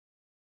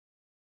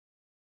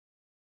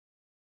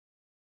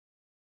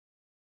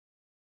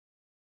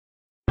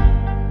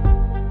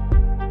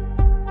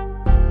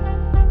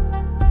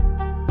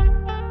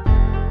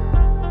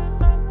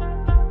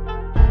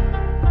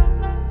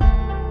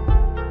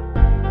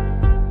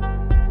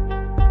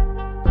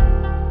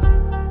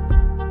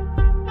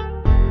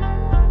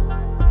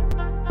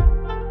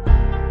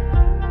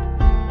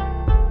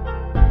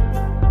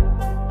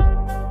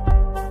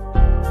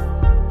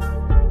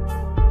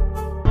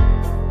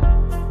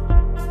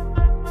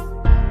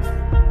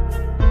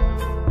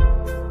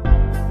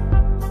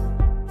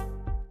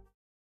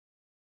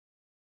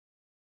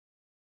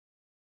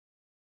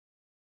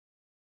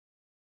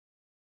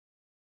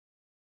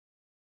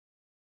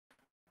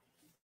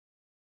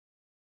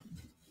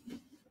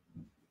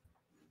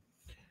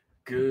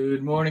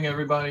Good morning,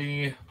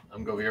 everybody.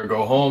 I'm Go Here,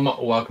 Go Home.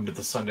 Welcome to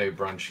the Sunday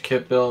Brunch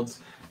Kit Builds.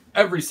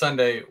 Every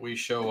Sunday, we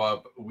show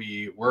up,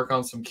 we work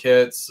on some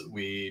kits,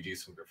 we do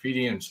some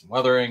graffiti and some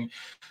weathering,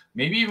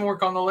 maybe even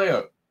work on the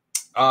layout.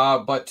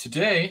 But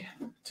today,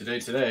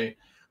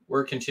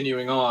 we're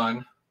continuing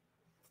on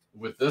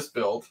with this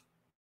build.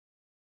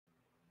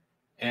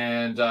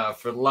 And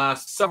for the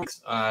last 7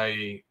 weeks,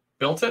 I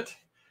built it,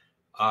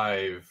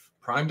 I've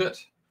primed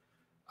it,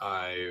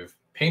 I've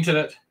painted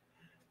it,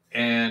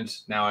 and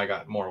now I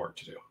got more work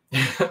to do.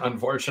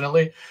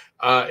 Unfortunately,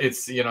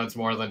 it's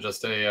more than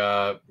just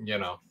a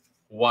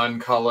one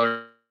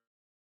color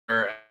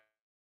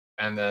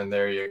and then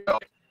there you go,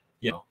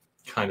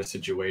 kind of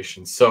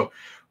situation. So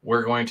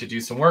we're going to do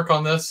some work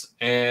on this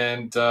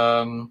and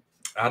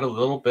add a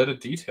little bit of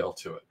detail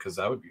to it because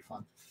that would be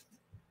fun.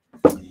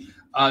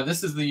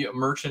 This is the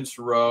Merchants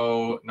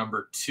Row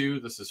number 2.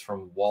 This is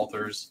from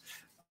Walters.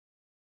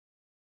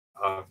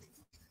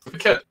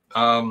 Kit.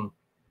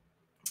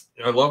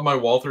 I love my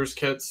Walters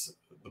kits.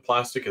 The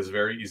plastic is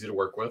very easy to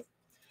work with,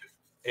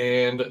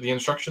 and the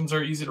instructions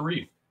are easy to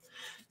read.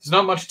 There's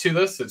not much to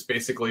this. It's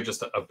basically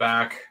just a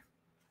back,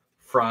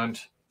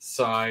 front,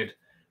 side.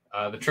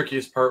 The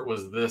trickiest part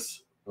was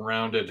this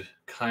rounded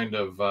kind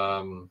of,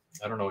 I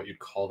don't know what you'd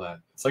call that.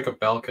 It's like a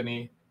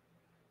balcony,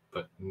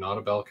 but not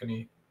a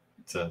balcony.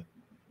 I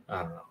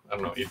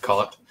don't know what you'd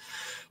call it.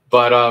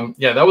 But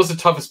yeah, that was the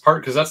toughest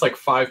part because that's like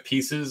 5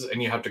 pieces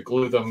and you have to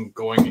glue them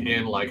going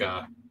in like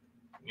a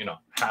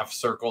half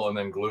circle and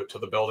then glue it to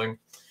the building.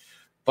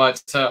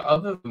 But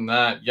other than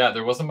that, yeah,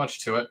 there wasn't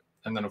much to it.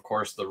 And then, of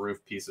course, the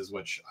roof pieces,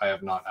 which I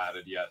have not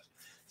added yet.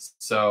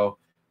 So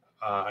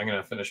I'm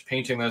going to finish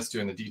painting this,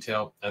 doing the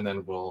detail, and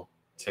then we'll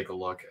take a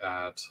look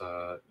at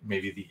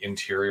maybe the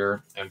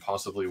interior and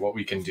possibly what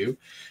we can do.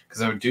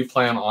 Because I do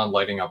plan on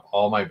lighting up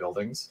all my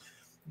buildings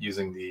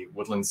using the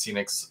Woodland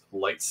Scenics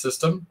light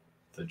system,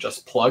 the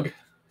Just Plug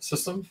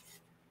system.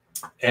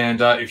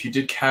 And if you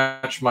did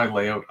catch my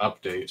layout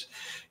update,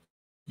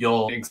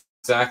 you'll know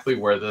exactly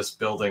where this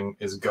building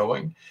is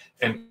going,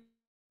 and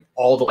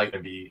all the light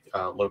can be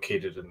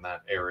located in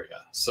that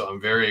area. So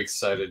I'm very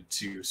excited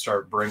to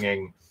start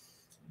bringing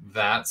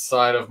that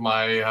side of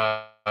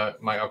my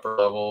my upper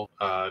level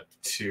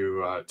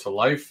to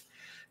life,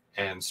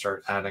 and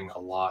start adding a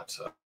lot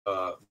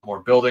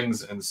more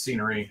buildings and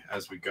scenery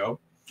as we go.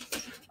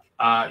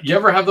 You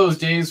ever have those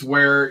days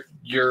where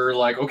you're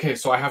like, okay,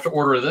 so I have to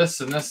order this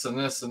and this and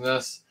this and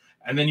this,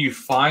 and then you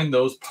find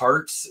those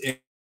parts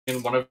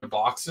in one of the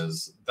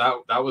boxes?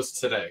 That was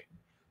today.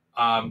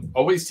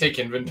 Always take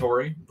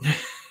inventory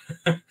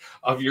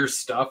of your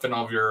stuff and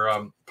of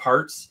your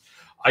parts.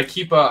 I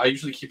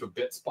usually keep a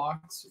bits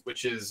box,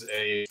 which is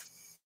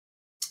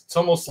it's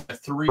almost like a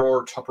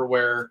 3-drawer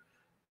Tupperware.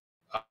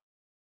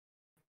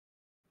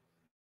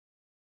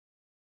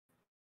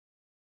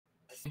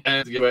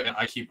 And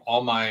I keep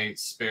all my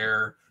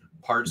spare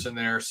parts in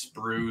there,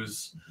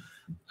 sprues,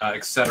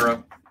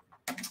 etc.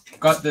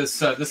 Got this.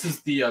 This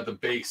is the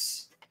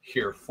base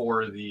here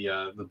for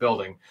the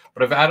building,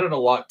 but I've added a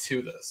lot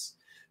to this.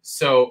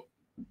 So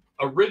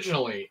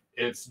originally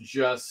it's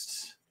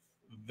just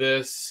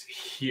this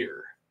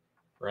here,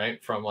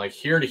 right? From like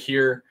here to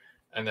here,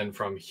 and then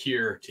from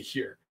here to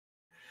here.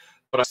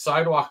 But a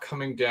sidewalk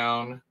coming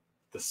down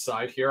the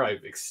side here,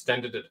 I've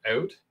extended it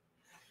out.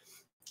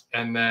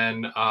 And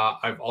then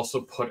I've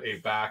also put a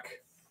back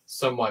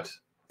somewhat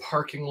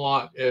parking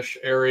lot-ish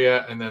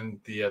area, and then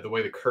the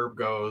way the curb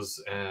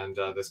goes, and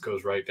this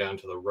goes right down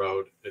to the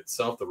road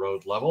itself, the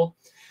road level.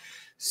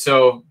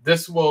 So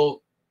this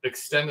will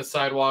extend the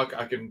sidewalk.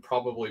 I can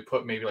probably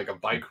put maybe like a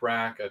bike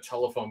rack, a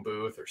telephone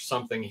booth, or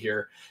something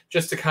here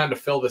just to kind of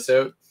fill this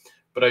out.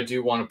 But I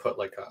do want to put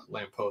like a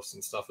lamppost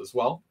and stuff as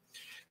well.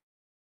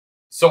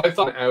 So I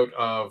thought out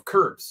of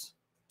curbs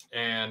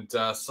and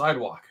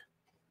sidewalk.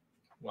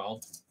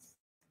 Well,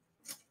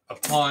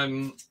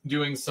 upon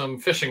doing some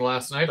fishing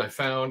last night, I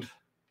found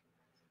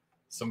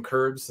some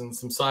curbs and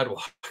some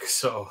sidewalk.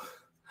 So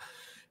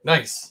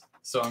nice.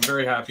 So I'm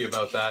very happy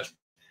about that.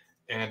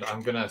 And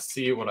I'm going to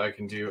see what I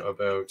can do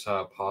about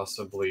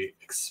possibly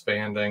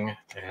expanding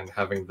and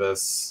having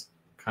this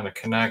kind of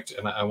connect.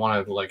 And I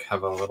want to like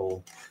have a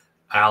little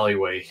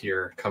alleyway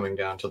here coming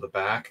down to the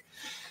back.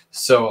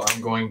 So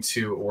I'm going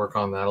to work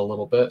on that a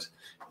little bit.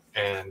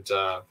 And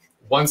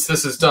once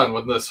this is done,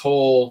 when this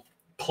whole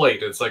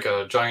plate, it's like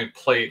a giant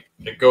plate,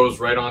 it goes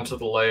right onto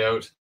the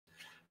layout.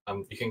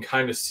 You can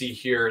kind of see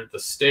here the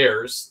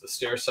stair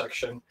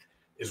section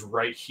is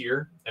right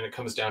here, and it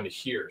comes down to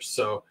here.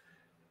 So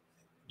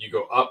you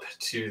go up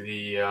to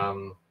the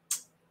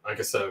I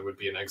guess that would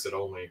be an exit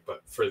only,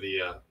 but for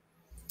the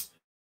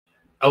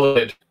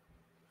elevated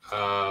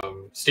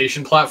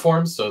station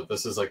platforms. So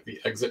this is like the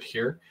exit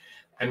here,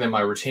 and then my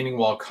retaining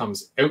wall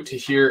comes out to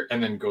here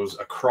and then goes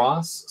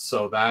across.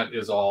 So that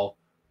is all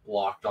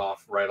blocked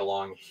off right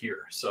along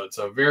here. So it's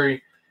a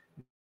very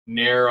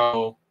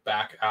narrow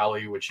back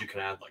alley, which you can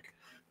add like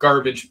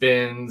garbage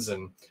bins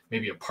and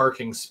maybe a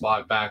parking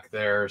spot back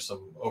there,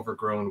 some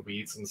overgrown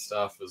weeds and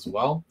stuff as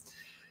well.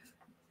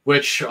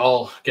 which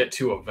I'll get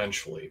to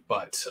eventually.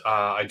 But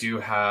I do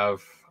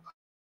have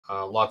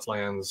lots of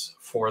plans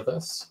for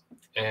this,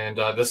 and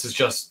this is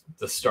just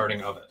the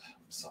starting of it.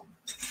 So,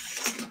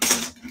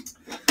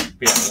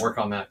 yeah, we'll work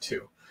on that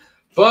too.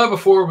 But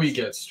before we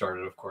get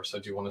started, of course, I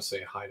do want to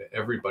say hi to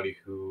everybody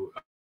who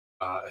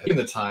has taken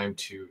the time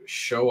to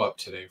show up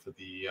today for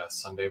the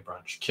Sunday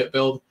brunch kit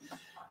build.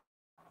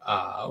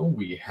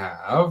 We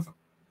have,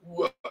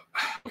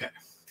 okay.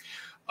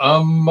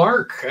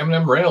 Mark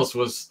M&M Rails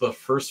was the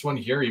first one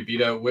here. He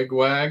beat out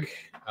Wigwag.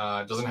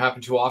 It doesn't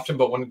happen too often,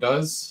 but when it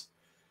does,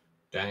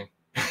 dang.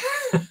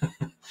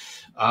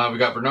 We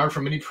got Bernard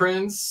from Mini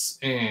Prince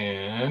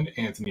and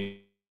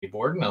Anthony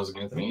Borden. How's it,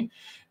 Anthony?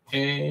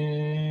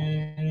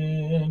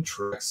 And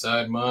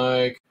Trackside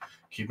Mike,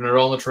 keeping it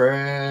on the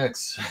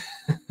tracks.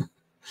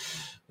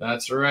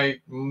 That's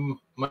right.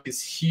 Mike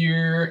is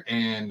here,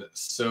 and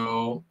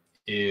so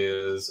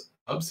is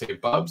Bubs. Hey,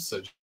 Bubs.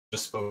 I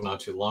just spoke not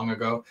too long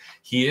ago.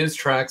 He is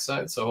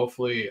trackside, so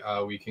hopefully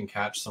we can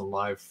catch some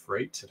live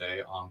freight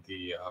today on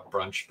the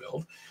brunch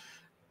build.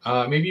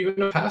 Maybe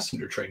even a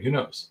passenger train. Who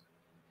knows?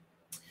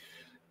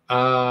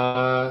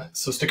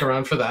 So stick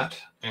around for that,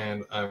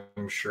 and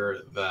I'm sure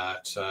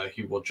that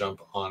he will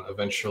jump on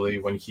eventually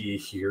when he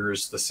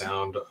hears the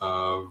sound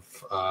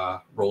of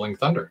rolling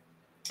thunder,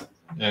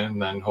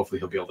 and then hopefully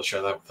he'll be able to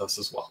share that with us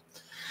as well.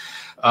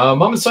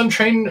 Mom and Son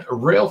Train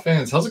Rail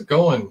fans, how's it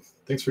going?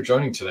 Thanks for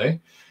joining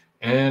today.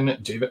 And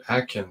David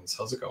Atkins,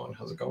 how's it going?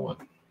 How's it going?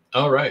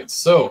 All right,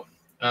 so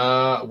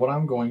what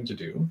I'm going to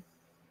do,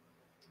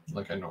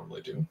 like I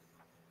normally do,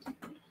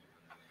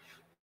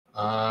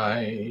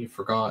 I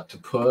forgot to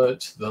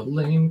put the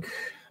link,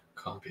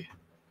 copy.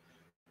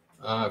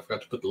 I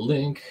forgot to put the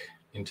link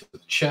into the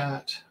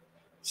chat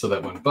so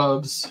that when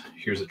Bubs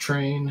hears a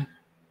train,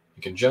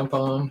 you can jump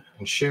on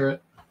and share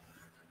it.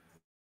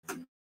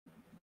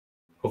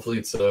 Hopefully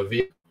it's a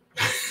V.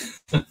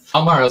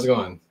 Almar, how's it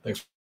going?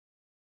 Thanks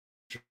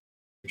for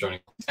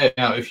joining. Hey,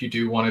 now, if you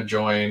do want to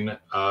join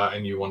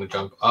and you want to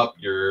jump up,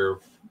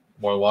 you're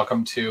more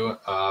welcome to.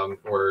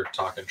 We're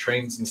talking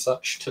trains and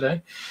such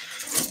today,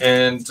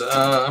 and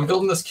I'm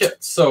building this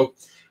kit. So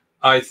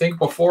I think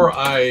before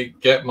I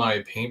get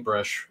my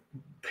paintbrush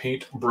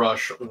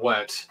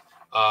wet,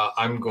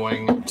 I'm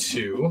going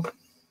to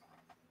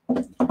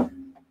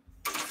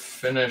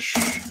finish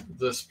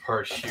this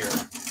part here,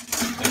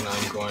 and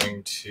I'm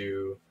going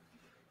to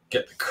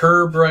get the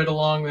curb right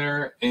along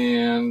there,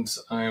 and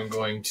I'm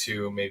going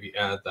to maybe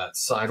add that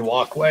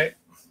sidewalkway,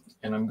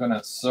 and I'm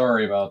gonna,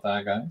 sorry about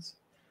that, guys.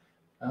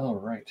 All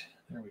right,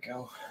 there we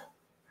go.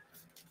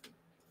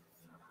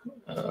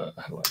 How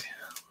do I?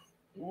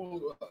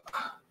 Ooh.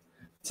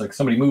 It's like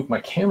somebody moved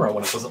my camera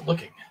when it wasn't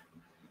looking.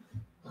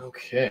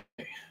 Okay,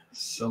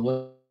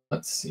 so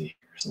let's see.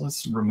 So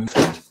let's remove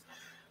it.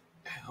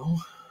 Now,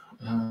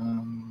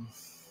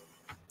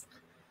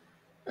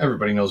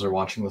 everybody knows we're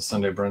watching the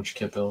Sunday brunch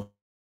kit build.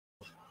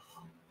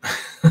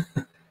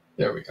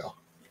 There we go.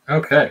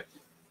 Okay.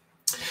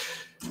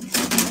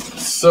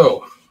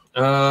 So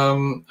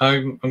I'm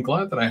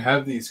glad that I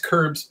have these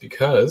curbs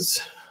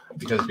because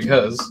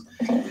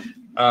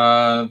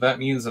that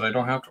means that I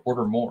don't have to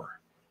order more.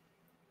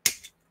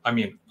 I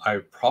mean, I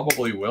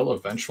probably will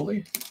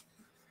eventually,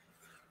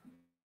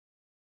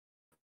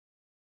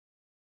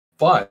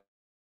 but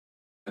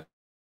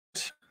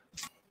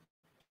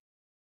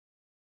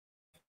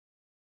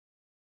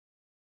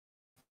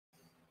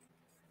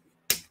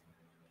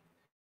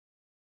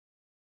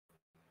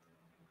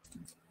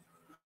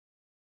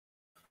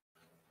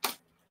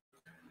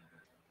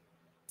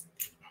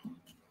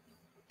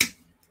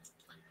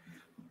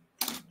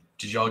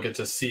did y'all get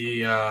to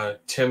see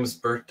Tim's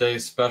birthday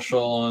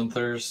special on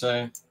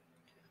Thursday?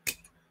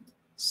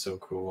 So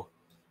cool.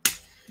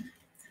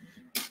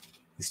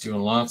 He's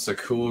doing lots of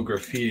cool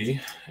graffiti,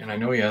 and I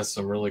know he has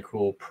some really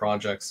cool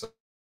projects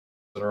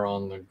that are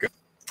on the go.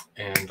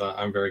 And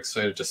I'm very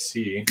excited to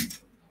see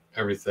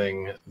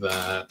everything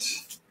that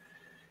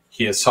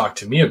he has talked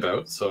to me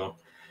about. So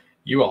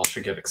you all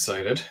should get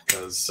excited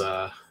because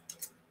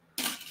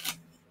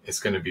it's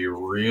going to be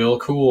real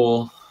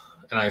cool.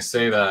 And I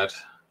say that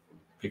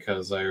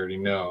because I already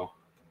know,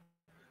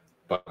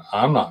 but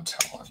I'm not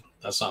telling.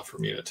 That's not for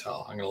me to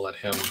tell. I'm going to let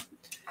him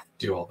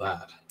do all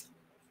that.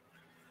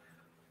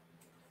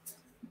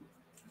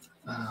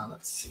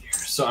 Let's see here.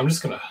 So I'm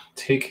just going to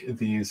take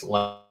these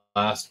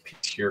last piece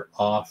here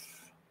off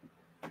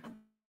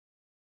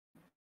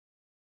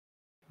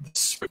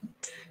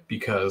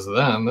because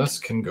then this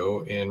can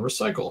go in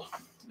recycle,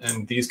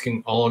 and these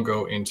can all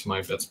go into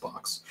my bits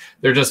box.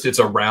 They're just, it's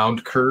a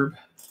round curb,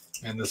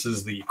 and this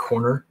is the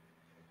corner.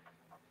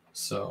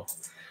 So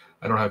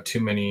I don't have too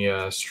many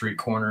street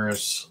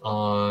corners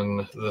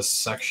on this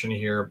section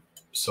here,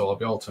 so I'll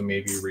be able to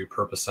maybe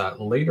repurpose that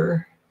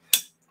later,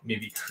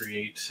 maybe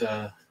create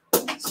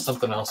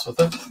something else with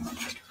it.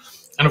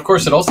 And of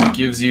course, it also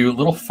gives you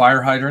little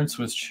fire hydrants,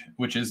 which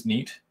is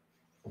neat,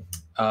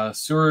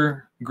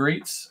 sewer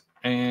grates,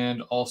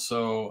 and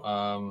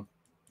also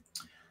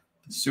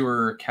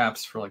sewer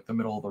caps for like the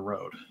middle of the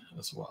road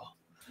as well.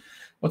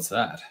 What's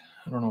that?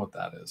 I don't know what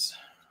that is.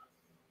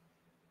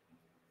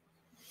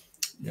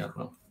 Yeah, I don't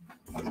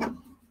know.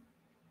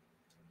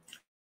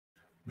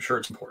 I'm sure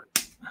it's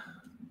important.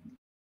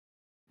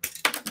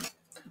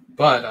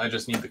 But I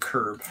just need the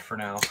curb for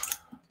now.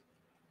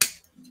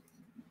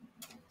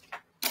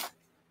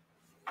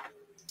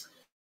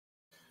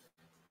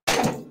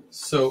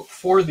 So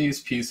for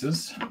these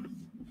pieces,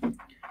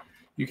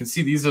 you can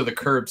see these are the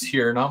curbs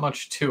here. Not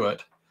much to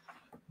it,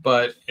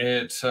 but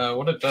it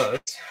what it does.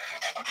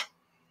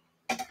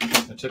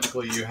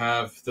 Typically, you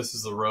have, this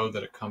is the road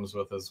that it comes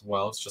with as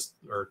well. It's just,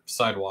 or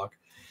sidewalk.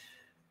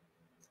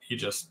 You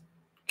just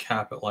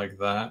cap it like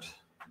that,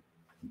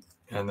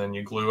 and then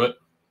you glue it,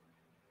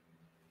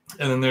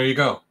 and then there you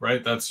go.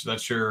 Right,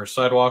 that's your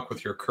sidewalk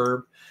with your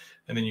curb,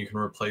 and then you can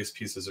replace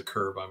pieces of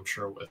curb, I'm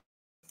sure, with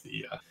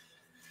the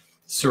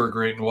sewer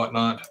grate and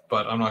whatnot.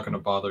 But I'm not going to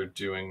bother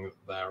doing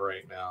that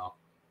right now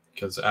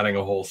because adding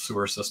a whole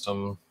sewer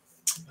system,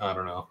 I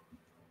don't know.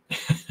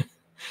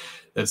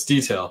 It's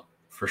detail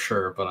for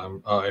sure, but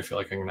I feel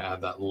like I'm going to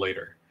add that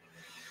later.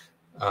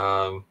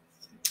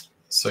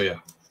 So yeah,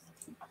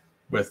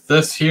 with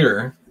this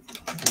here,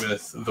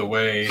 with the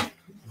way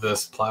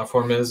this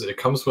platform is, it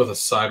comes with a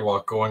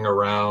sidewalk going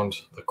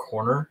around the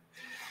corner.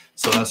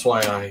 So that's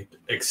why I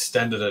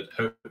extended it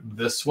out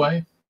this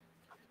way.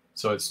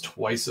 So it's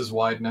twice as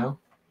wide now,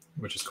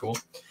 which is cool.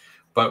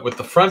 But with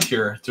the front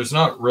here, there's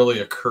not really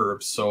a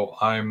curb. So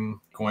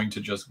I'm going to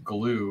just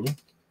glue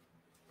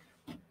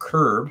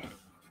curb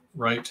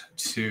right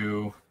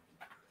to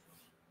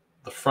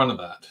the front of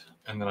that.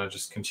 And then I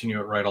just continue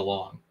it right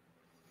along.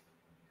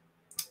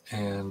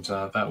 And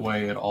that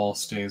way it all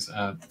stays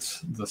at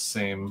the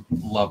same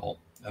level.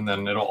 And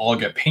then it'll all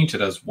get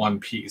painted as one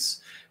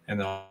piece. And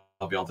then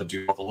I'll be able to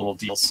do all the little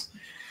deals.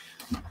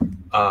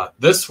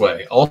 This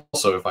way,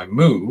 also, if I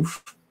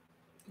move,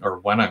 or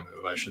when I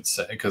move, I should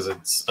say, because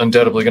it's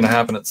undoubtedly going to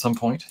happen at some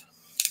point,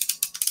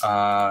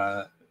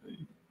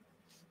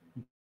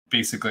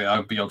 basically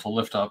I'll be able to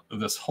lift up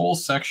this whole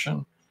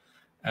section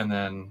and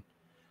then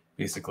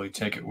basically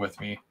take it with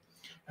me.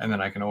 And then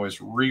I can always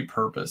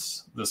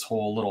repurpose this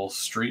whole little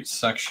street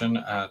section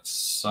at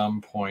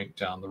some point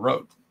down the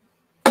road.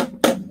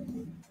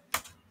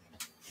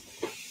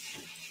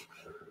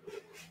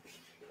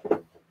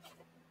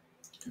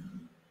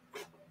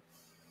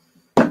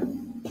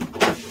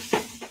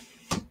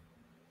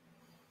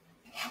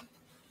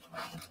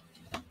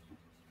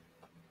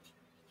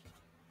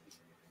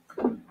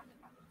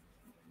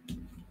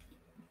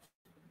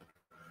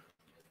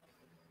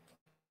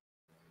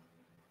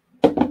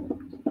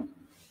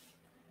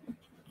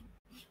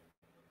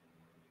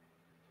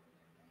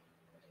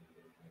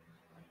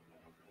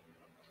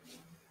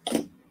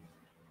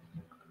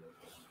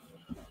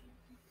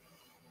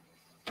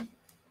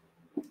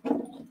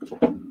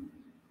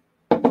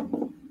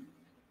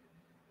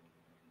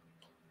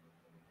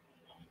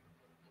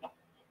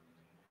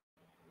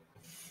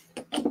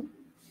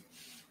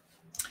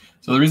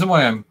 So the reason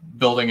why I'm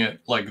building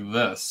it like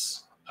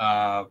this,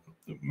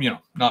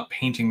 not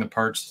painting the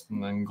parts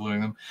and then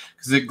gluing them,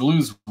 because it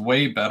glues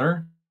way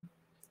better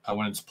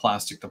when it's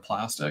plastic to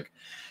plastic.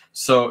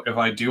 So if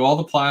I do all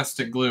the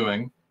plastic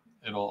gluing,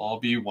 it'll all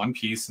be one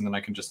piece, and then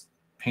I can just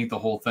paint the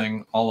whole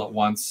thing all at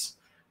once,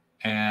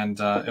 and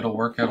it'll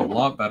work out a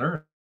lot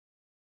better.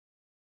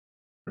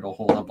 It'll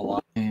hold up a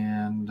lot,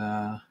 and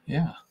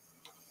yeah,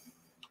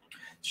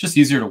 it's just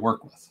easier to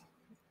work with.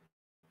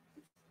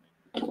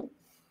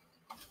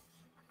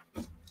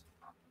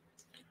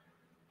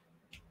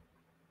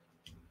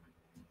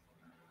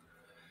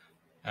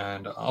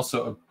 And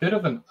also a bit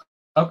of an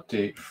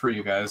update for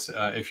you guys.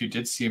 If you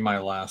did see my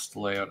last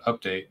layout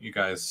update, you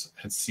guys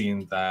had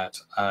seen that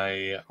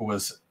I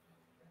was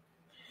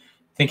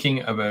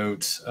thinking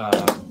about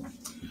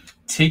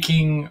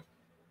taking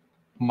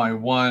my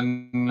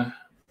one,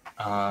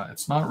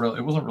 it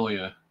wasn't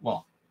really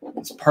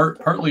it's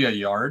partly a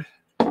yard,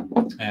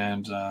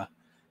 and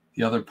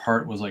the other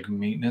part was like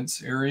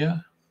maintenance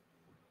area.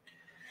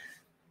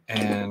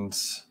 And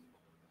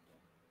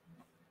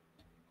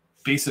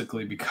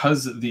basically,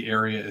 because the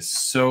area is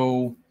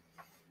so,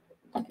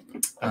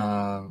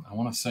 I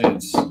want to say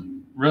it's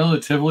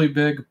relatively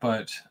big,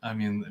 but I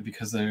mean,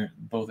 because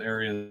both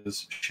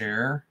areas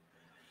share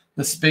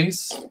the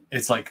space,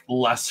 it's like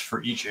less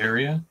for each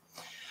area.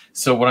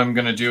 So what I'm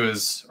going to do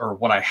is, or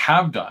what I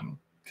have done,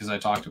 because I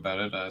talked about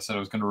it, I said I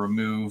was going to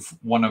remove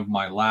one of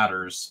my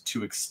ladders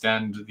to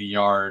extend the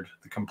yard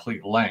the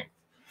complete length.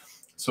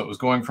 So it was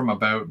going from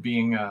about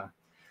being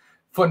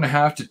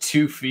 1.5 to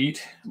 2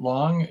 feet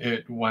long.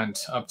 It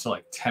went up to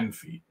like 10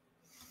 feet.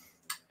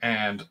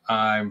 And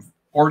I've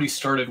already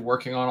started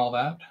working on all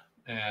that,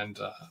 and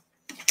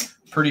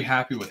pretty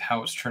happy with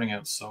how it's turning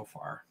out so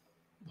far.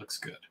 Looks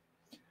good.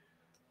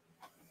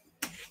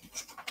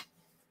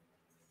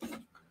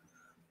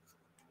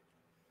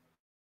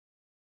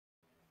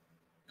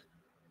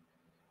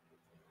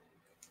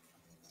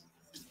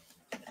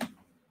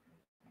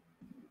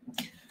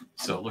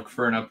 So look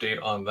for an update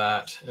on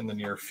that in the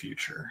near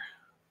future,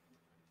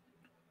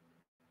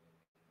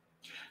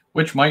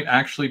 which might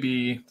actually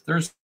be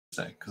Thursday,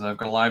 because I've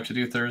got a live to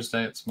do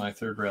Thursday. It's my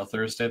third Rail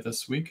Thursday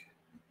this week.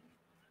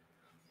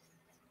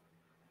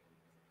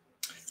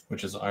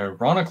 which is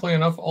ironically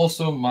enough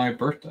also my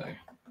birthday.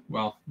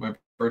 Well, my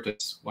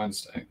birthday's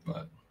Wednesday,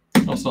 but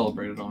I'll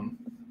celebrate it on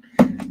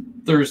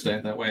Thursday.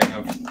 That way I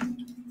have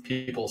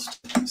people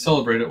to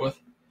celebrate it with.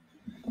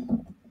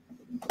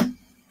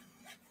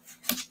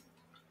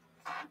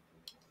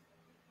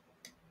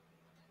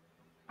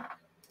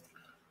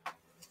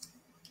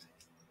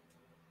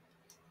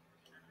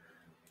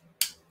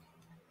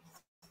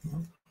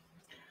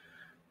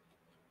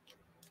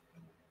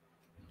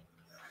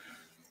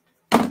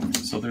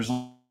 So there's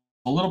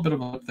a little bit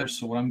of a lip there.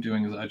 So what I'm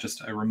doing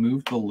is I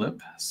removed the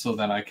lip so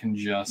that I can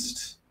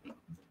just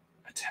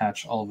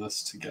attach all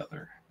this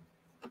together.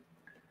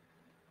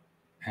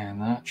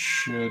 And that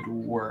should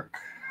work.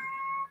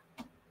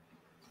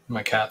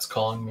 My cat's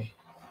calling me.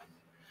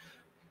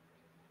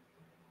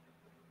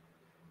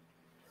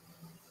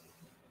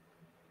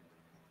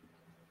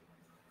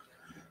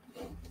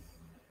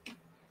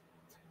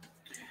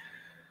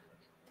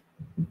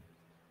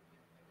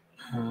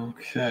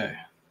 Okay.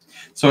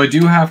 So I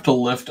do have to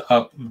lift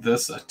up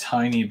this a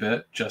tiny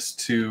bit just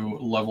to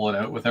level it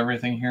out with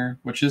everything here,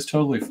 which is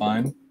totally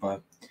fine,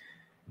 but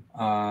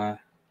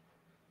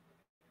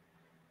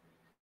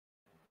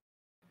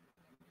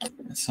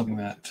it's something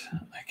that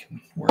I can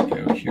work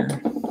out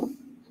here.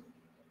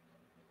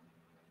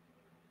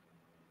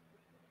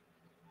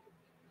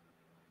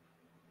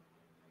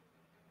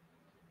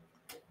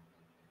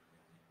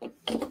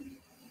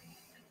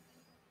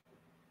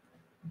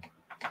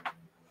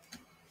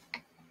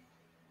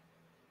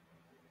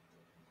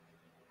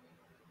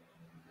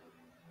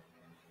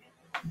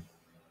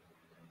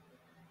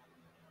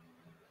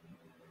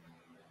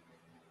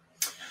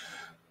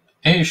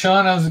 Hey,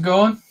 Sean, how's it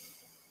going?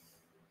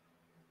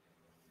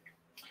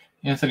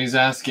 Anthony's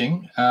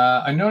asking,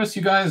 I noticed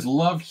you guys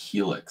love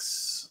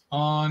Helix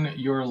on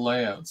your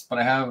layouts, but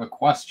I have a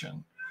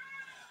question.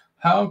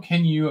 How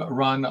can you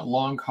run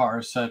long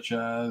cars such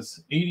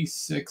as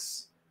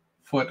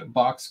 86-foot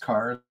box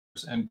cars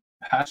and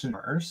passenger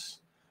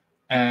cars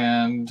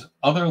and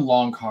other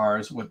long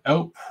cars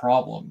without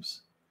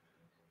problems?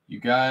 You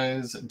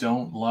guys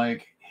don't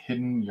like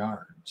hidden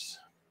yards.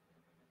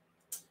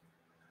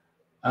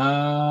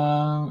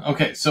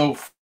 Okay, so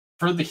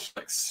for the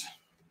Helix,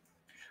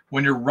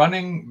 when you're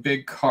running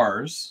big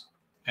cars,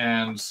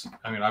 and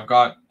I mean, I've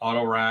got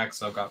auto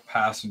racks, I've got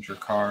passenger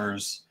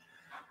cars.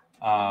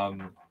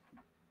 Yeah,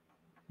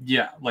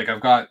 like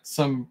I've got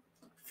some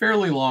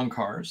fairly long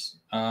cars.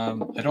 I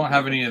don't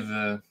have any of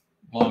the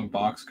long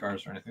box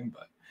cars or anything,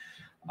 but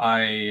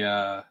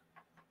I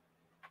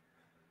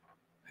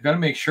got to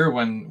make sure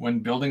when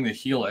building the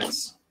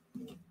Helix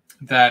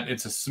that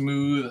it's a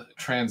smooth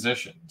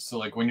transition. So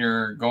like when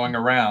you're going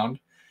around,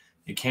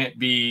 it can't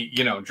be,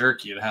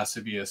 jerky. It has to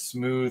be a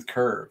smooth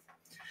curve.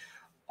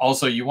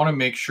 Also, you want to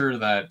make sure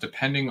that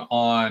depending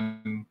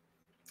on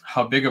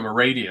how big of a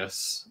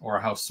radius or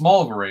how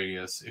small of a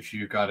radius, if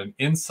you've got an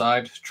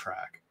inside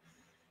track,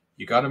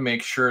 you got to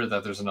make sure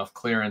that there's enough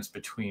clearance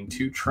between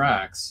two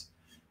tracks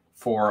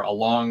for a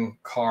long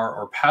car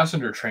or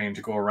passenger train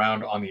to go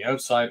around on the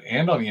outside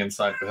and on the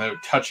inside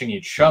without touching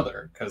each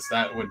other, because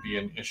that would be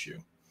an issue.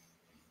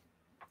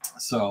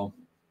 So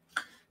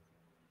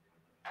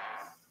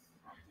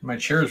my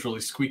chair is really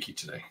squeaky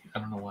today. I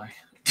don't know why.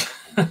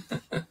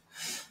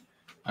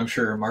 I'm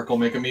sure Mark will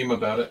make a meme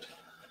about it.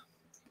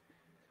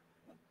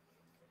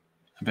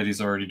 I bet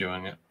he's already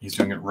doing it. He's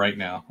doing it right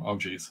now. Oh,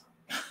 geez.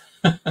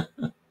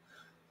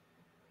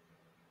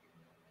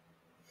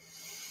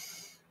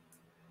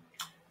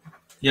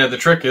 Yeah, the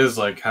trick is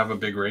like have a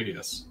big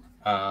radius.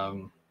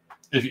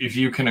 If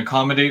you can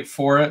accommodate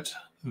for it,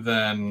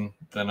 then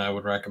I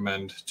would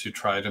recommend to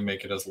try to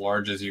make it as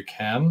large as you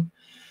can,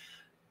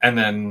 and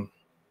then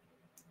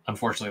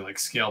unfortunately like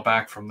scale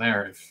back from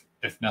there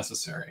if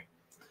necessary.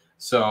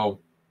 So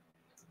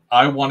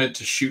I wanted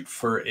to shoot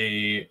for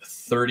a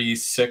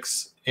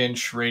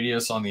 36-inch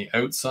radius on the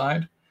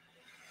outside,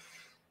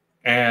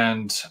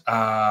 and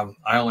I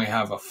only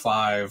have a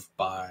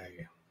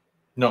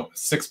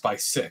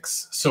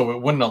 6x6, so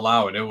it wouldn't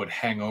allow it. It would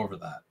hang over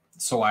that.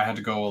 So I had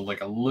to go like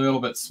a little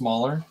bit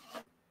smaller.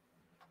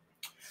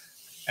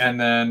 And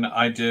then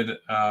I did,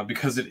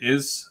 because it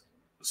is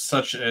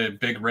such a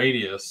big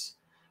radius,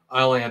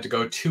 I only had to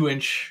go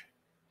 2-inch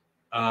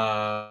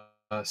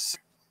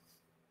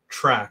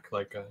track,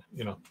 like,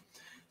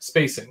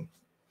 spacing,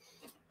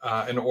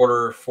 in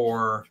order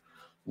for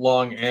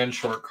long and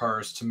short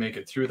cars to make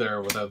it through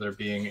there without there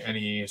being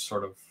any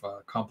sort of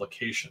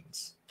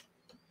complications.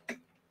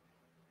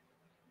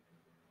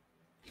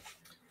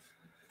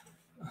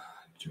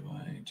 Do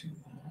I do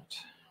that?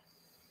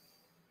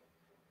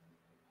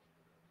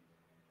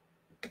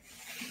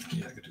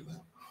 Yeah, I could do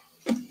that.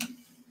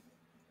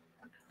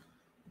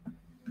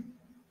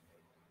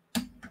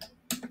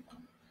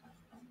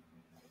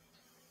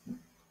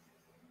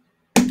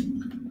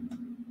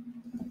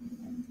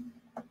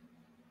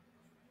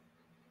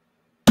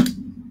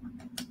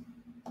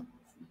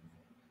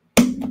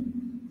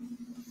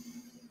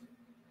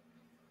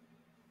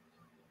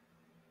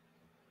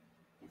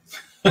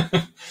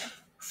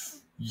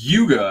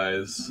 You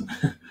guys.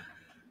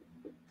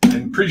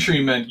 And I'm pretty sure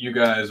you meant you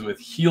guys with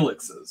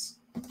helixes.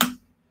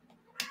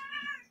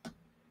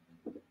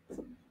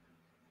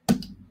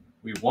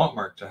 We want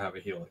Mark to have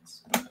a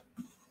helix.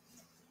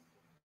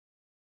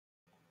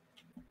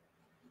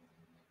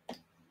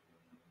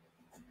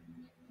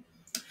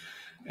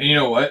 And you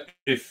know what?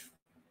 If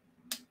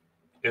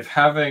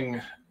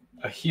having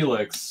a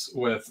helix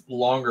with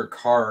longer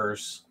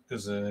cars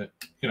is an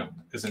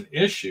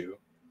issue,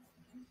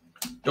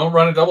 don't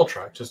run a double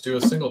track. Just do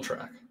a single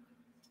track.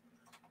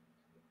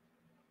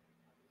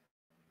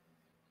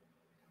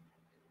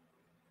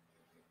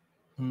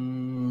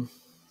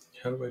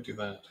 How do I do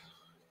that?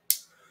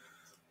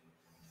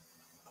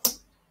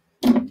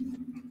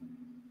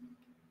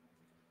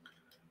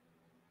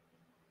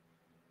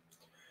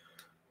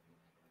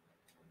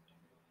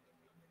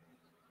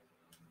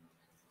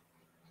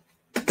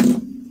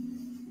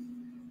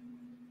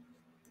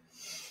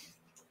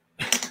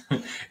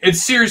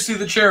 It's seriously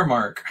the chair,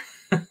 Mark.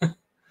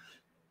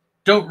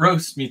 Don't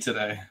roast me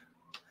today.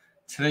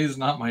 Today is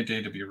not my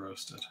day to be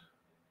roasted.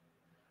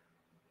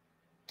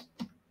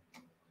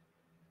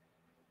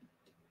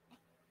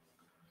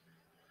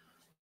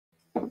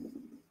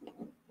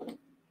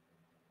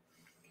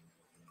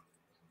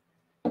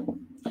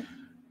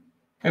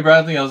 Hey,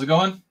 Bradley, how's it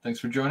going? Thanks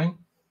for joining.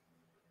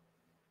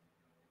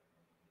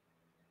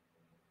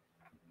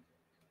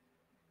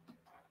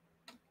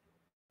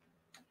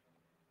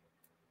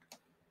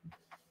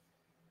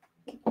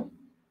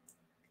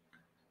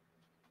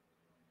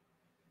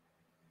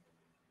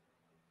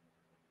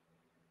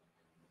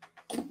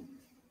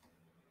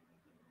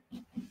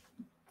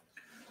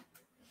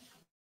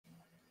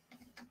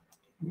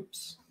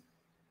 Oops.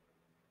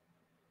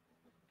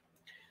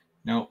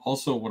 Now,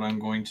 also what I'm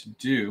going to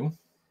do,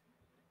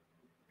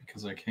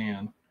 because I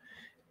can,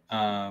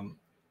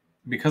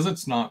 because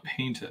it's not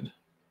painted,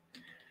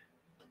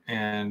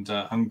 and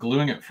I'm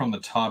gluing it from the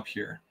top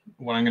here,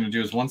 what I'm going to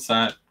do is once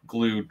that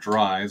glue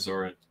dries,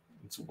 or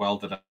it's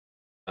welded at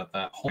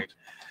that point,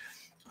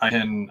 I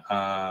can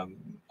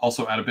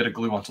also add a bit of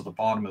glue onto the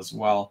bottom as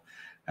well,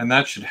 and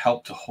that should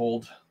help to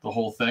hold the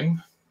whole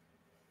thing.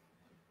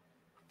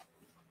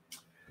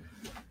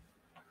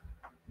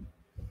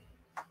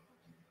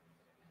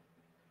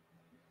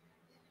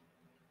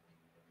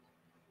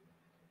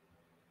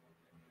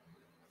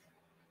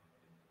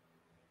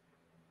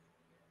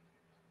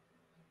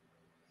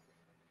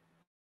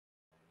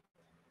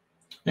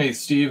 Hey,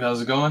 Steve,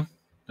 how's it going?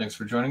 Thanks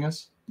for joining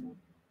us.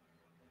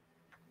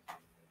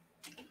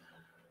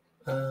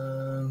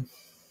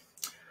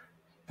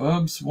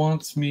 Bubs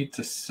wants me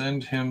to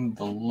send him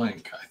the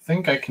link. I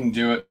think I can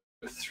do it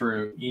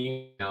through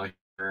email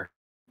here.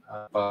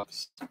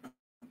 Bubs. I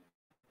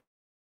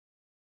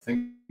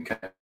think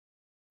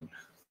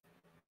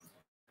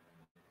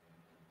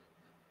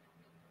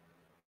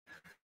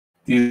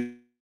these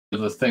are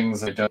the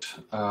things I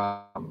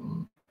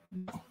don't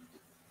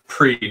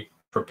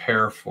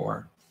prepare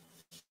for.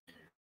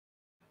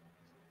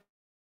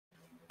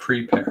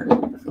 Prepare.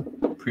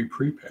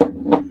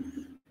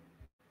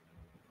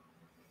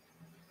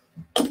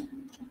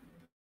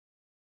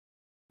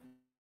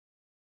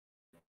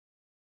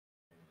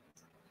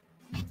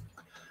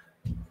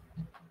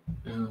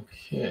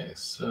 Okay,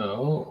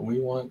 so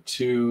we want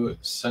to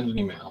send an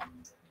email.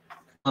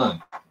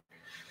 Come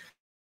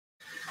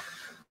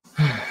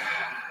on.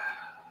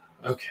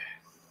 Okay.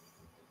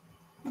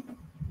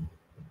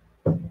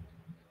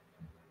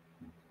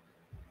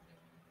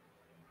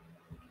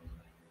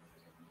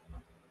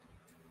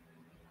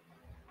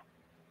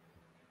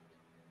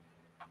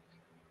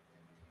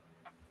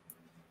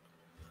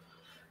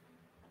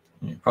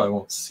 You probably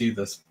won't see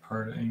this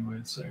part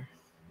anyways there.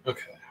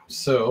 Okay,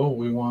 so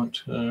we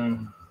want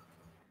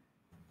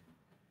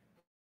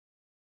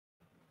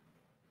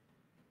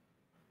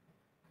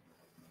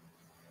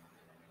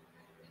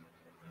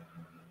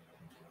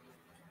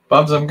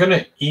Bubs, I'm going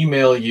to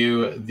email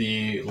you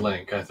the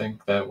link. I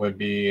think that would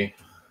be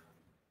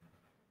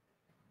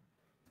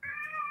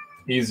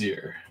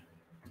easier.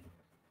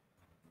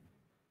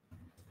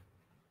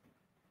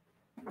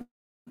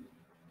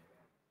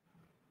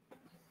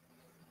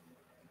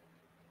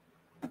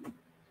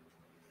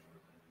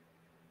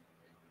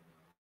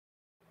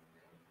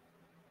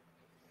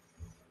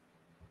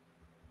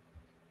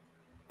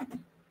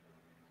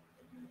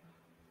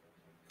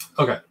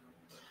 Okay.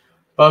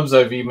 Bubs,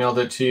 I've emailed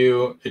it to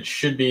you. It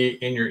should be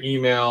in your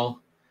email,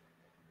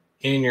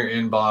 in your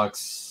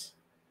inbox.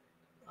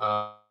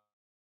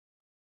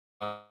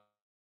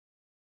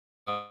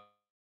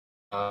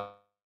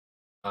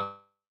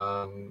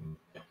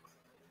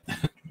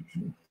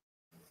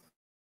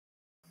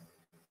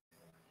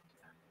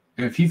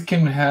 If he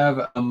can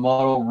have a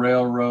model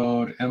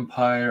railroad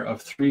empire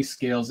of 3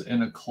 scales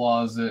in a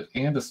closet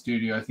and a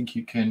studio, I think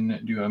you can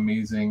do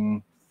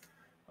amazing.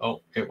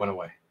 Oh, it went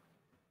away.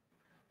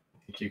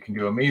 I think you can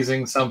do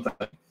amazing something.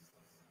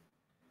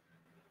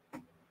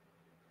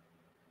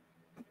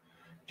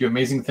 Do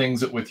amazing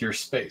things with your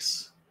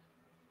space.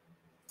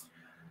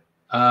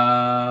 But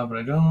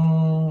I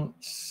don't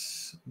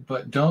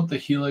but don't the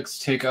helix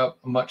take up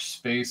much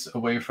space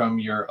away from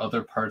your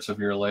other parts of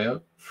your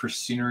layout? For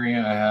scenery,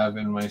 I have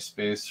in my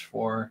space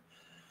for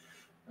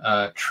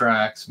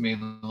tracks,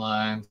 main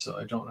line, so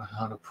I don't know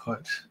how to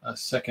put a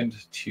second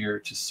tier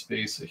to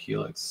space a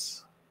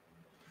helix.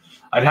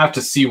 I'd have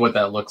to see what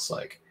that looks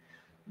like.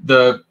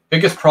 The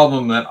biggest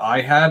problem that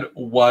I had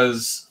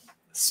was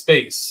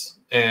space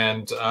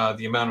and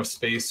the amount of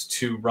space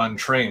to run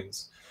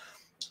trains.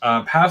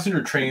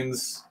 Passenger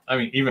trains, I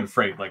mean, even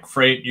freight, like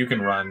freight, you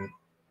can run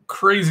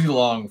crazy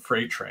long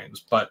freight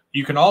trains, but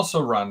you can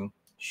also run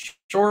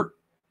short,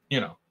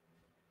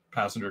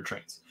 passenger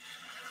trains.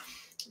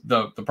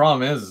 The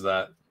problem is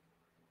that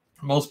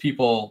most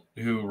people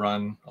who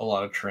run a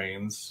lot of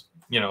trains,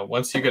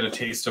 once you get a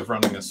taste of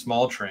running a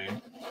small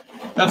train,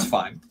 that's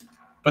fine.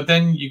 But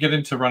then you get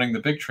into running the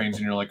big trains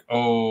and you're like,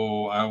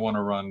 oh, I want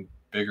to run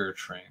bigger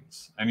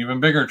trains and even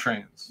bigger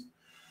trains.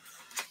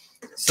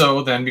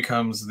 So then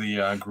becomes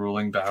the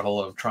grueling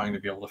battle of trying to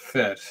be able to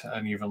fit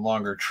an even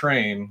longer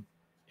train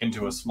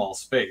into a small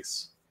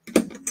space.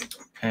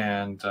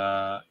 And,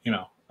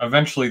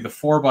 eventually the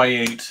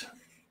 4x8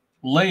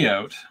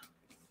 layout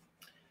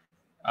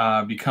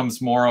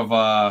becomes more of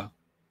a,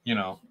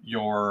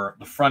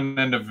 the front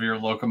end of your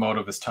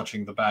locomotive is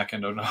touching the back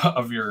end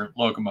of your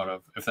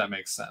locomotive, if that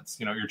makes sense.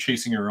 You're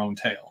chasing your own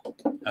tail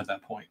at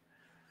that point.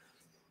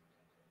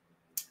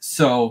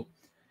 So,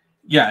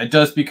 yeah, it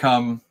does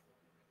become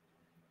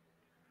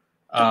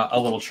a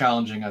little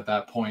challenging at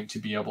that point to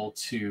be able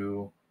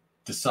to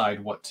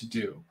decide what to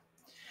do.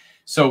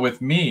 So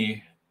with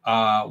me,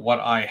 what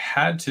I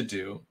had to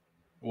do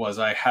was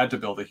I had to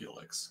build a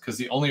helix, because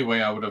the only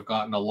way I would have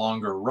gotten a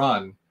longer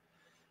run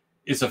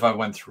is if I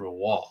went through a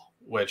wall,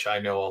 which I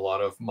know a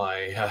lot of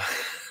my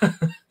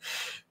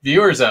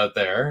viewers out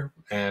there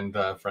and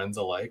friends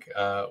alike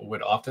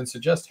would often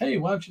suggest, hey,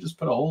 why don't you just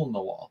put a hole in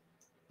the wall?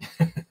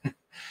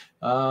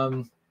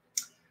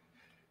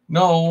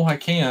 No, I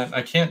can't.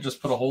 I can't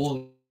just put a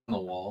hole in the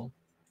wall.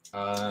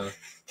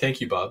 Thank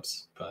you,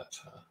 Bubs.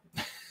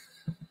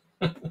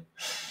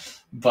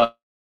 But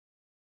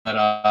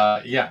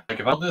yeah, like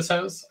if I built this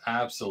house,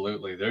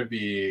 absolutely. There'd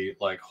be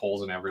like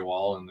holes in every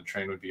wall, and the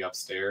train would be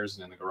upstairs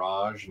and in the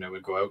garage, and it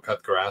would go out,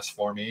 cut grass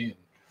for me. And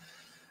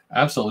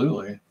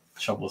absolutely.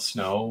 Shovel the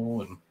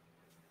snow.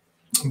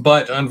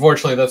 But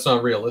unfortunately, that's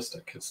not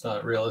realistic. It's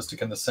not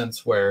realistic in the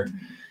sense where,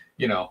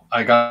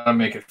 I got to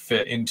make it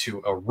fit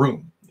into a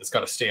room. It's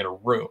got to stay in a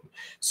room.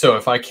 So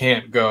if I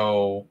can't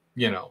go,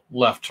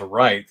 left to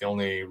right, the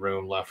only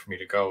room left for me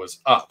to go is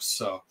up.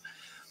 So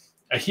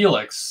a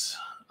helix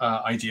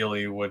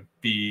ideally would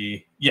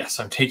be, yes,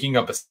 I'm taking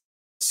up a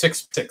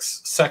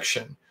 6x6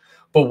 section,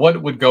 but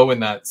what would go in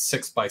that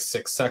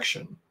 6x6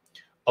 section?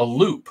 A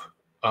loop,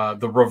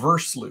 the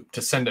reverse loop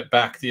to send it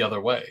back the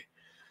other way.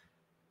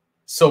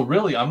 So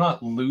really, I'm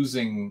not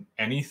losing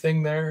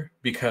anything there,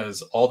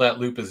 because all that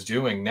loop is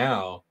doing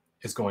now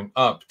is going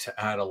up to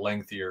add a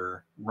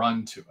lengthier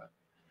run to it.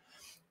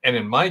 And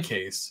in my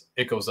case,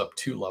 it goes up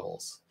 2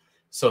 levels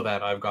so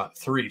that I've got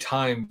 3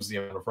 times the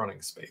amount of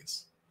running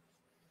space.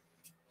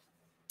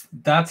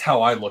 That's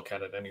how I look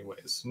at it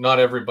anyways. Not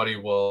everybody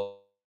will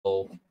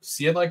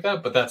see it like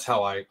that, but that's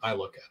how I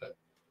look at it.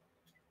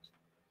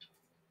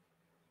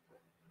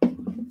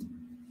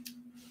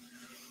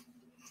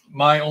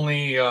 My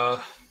only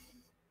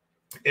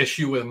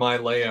issue with my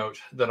layout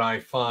that I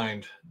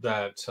find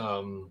that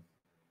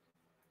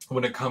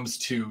when it comes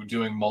to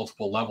doing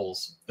multiple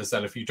levels is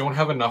that if you don't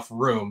have enough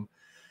room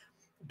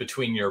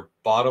between your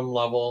bottom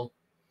level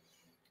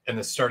and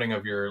the starting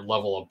of your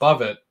level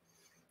above it,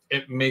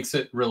 it makes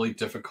it really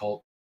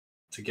difficult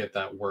to get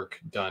that work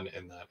done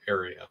in that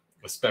area,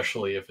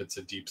 especially if it's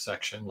a deep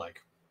section like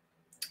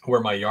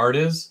where my yard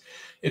is.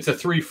 It's a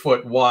 3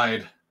 foot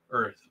wide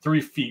or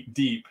 3 feet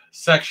deep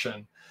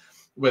section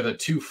with a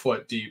 2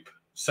 foot deep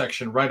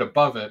section right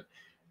above it,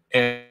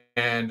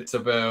 and it's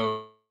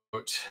about,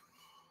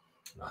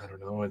 I don't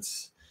know,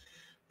 it's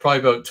probably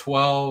about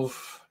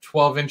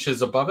 12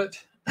 inches above it.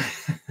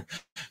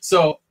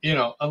 So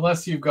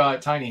unless you've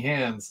got tiny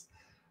hands,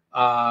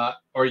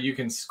 or you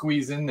can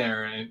squeeze in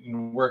there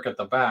and work at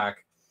the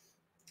back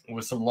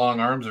with some long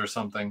arms or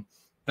something,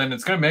 then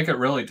it's going to make it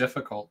really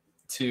difficult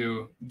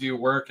to do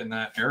work in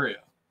that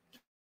area.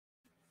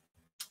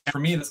 For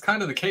me, that's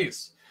kind of the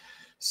case.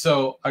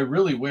 So I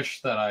really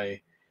wish that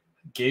I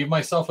gave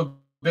myself a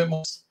bit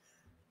more,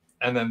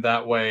 and then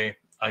that way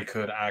I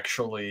could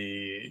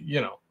actually,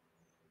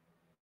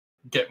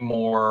 get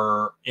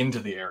more into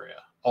the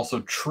area.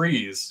 Also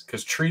trees,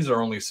 because trees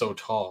are only so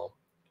tall.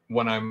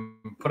 When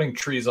I'm putting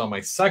trees on my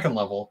 2nd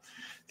level,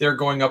 they're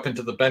going up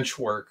into the bench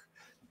work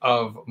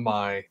of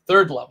my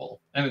 3rd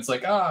level. And it's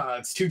like,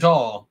 it's too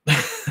tall.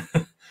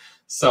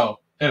 So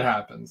it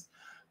happens.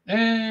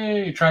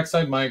 Hey,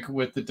 Trackside Mike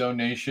with the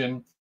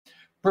donation.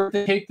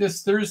 Birthday cake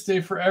this Thursday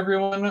for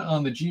everyone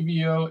on the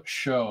GVO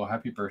show.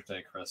 Happy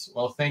birthday, Chris.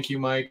 Well, thank you,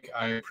 Mike.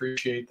 I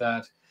appreciate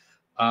that.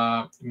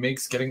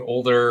 Makes getting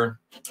older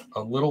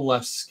a little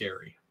less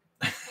scary.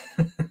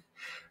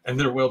 And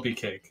there will be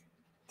cake.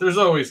 There's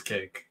always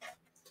cake.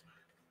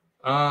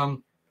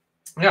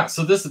 yeah,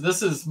 so this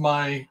is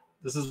my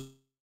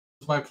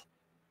my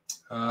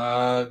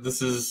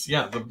this is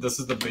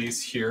the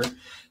base here.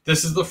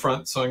 This is the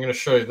front, so I'm going to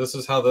show you. This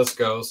is how this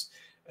goes,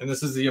 and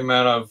this is the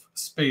amount of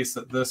space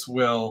that this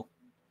will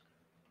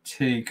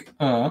take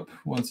up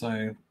once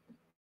I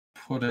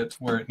put it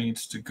where it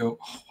needs to go.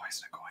 Oh, why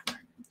is it going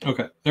there?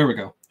 Okay, there we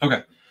go.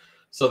 Okay,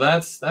 so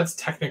that's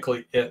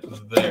technically it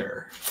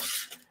there.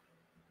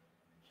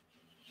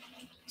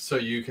 So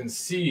you can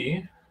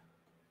see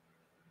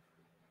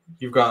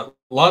you've got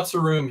lots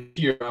of room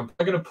here. I'm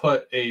probably going to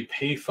put a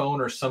payphone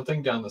or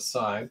something down the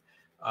side,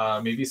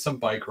 maybe some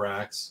bike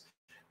racks,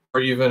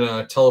 or even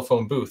a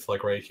telephone booth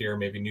like right here,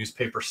 maybe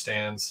newspaper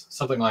stands,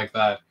 something like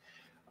that.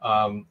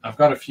 I've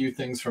got a few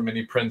things from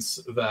mini prints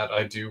that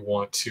I do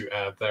want to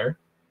add there.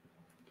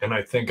 And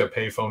I think a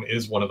payphone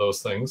is one of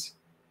those things.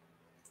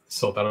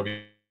 So that'll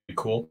be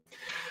cool.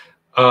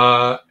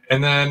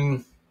 And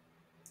then,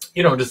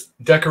 you know, just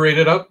decorate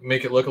it up,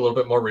 make it look a little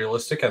bit more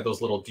realistic, add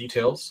those little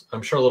details.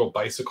 I'm sure a little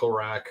bicycle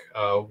rack,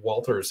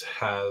 Walters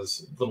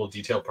has little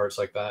detail parts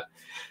like that.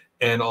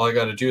 And all I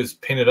got to do is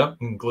paint it up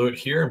and glue it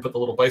here and put the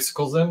little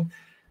bicycles in.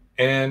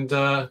 And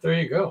there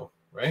you go,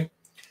 right?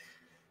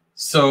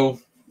 So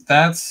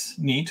that's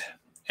neat.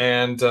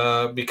 And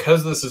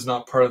because this is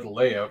not part of the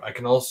layout, I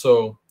can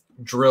also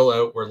drill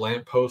out where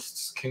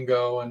lampposts can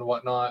go and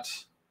whatnot,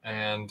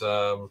 and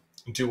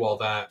do all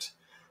that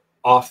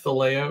off the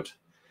layout,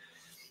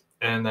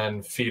 and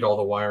then feed all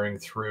the wiring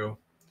through.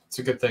 It's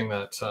a good thing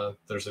that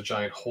there's a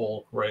giant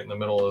hole right in the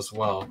middle as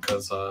well,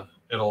 because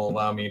it'll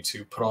allow me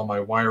to put all my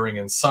wiring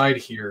inside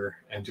here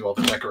and do all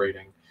the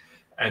decorating,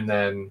 and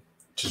then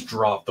just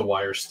drop the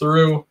wires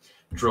through,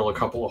 drill a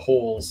couple of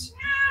holes.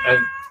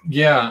 And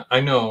yeah, I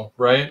know,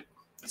 right?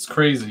 It's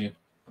crazy.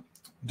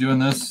 Doing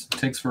this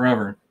takes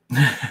forever.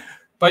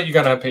 But you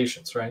gotta have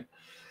patience, right?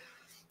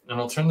 And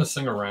I'll turn this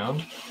thing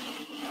around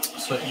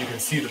so that you can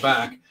see the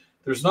back.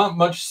 There's not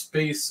much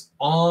space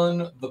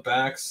on the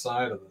back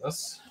side of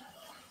this.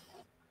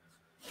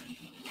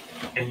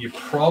 And you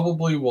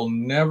probably will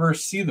never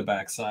see the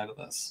back side of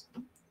this,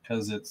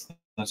 because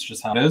that's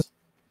just how it is.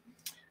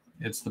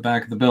 It's the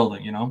back of the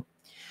building, you know?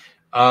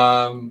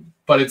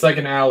 But it's like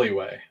an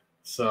alleyway.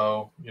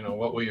 So, you know,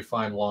 what will you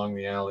find along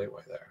the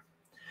alleyway there?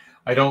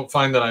 I don't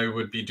find that I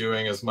would be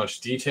doing as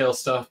much detail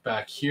stuff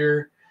back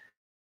here,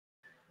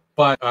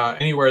 but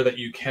anywhere that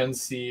you can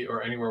see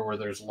or anywhere where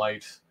there's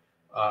light,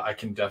 I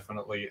can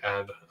definitely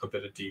add a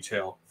bit of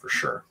detail for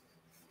sure.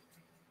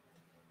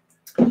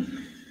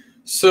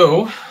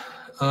 So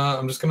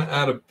I'm just going to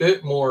add a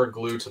bit more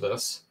glue to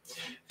this.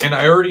 And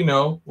I already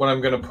know what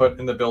I'm going to put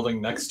in the building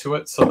next to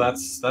it, so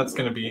that's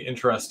going to be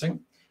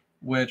interesting,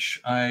 which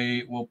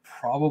I will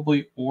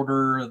probably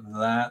order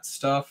that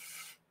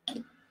stuff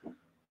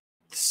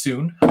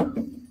soon,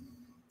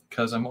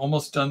 because I'm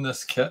almost done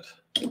this kit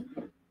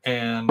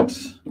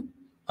and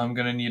I'm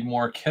going to need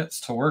more kits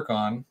to work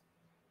on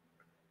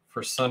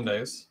for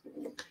Sundays.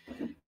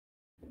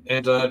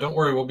 And don't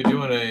worry, we'll be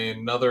doing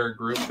another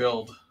group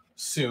build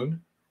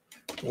soon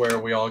where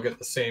we all get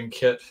the same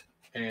kit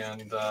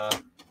and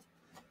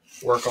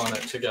work on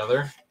it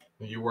together.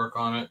 You work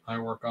on it, I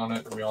work on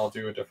it, and we all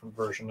do a different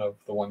version of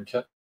the one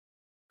kit.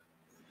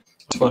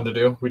 It's fun to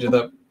do. We did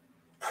that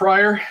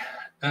prior.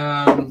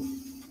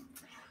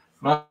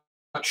 Not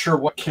sure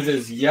what kit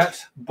is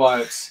yet,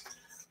 but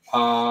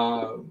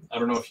I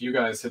don't know if you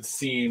guys had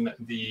seen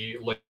the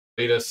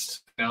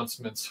latest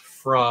announcements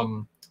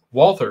from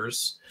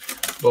Walters,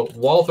 but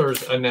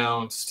Walters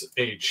announced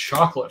a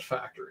chocolate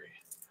factory.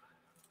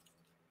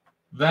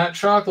 That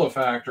chocolate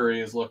factory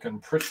is looking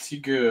pretty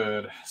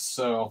good,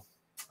 so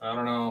I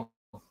don't know.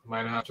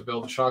 Might have to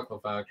build a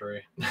chocolate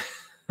factory.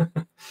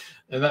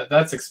 And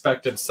that's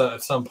expected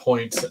at some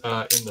point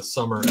in the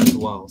summer as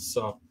well.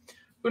 So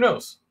who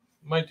knows?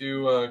 Might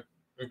do a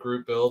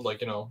group build,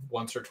 like, you know,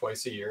 once or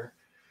twice a year.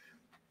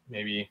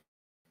 Maybe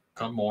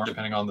come more,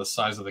 depending on the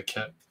size of the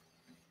kit.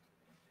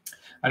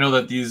 I know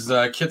that these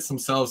kits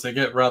themselves, they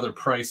get rather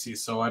pricey,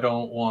 so I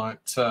don't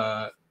want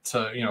to,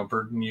 you know,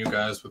 burden you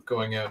guys with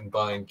going out and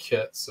buying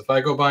kits. If I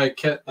go buy a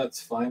kit,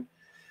 that's fine.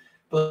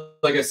 But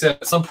like I said,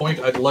 at some point,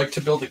 I'd like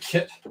to build a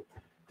kit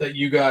that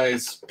you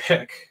guys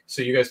pick.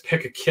 So you guys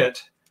pick a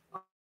kit,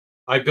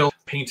 I build,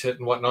 paint it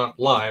and whatnot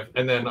live,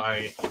 and then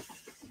I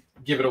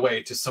give it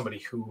away to somebody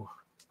who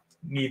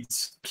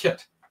needs a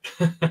kit.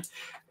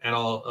 And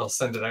I'll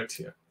send it out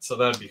to you. So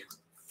that'd be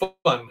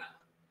fun.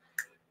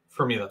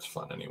 For me, that's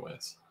fun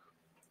anyways.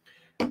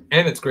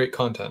 And it's great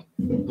content,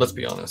 let's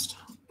be honest.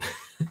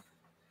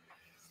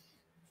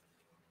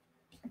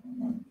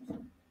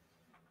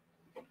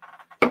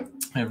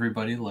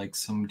 Everybody likes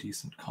some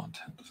decent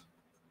content.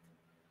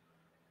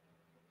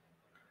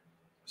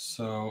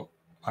 So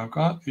I've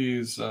got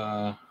these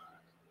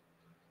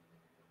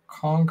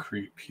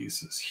concrete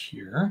pieces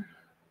here.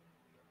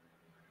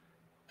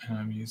 And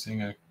I'm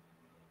using a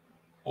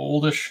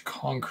oldish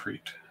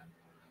concrete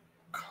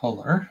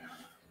color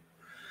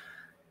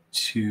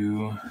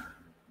to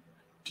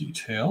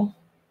detail.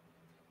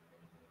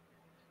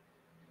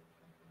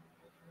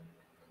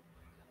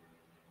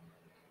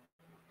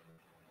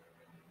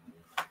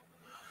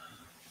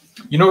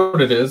 You know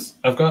what it is?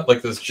 I've got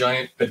like this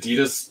giant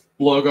Adidas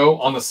logo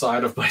on the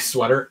side of my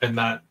sweater, and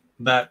that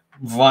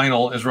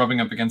vinyl is rubbing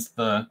up against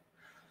the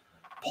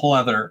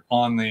pleather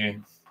on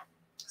the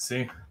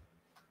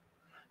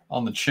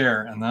on the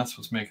chair, and that's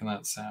what's making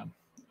that sound.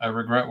 I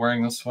regret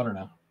wearing this sweater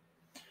now.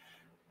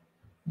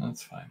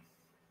 That's fine.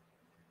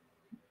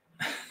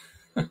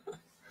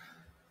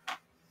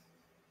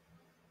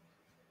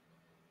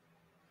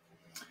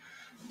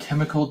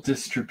 Chemical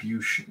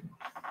distribution.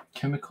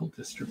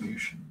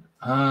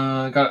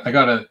 I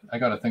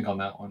gotta think on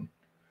that one.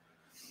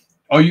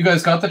 Oh, you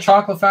guys got the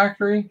chocolate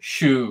factory?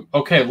 Shoot.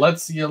 Okay,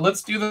 let's do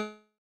the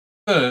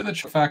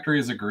chocolate factory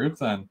as a group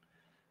then.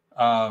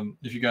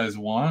 If you guys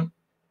want.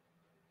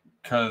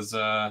 Because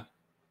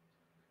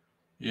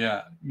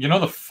yeah. You know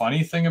the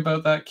funny thing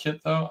about that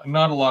kit though?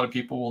 Not a lot of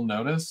people will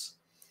notice,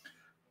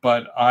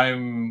 but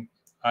I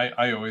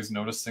always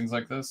notice things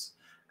like this.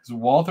 Because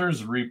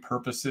Walthers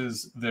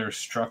repurposes their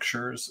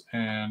structures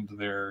and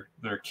their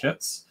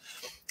kits.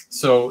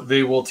 So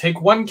they will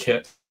take one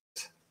kit,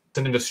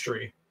 an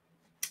industry,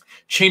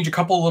 change a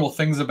couple little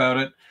things about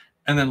it,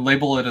 and then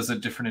label it as a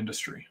different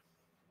industry.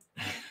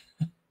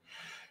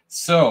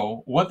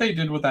 So what they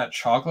did with that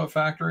chocolate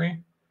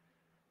factory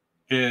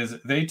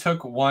is they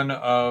took one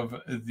of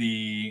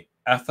the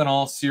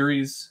ethanol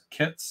series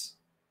kits,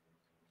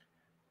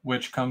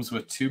 which comes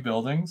with 2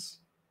 buildings,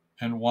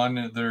 and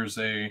one there's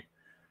a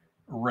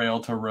rail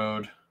to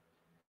road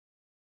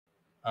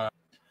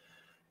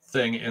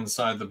thing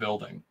inside the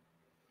building.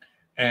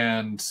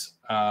 And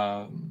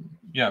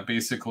yeah,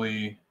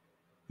 basically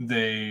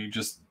they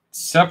just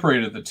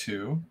separated the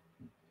 2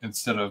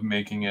 instead of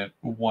making it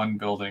one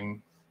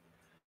building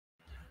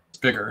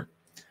bigger.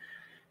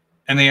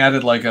 And they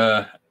added like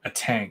a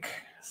tank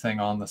thing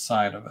on the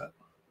side of it.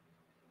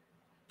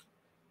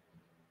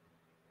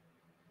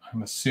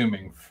 I'm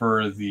assuming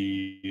for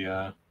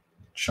the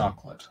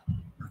chocolate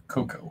or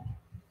cocoa.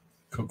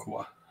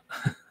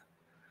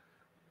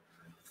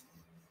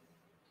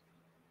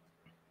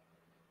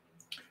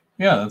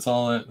 Yeah, that's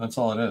all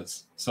it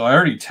is. So I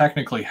already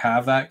technically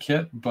have that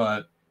kit,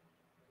 but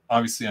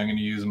obviously I'm going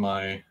to use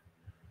my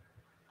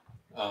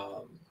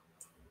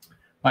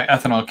my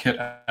ethanol kit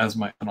as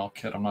my ethanol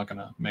kit. I'm not going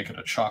to make it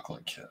a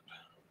chocolate kit.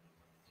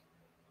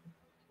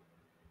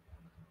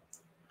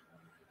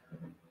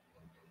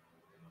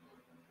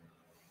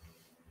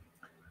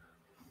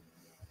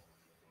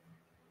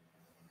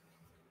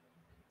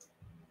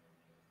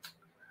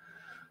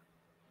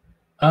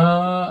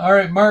 All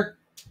right, Mark,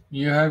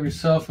 you have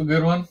yourself a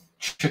good one.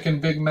 Chicken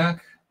Big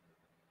Mac.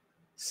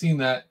 Seen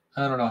that.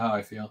 I don't know how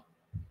I feel.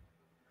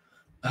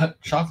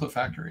 Chocolate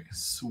Factory.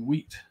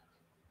 Sweet.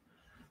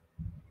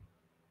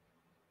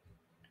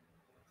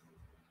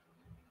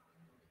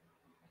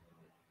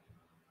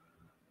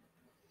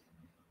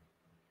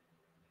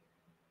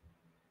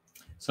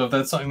 So if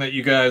that's something that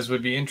you guys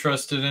would be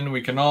interested in,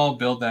 we can all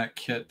build that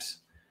kit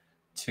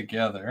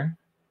together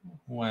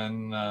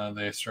when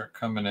they start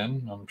coming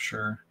in. I'm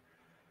sure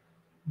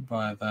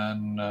by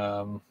then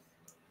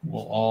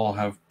we'll all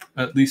have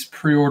at least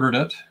pre-ordered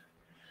it,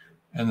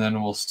 and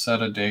then we'll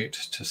set a date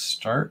to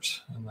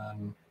start, and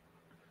then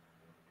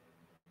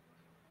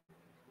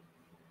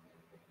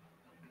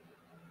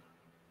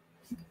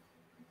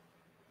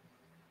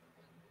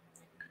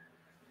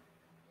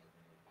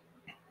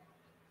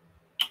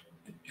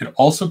it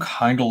also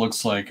kind of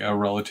looks like a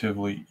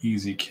relatively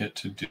easy kit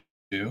to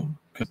do,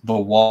 because the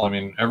wall, I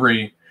mean,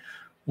 every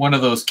one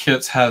of those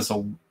kits has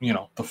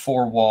the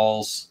 4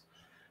 walls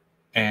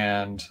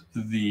and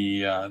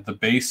the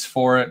base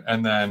for it,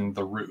 and then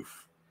the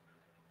roof.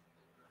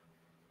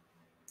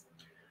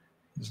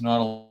 There's not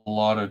a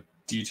lot of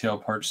detail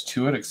parts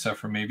to it, except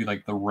for maybe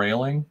like the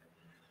railing,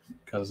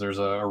 because there's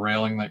a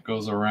railing that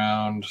goes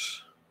around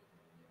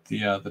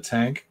the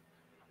tank.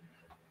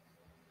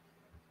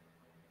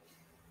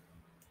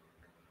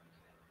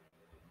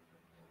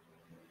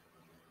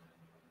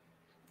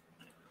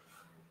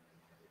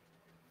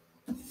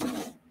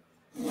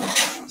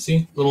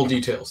 See, little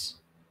details.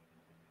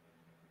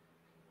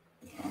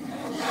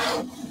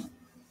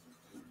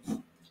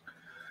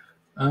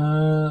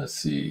 Let's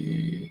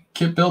see.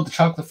 Kit build the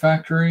chocolate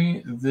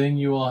factory. Then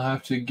you will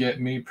have to get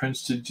me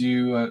Prince to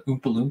do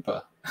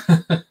Oompa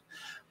Loompa.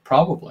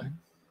 Probably.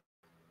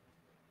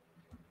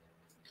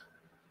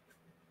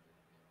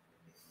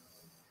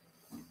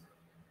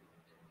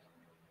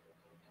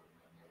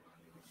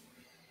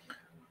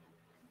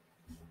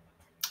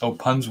 Oh,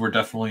 puns were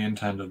definitely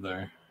intended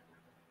there.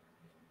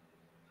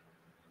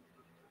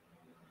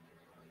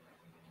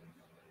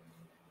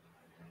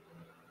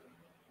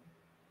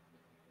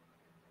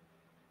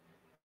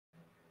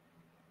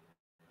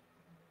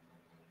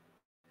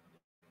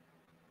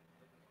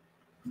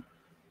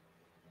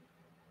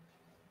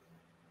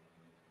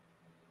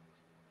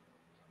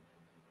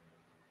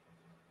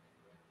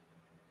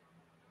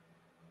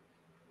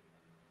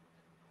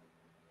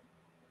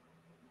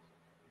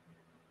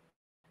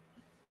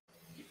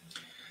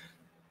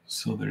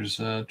 So there's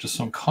just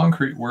some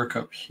concrete work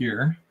up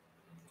here.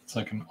 It's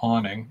like an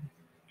awning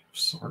of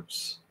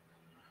sorts.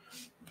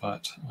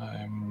 But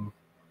I'm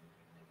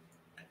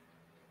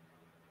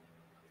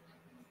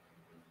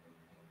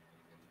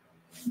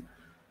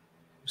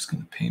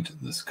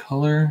this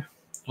color.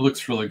 It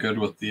looks really good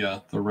with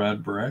the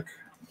red brick.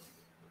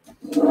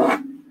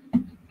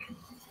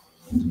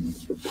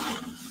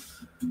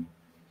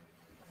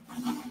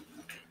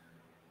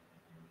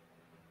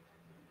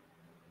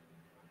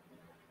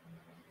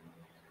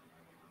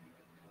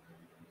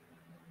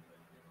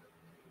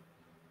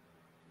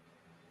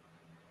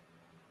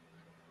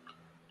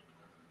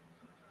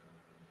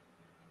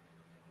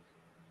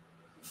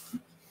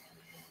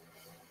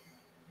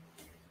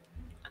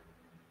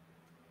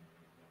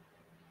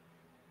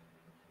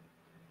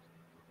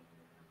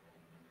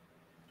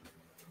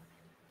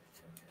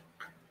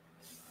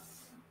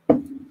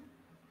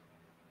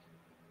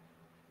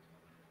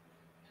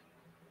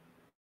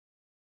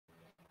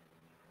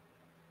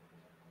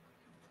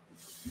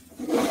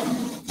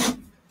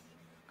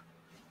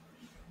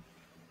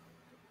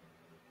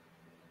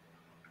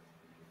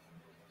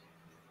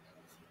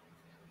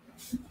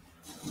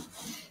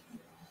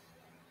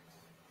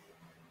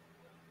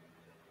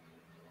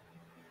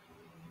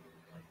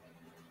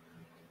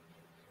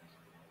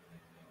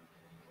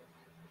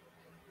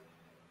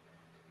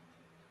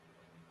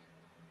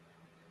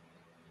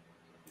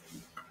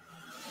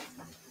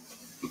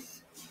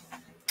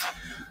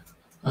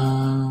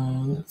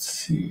 Let's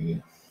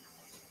see.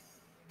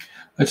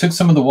 I took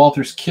some of the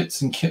Walters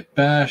kits and kit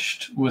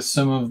bashed with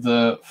some of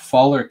the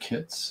Faller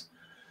kits.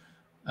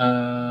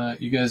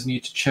 You guys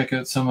need to check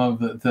out some of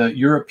the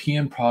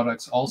European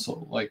products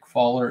also, like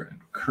Faller and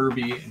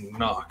Kirby and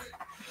Knock.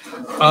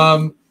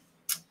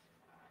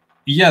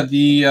 Yeah,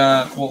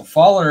 well,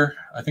 Faller,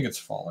 I think it's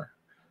Faller.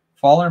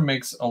 Faller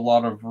makes a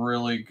lot of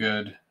really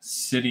good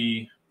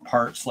city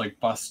parts, like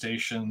bus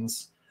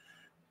stations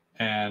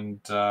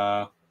and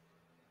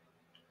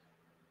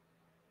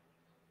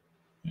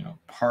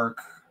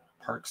park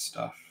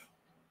stuff,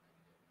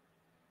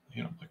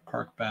 like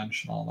park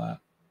bench and all that.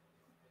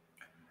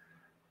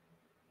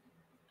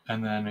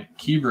 And then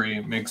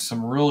Keebri makes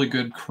some really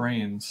good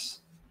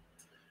cranes.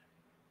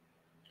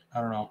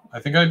 I don't know. I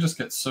think I just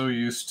get so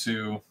used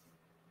to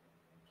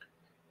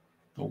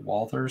the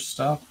Walters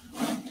stuff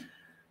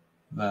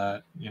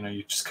that,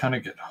 you just kind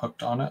of get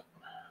hooked on it.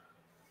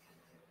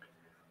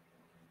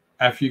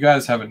 If you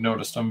guys haven't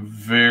noticed, I'm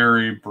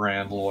very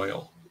brand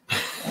loyal.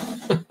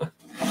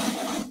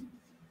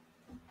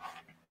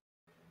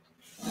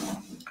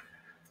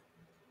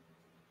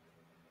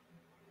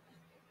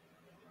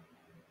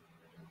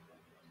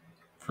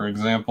 For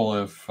example,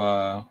 if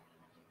I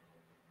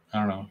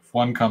don't know, if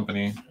one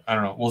company, I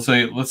don't know,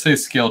 let's say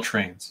Scale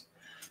Trains.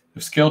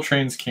 If Scale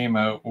Trains came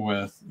out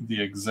with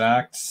the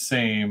exact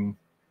same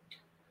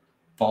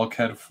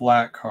bulkhead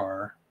flat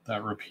car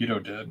that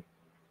Rapido did,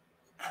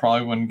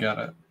 probably wouldn't get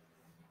it.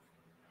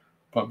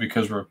 But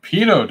because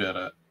Rapido did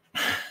it,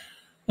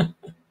 I'm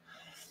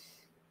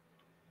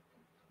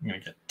gonna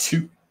get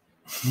two.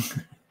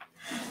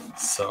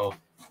 So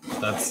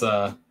that's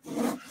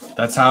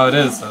how it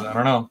is. I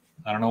don't know.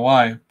 I don't know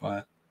why,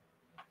 but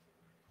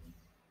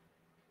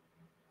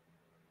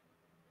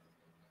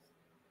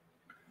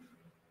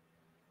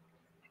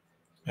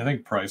I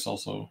think price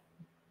also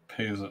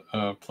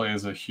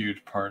plays a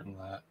huge part in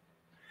that.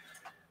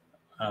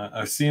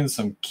 I've seen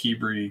some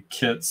Keebri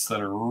kits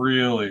that are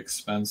really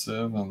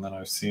expensive, and then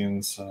I've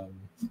seen some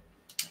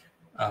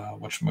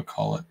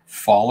whatchamacallit,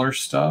 Faller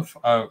stuff.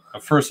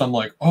 At first I'm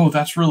like, oh,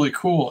 that's really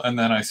cool, and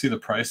then I see the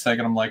price tag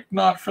and I'm like,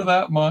 not for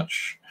that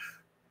much.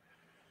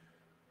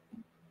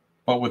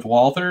 But with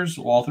Walters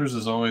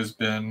has always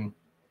been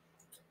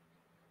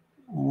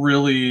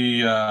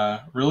really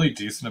really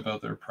decent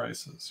about their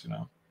prices,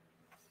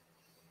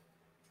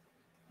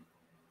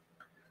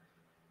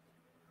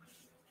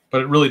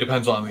 But it really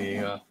depends on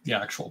the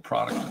actual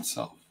product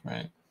itself,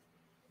 right?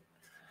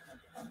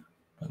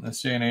 But in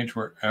this day and age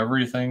where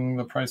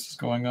the price is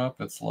going up,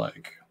 it's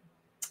like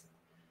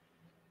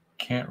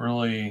can't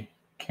really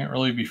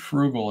be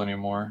frugal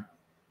anymore.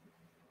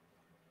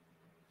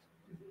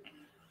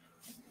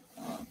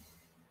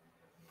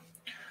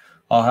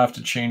 I'll have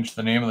to change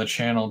the name of the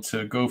channel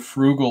to Go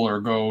Frugal or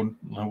Go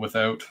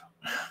Without.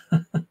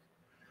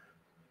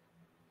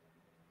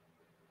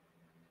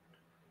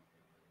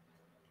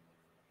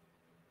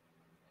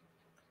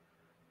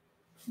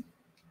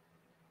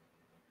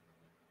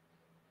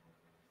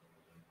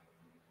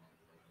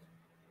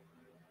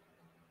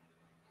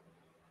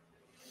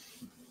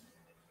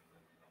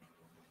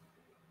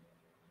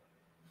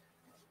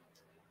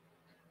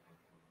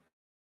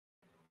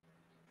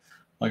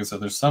 Like I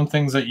said, there's some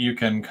things that you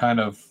can kind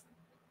of,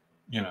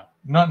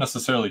 not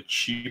necessarily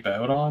cheap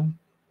out on,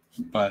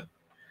 but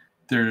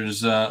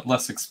there's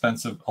less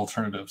expensive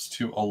alternatives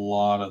to a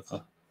lot of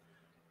the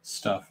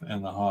stuff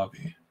in the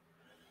hobby.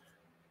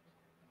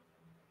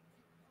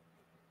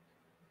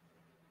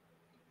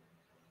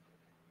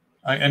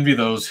 I envy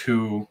those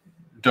who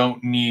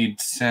don't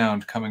need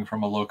sound coming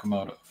from a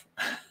locomotive.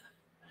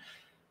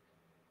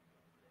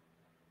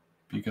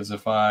 Because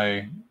if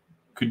I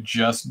could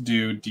just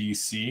do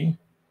DC,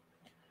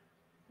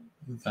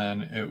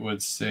 then it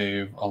would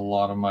save a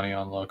lot of money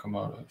on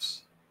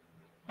locomotives.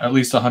 At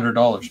least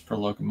 $100 per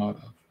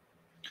locomotive.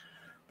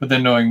 But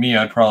then knowing me,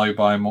 I'd probably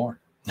buy more.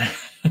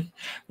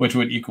 which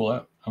would equal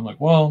out. I'm like,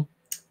 well,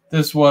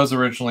 this was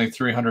originally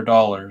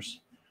 $300,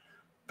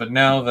 but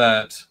now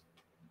that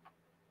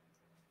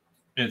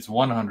it's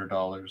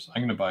 $100,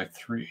 I'm going to buy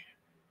 3.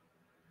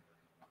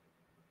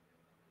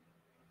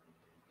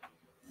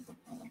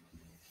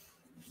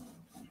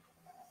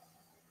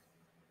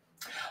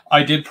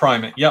 I did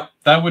prime it. Yep,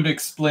 that would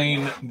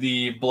explain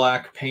the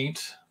black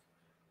paint.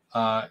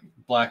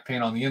 Black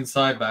paint on the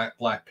inside,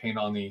 black paint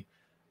on the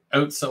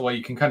outside. Well,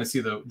 you can kind of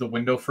see the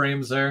window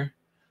frames there.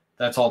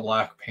 That's all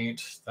black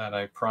paint that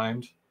I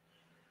primed.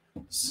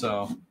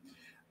 So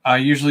I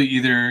usually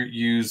either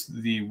use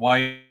the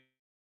white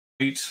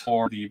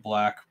or the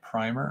black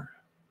primer.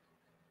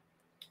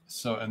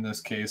 So in this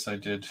case, I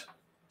did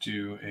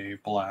do a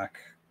black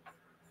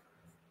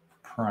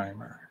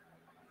primer.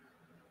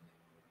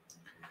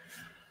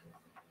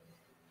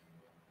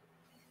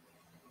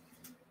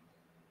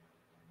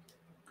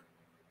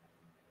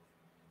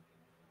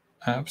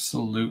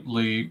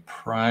 Absolutely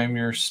prime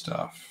your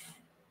stuff.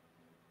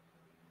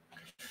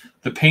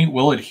 The paint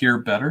will adhere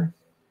better,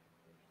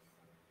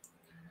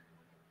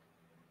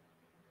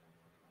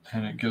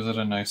 and it gives it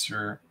a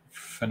nicer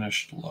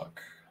finished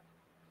look.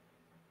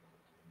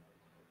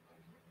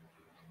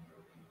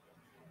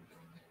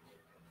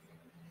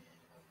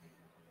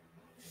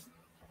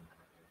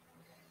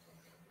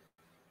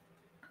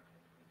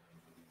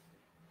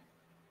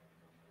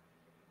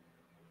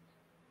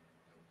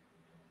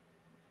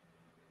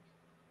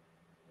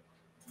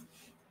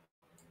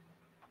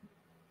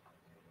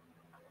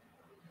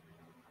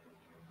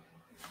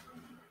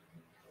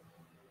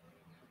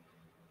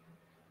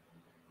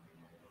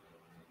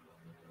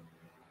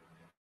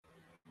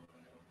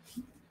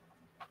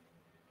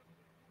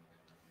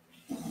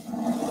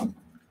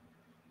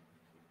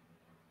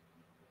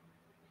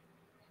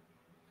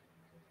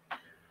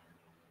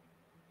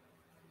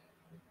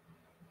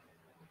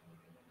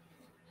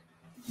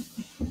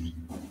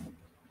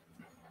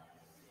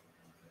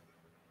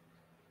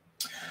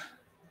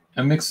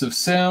 A mix of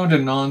sound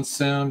and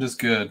non-sound is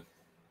good.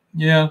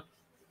 Yeah.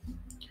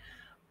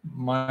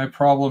 My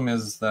problem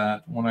is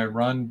that when I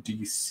run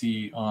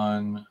DC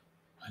on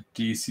a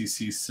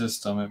DCC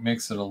system, it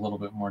makes it a little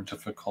bit more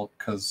difficult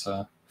because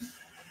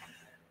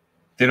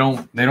they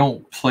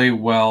don't play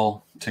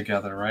well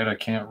together, right? I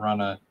can't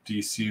run a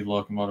DC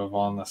locomotive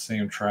on the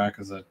same track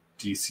as a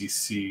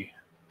DCC.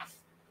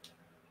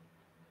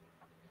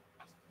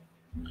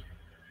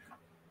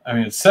 I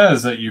mean, it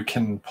says that you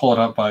can pull it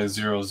up by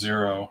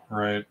 0,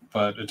 right?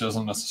 But it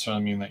doesn't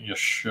necessarily mean that you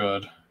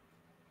should.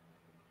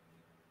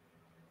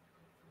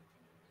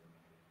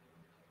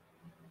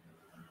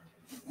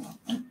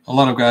 A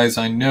lot of guys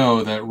I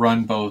know that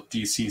run both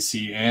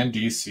DCC and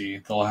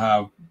DC, they'll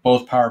have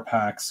both power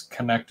packs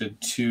connected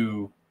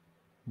to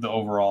the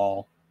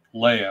overall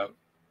layout.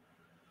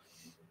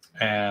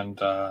 And,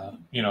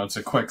 it's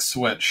a quick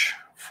switch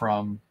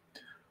from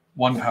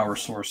one power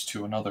source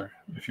to another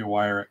if you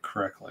wire it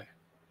correctly.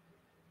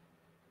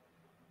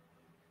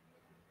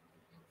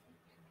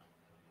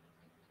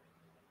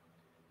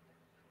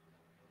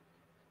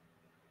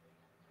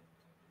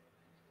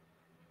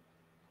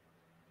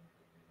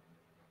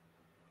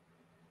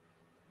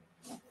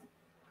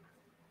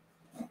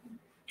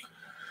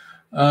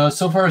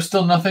 So far,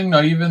 still nothing.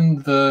 Not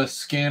even the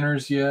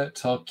scanners yet.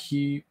 I'll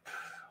keep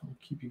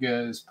you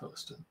guys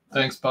posted.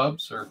 Thanks,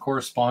 Bubs, our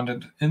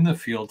correspondent in the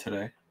field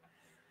today,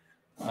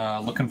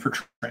 looking for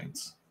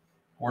trains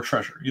or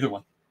treasure. Either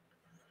one.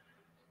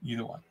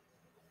 Either one.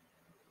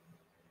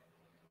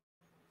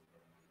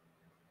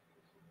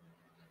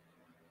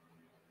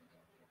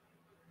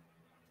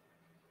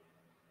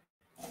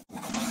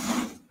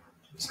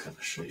 Just gonna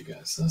show you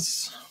guys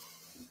this.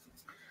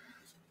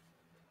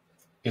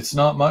 It's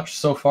not much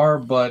so far,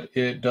 but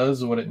it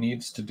does what it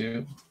needs to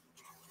do.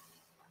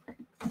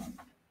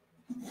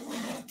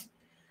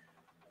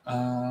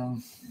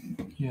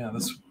 Yeah,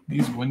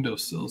 these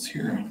windowsills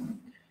here.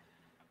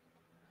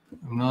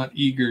 I'm not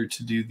eager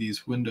to do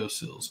these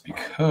windowsills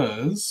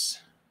because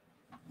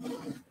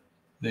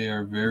they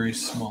are very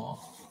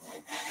small.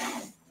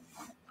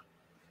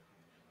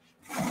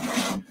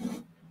 I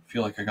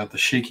feel like I got the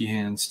shaky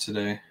hands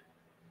today.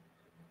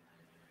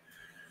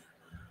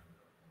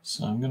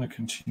 So I'm going to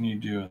continue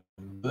doing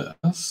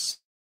this.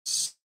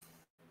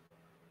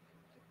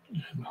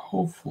 And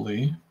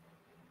hopefully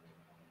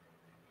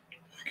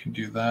I can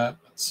do that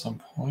at some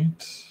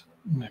point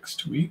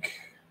next week.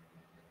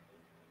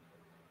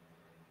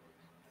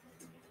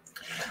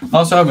 I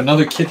also have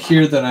another kit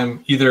here that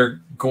I'm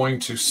either going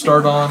to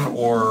start on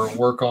or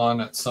work on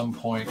at some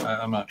point.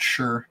 I'm not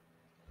sure.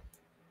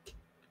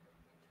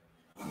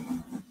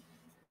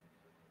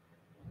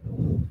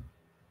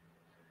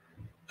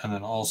 And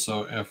then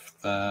also if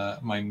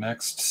my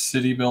next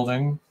city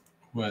building,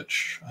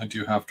 which I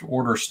do have to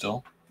order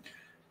still,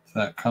 if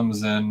that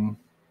comes in,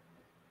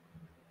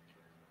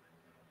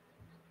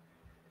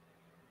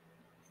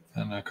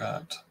 then I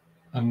got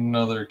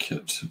another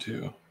kit to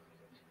do.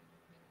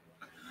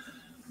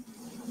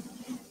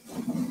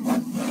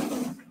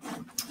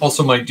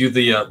 Also might do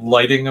the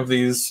lighting of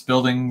these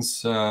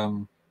buildings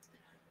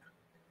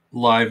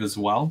live as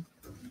well,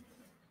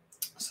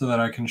 so that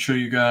I can show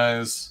you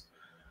guys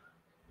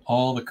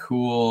all the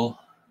cool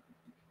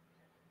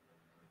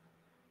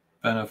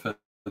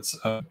benefits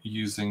of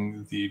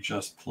using the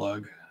Just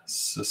Plug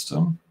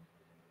system.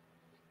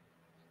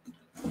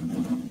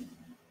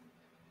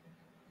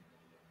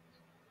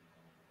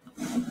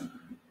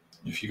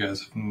 If you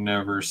guys have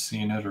never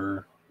seen it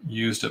or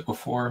used it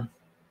before,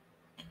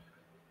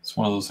 it's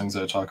one of those things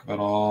I talk about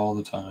all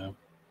the time.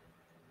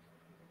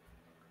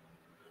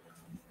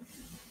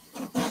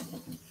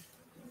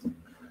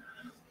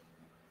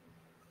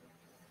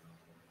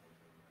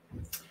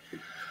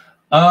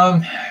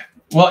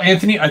 Well,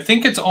 Anthony, I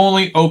think it's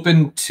only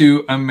open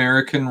to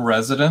American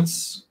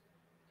residents.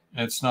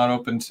 It's not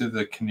open to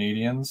the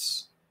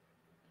Canadians,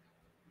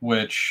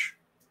 which,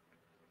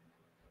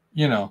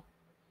 you know,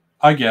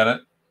 I get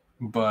it.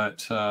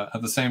 But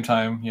at the same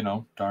time, you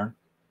know, darn.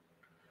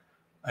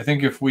 I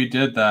think if we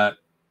did that,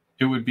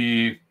 it would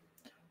be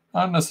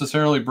not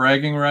necessarily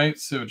bragging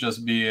rights. It would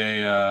just be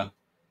a,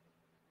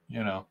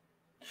 you know,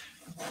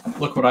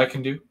 look what I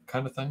can do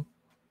kind of thing.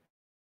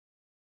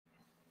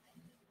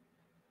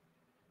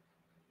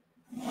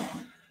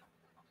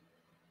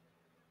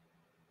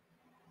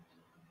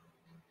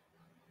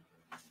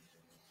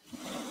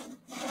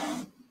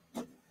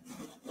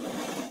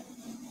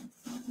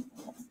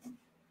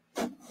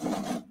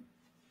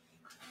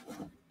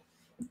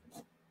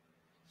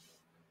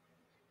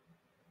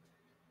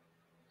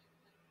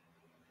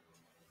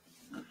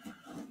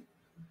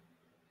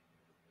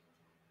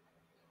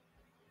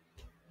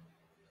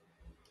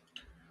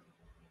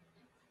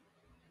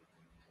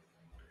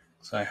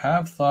 So I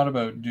have thought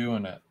about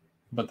doing it,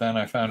 but then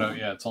I found out,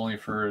 yeah, it's only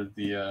for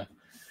the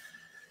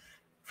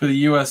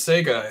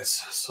USA guys.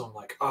 So I'm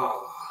like,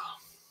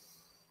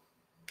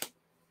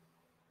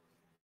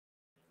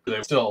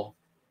 they still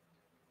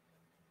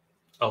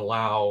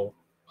allow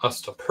us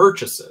to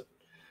purchase it.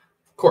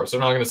 Of course, they're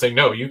not going to say,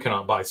 no, you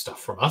cannot buy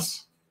stuff from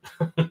us.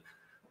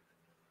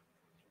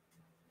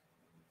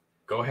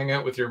 Go hang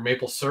out with your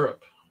maple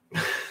syrup.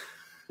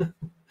 No,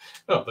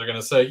 they're going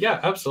to say, yeah,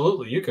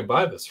 absolutely, you can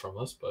buy this from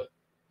us, but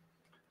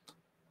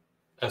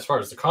as far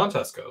as the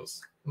contest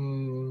goes,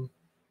 no.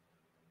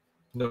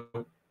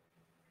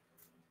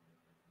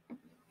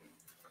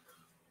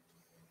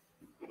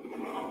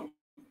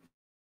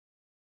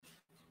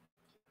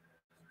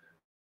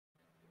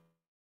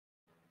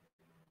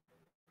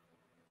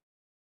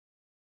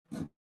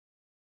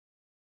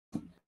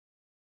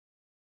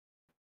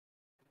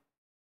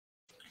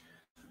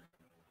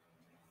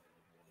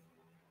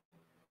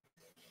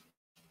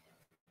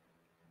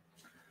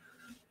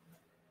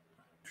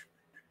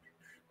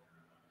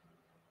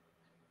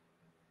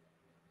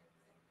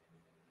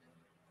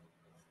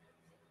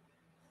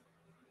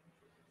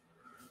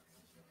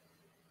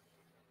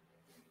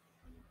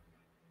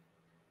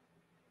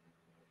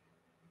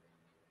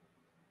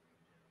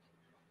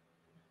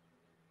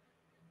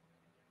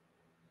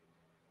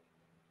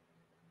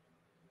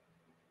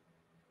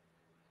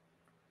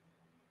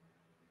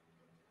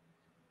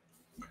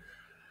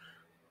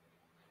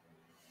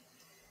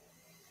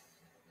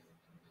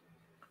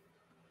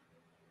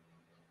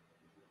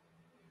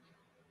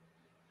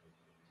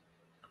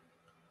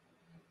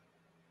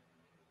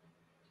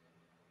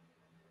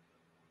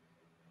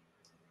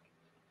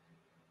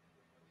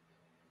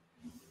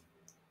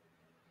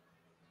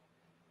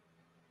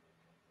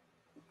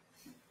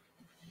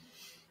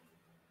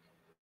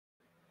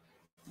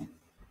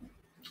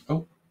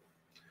 Oh,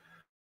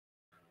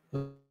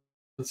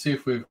 let's see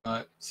if we've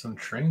got some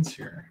trains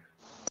here.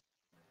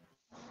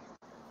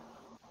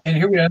 And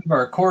here we have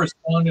our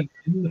correspondent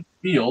in the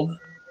field,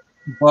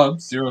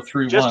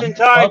 Bub031. Just in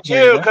time, Bub,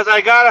 too, because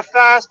I got a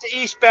fast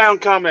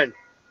eastbound coming.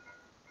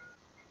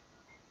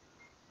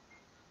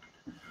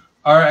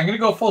 All right, I'm going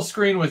to go full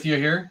screen with you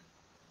here.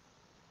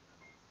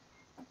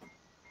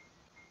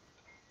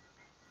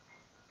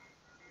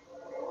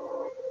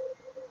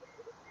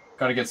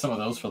 Got to get some of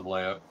those for the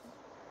layout.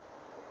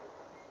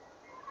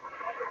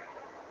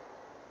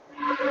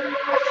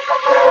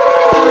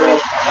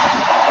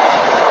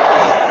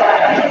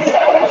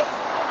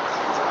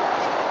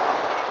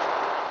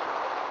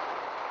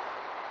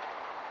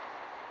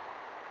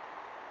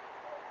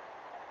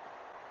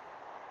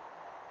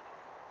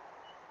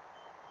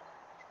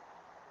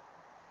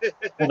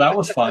 Well, that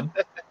was fun.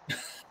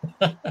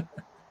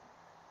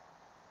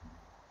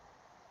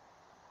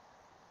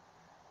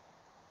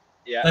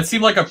 Yeah, that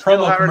seemed like a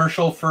promo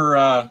commercial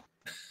for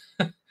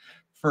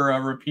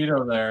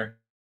Rapido there.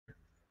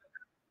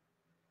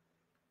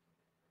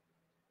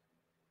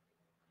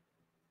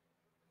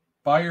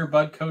 Buy your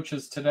Bud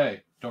coaches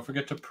today. Don't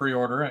forget to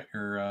pre-order at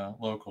your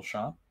local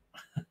shop.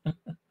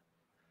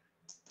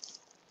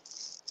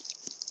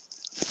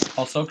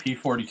 Also,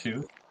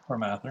 P42 for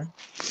Mather.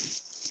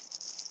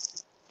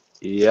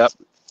 Yep.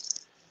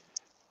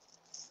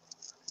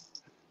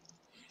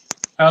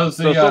 How's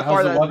the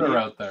weather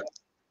out there?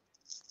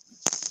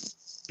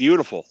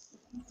 Beautiful.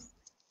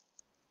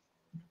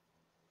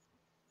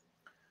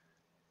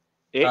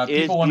 It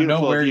is people want to know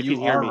beautiful where if you you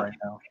can hear are me right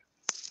now.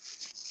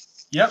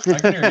 Yep, I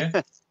can hear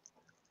you.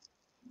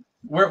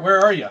 Where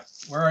are you?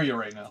 Where are you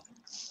right now?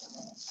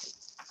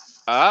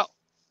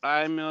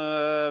 I'm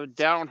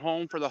down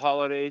home for the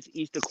holidays,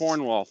 east of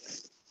Cornwall.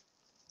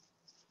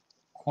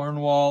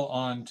 Cornwall,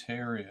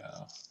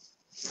 Ontario.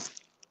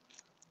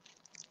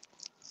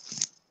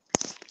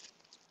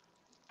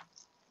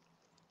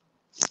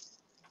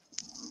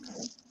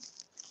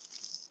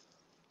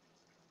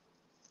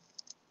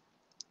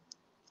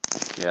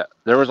 Yeah,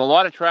 there was a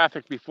lot of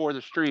traffic before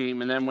the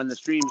stream, and then when the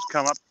streams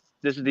come up,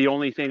 this is the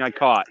only thing I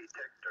caught.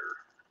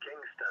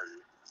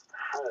 Kingston,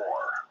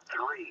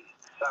 4-3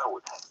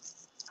 south.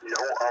 No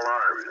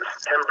alarms.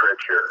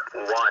 Temperature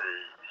 1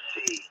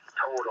 C.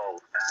 Total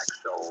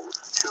axle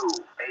 2-8.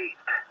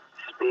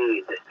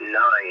 Speed 9-5.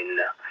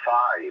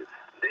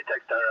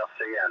 Détecteur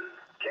CN.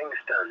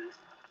 Kingston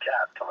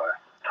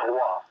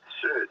 4-3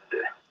 sud.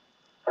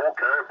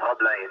 Aucun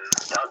problème.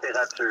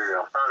 Température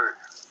 1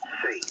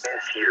 C.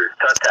 Essieu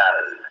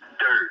total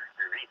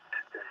 2-8.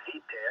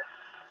 Vitesse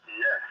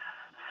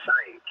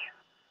 9-5.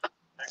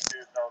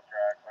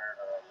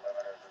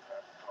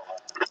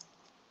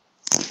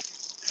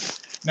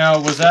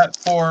 Now, was that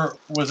for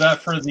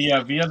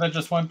the Via that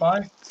just went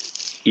by?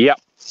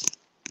 Yep.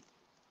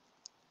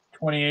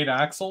 28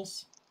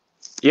 axles?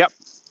 Yep.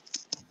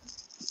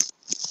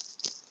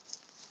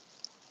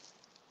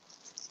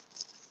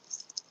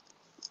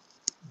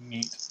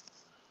 Neat.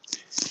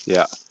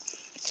 Yeah.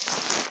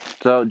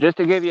 So just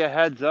to give you a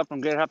heads up,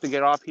 I'm going to have to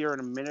get off here in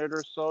a minute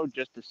or so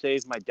just to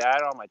save my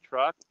dad on my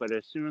truck. But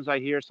as soon as I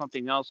hear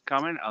something else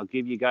coming, I'll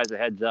give you guys a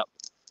heads up.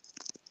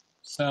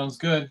 Sounds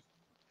good.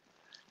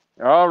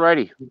 All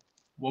righty.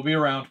 We'll be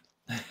around.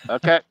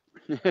 Okay.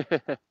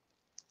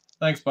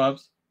 Thanks,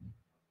 Bubs.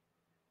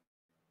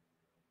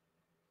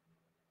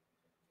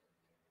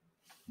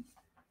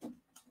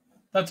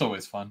 That's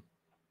always fun.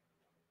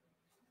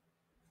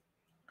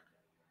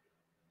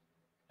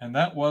 And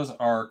that was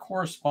our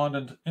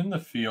correspondent in the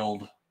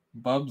field,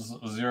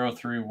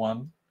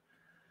 Bubs031.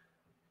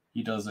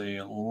 He does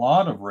a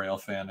lot of rail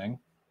fanning.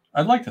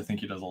 I'd like to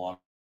think he does a lot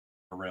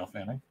of rail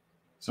fanning.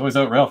 He's always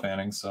out rail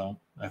fanning, so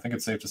I think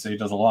it's safe to say he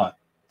does a lot.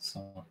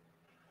 So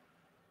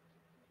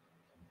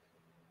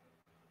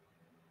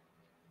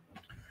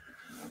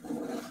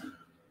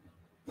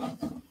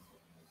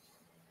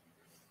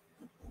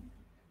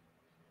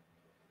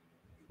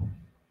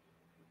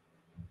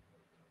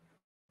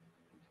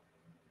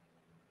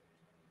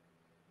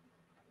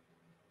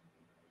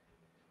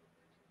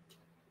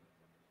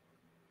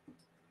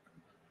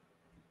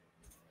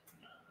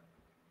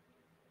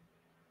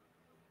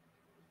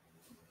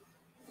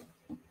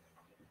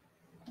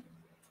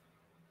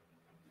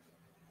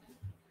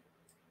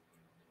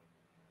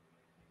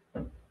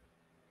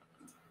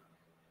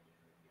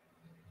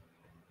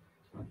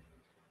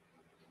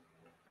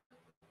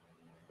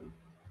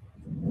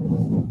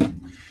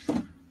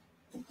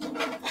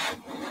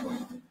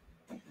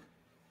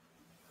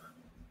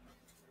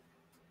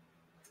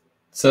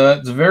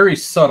it's very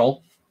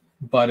subtle,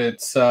 but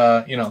it's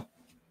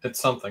it's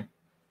something.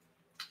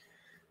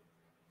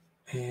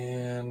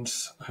 And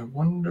I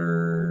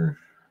wonder.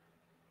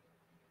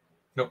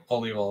 Nope,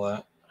 I'll leave all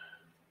that.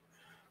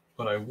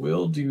 But I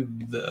will do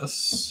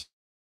this.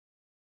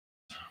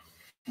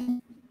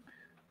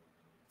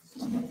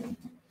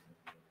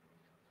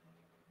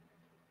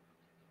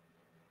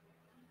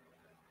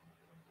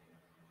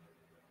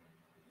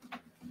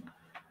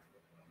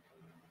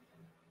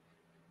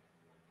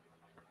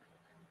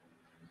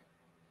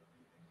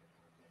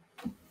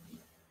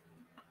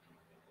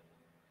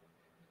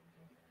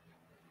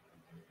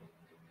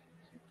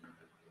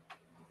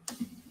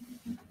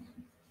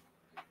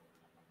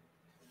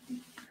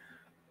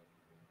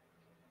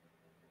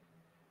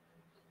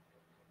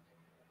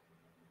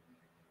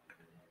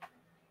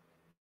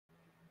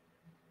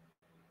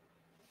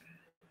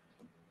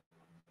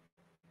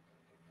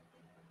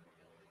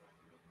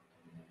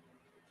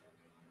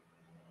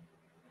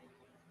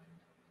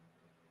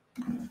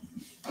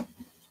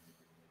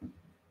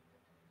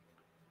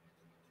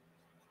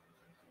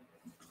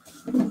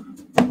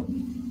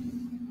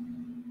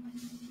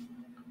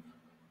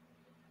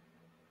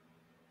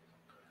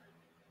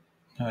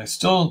 I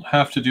still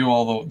have to do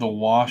all the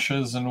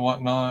washes and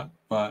whatnot,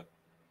 but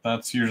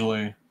that's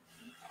usually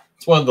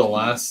it's one of the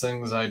last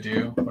things I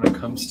do when it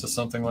comes to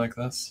something like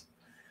this,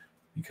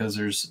 because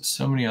there's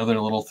so many other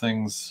little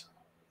things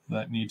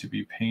that need to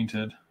be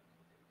painted.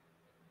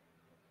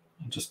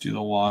 I'll just do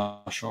the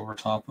wash over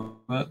top of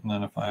it, and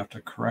then if I have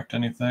to correct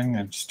anything,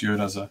 I just do it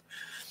as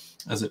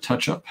a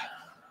touch-up.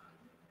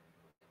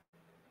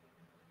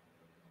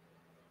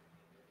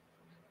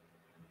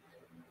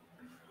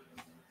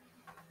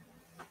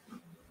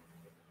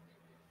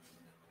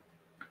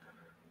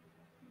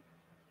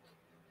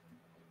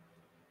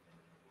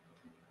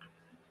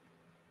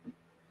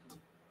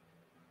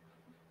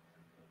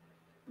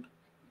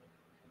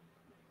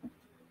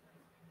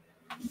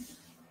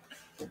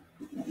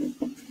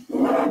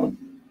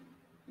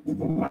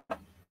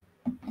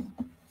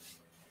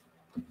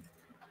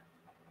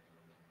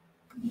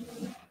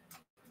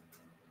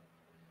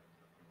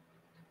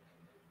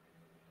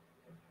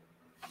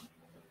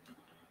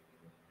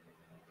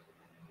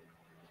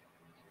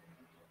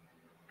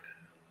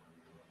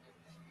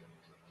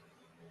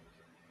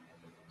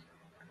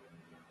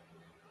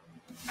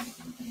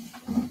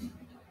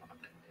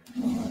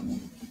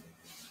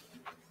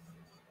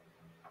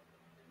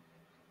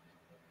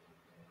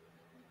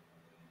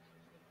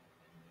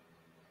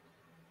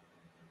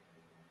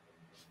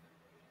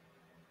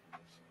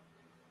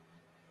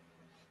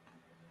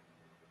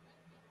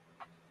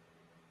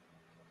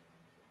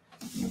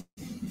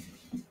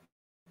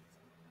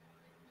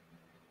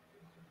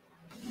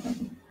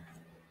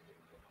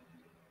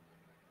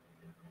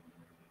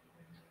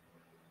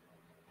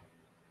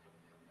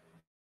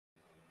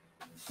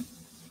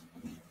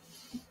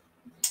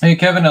 Hey,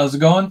 Kevin, how's it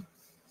going?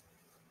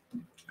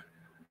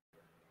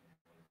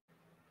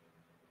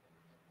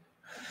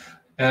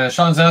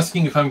 Sean's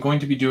asking if I'm going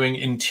to be doing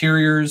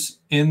interiors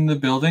in the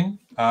building.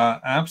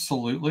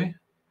 Absolutely.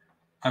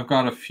 I've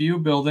got a few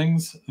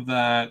buildings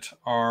that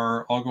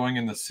are all going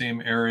in the same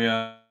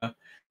area,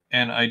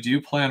 and I do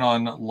plan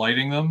on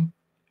lighting them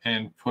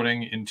and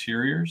putting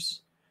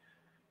interiors.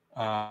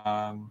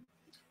 But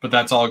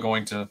that's all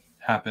going to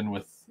happen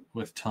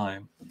with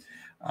time.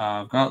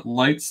 I've got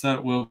lights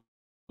that will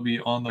be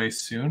on the way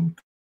soon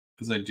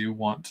because I do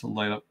want to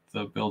light up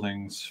the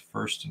buildings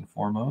first and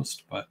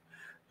foremost, but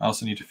I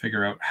also need to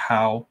figure out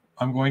how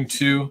I'm going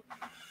to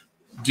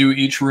do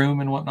each room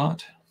and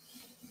whatnot.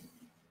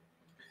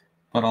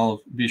 But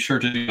I'll be sure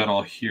to do that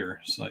all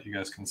here so that you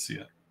guys can see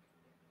it.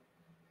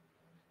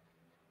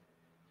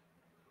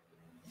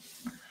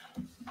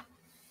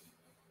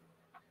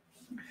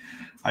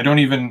 I don't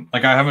even,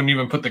 like, I haven't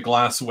even put the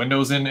glass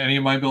windows in any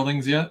of my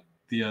buildings yet.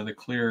 The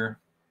clear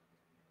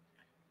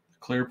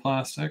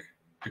plastic,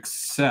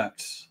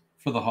 except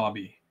for the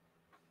hobby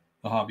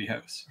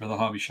house or the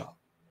hobby shop.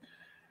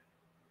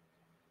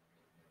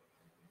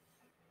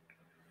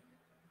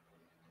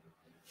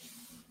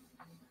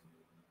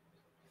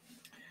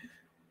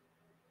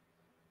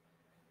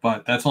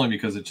 But that's only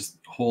because it just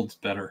holds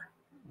better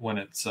when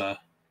it's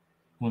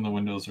when the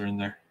windows are in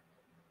there.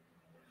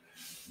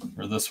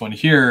 Or this one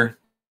here,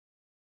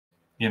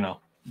 you know,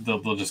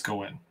 they'll just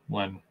go in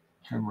when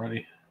I'm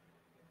ready.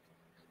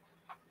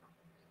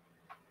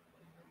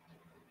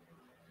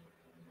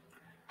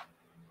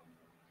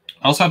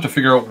 I also have to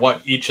figure out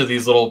what each of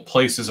these little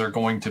places are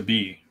going to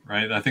be,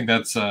 right? I think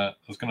that's going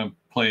to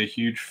play a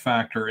huge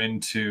factor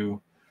into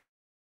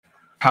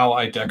how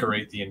I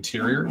decorate the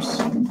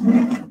interiors.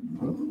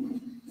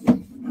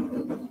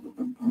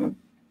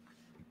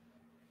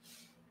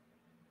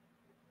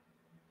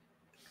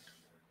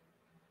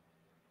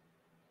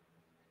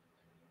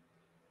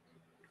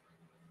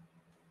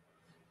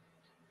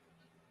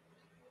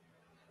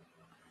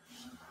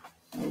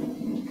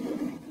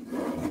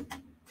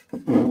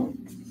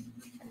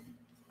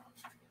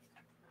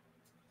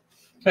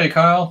 Hey,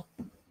 Kyle.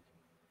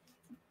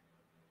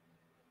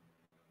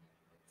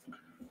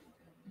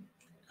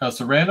 How's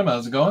the random?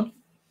 How's it going?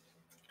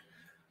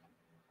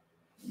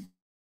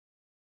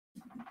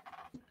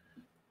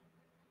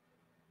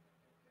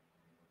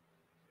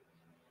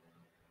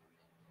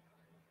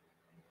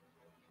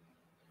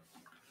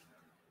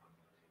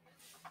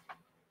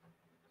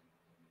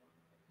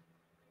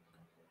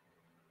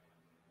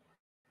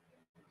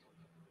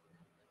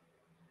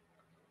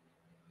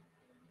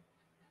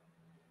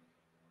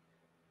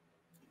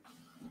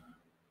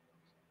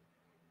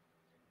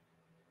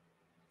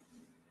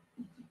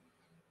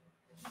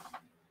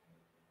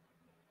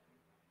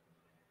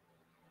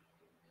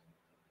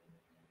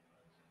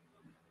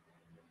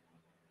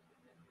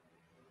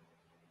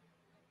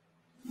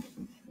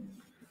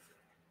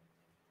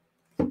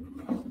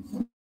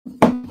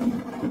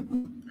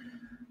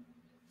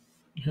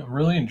 Yeah, I'm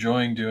really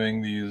enjoying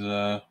doing these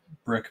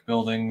brick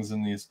buildings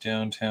and these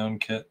downtown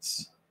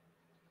kits.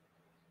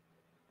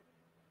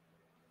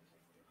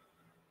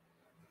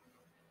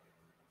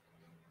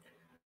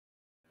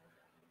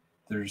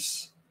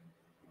 There's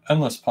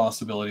endless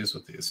possibilities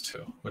with these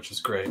too, which is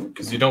great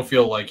because you don't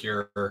feel like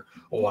you're,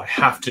 oh, I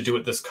have to do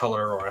it this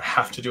color or I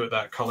have to do it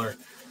that color.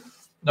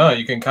 No,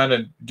 you can kind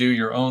of do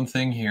your own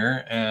thing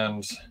here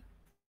and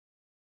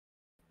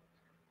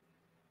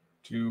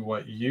do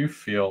what you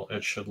feel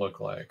it should look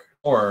like.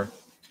 Or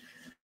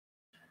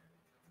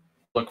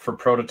look for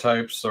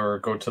prototypes or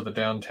go to the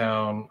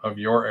downtown of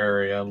your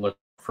area and look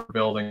for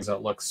buildings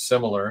that look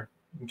similar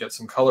and get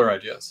some color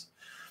ideas.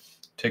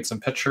 Take some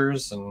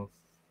pictures and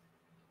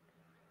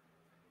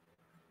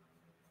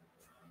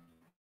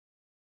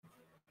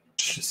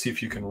see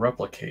if you can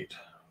replicate.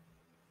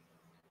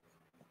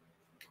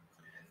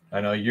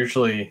 I know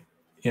usually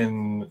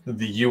in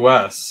the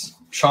US,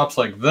 shops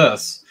like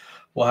this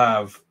will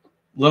have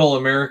little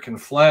American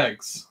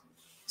flags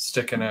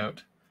sticking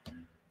out.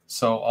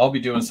 So I'll be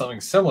doing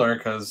something similar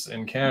because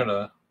in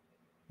Canada,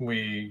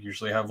 we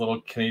usually have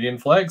little Canadian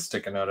flags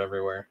sticking out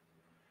everywhere.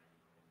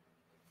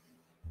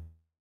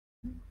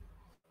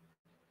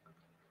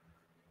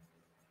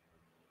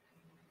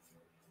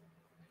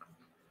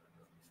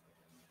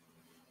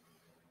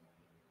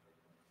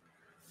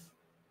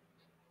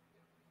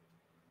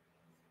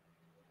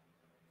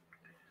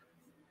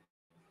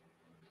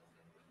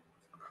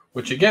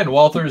 Which again,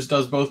 Walters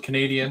does both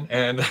Canadian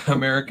and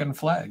American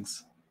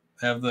flags.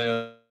 They have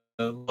the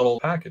little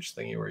package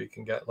thingy where you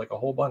can get like a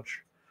whole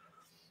bunch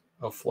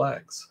of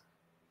flags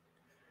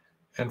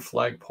and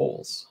flag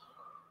poles.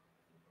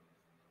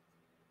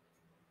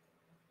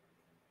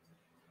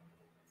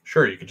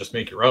 Sure, you could just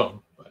make your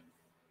own, but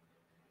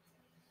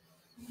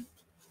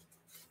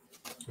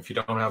if you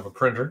don't have a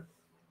printer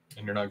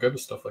and you're not good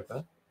with stuff like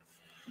that,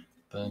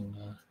 then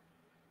at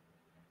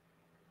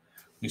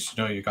least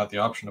you know you got the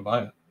option to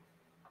buy it.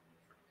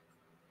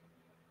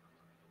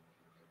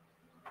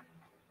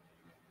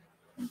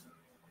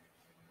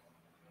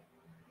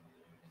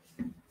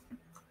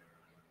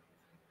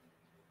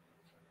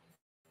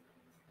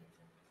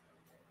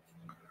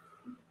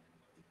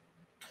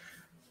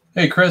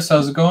 Hey, Chris,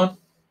 how's it going?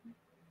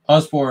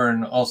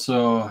 Osborne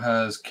also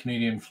has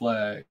Canadian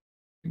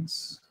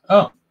flags.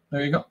 Oh,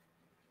 there you go.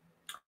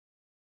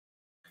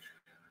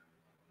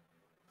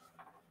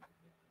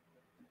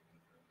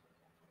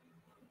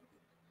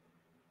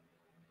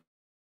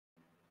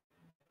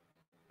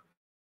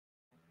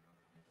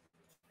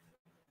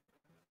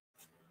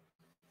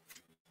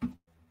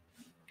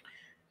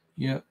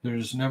 Yeah,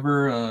 there's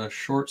never a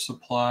short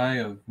supply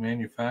of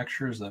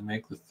manufacturers that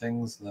make the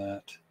things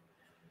that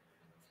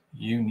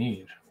you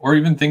need, or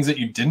even things that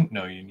you didn't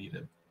know you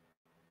needed.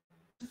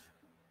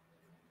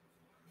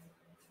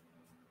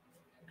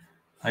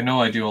 I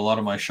know I do a lot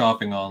of my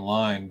shopping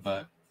online,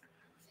 but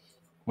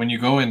when you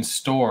go in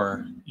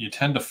store, you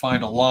tend to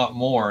find a lot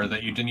more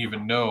that you didn't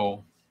even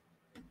know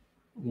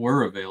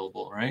were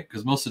available, right?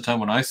 Because most of the time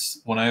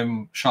when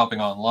I'm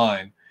shopping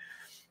online,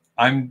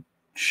 I'm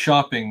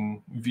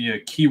shopping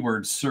via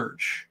keyword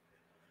search.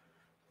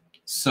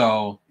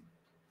 So,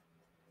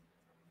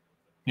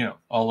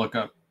 I'll look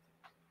up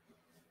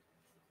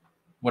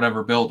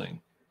whatever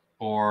building,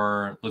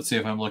 or let's say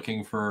if I'm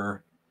looking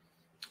for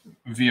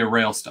via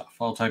rail stuff,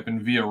 I'll type in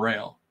via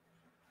rail.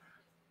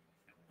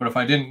 But if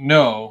I didn't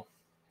know,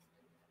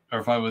 or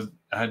if I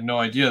had no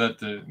idea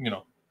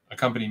that a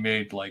company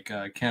made like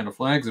Canada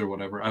flags or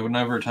whatever, I would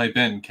never type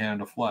in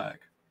Canada flag.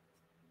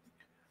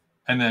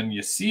 And then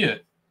you see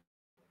it,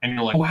 and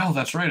you're like, oh, wow,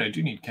 that's right, I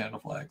do need Canada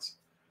flags.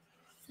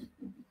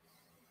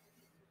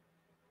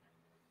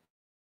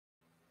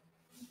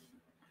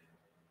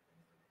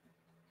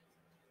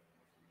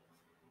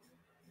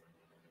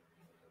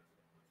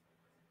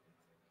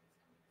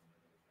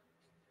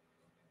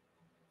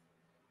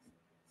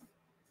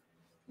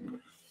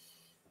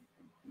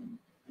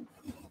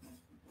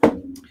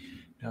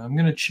 Now I'm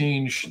going to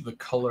change the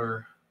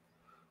color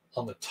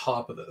on the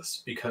top of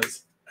this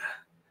because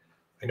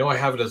I know I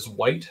have it as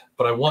white,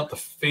 but I want the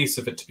face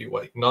of it to be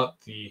white,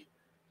 not the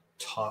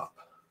top.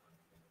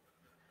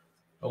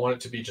 I want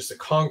it to be just a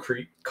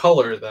concrete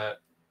color that,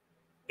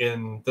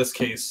 in this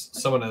case,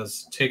 someone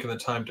has taken the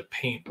time to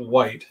paint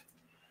white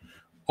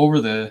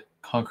over the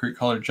concrete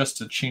color just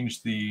to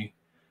change the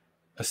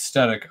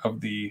aesthetic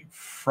of the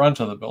front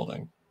of the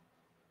building.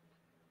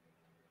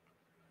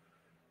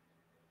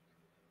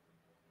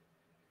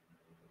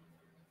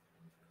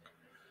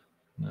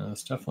 Now,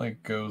 this definitely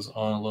goes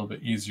on a little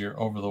bit easier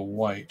over the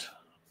white,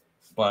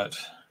 but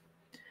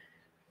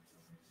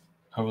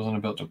I wasn't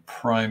about to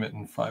prime it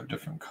in 5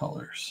 different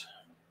colors.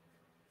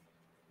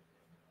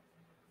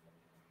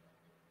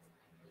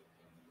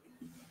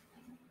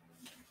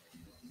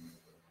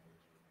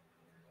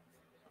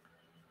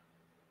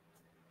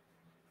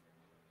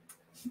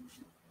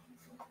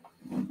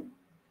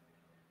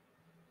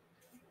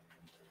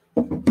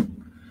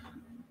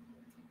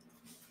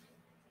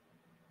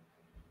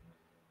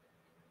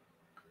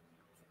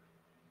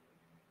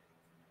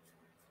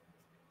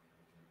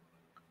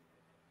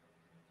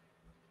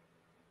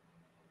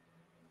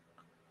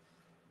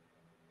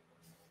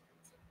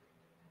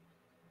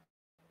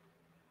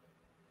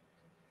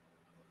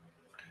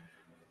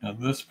 Now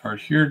this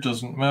part here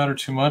doesn't matter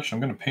too much. I'm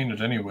going to paint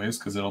it anyways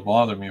because it'll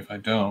bother me if I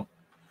don't.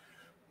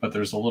 But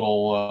there's a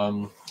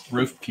little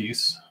roof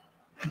piece,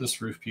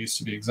 this roof piece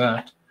to be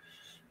exact,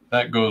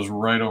 that goes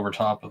right over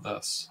top of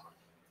this,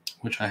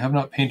 which I have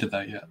not painted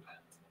that yet.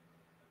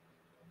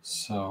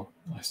 So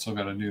I still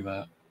got to do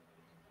that.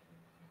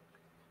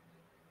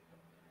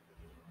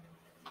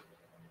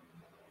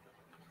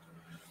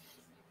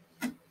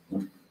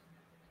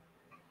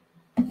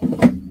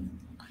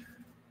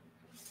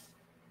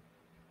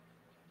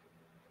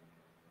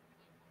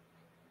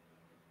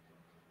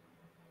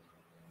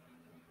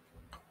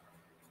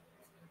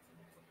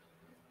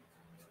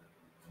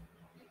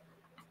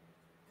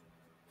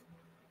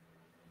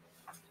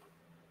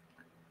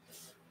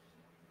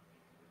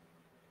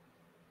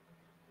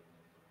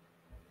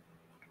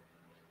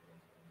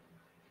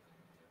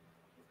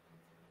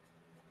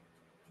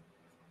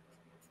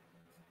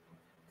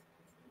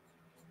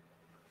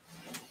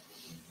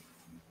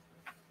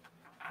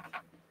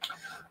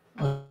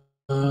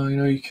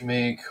 You can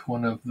make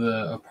one of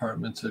the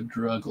apartments a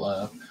drug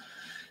lab.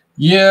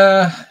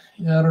 Yeah,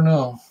 I don't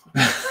know.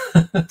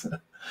 I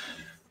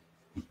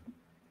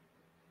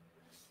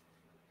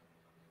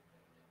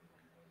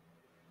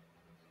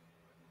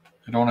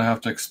don't want to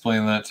have to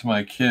explain that to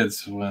my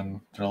kids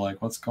when they're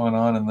like, what's going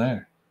on in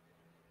there?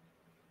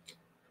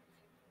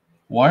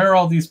 Why are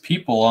all these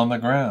people on the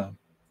ground?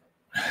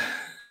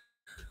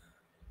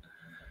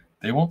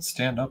 They won't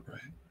stand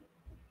upright.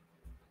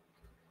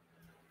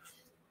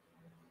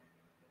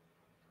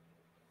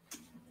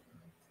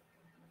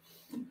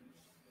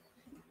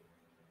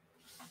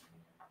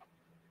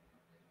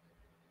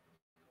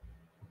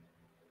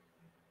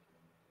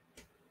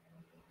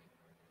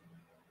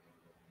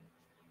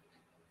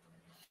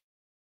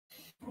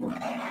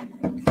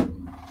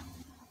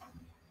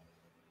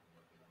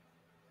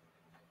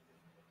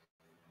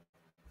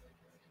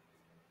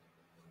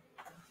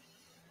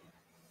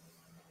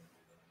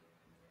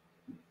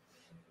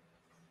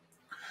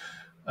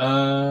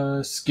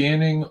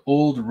 Scanning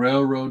old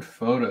railroad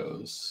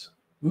photos.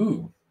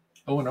 Ooh,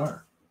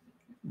 O&R.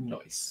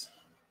 Nice.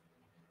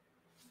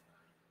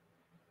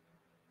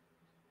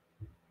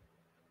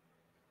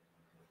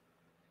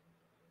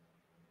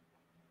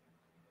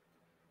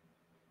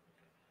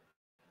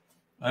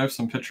 I have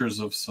some pictures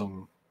of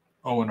some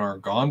O&R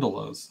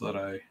gondolas that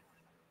I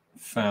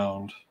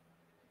found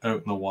out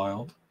in the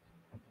wild.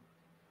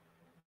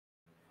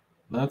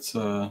 That's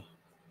about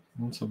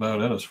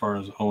it as far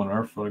as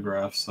O&R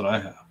photographs that I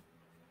have.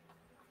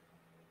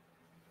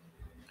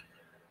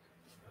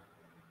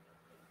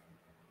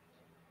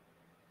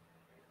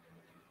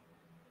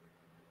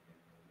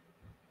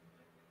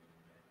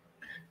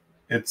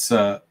 It's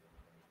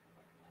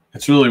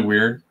really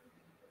weird,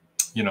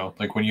 you know,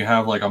 like when you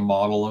have like a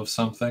model of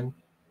something,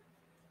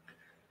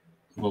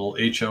 a little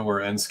HO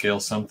or N scale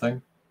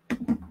something,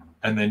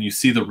 and then you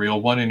see the real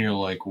one and you're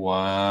like,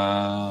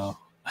 wow,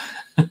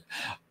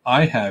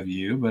 I have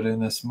you, but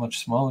in this much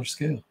smaller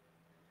scale.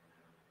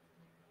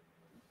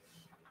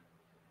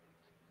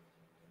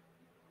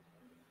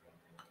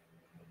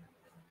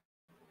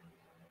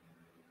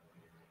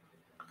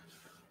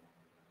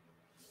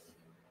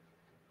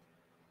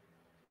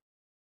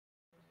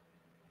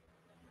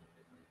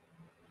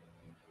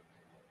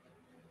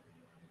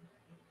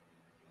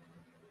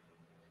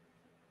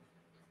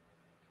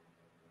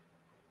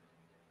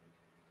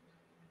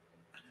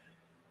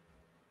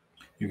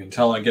 You can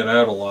tell I get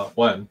out a lot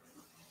when.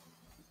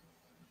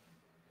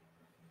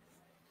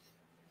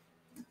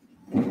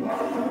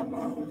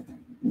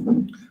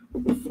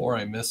 Before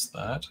I miss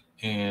that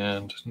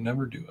and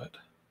never do it.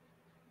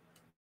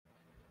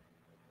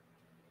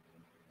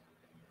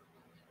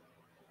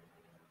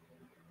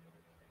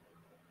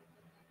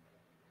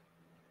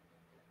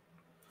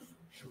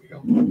 Here we go.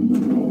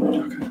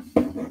 Okay.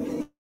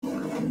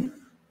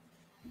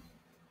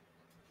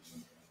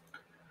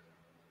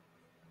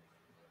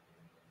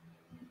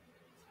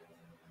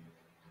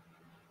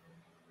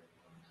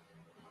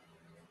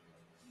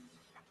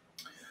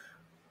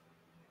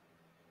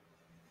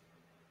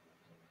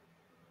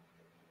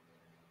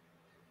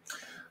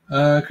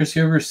 Chris,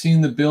 you ever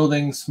seen the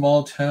building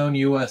Small Town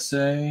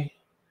USA?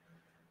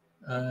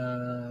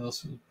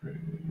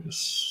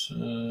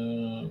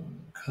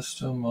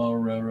 Custom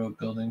railroad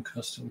building,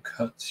 custom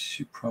cuts.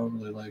 You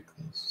probably like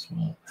this as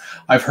well.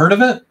 I've heard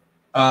of it.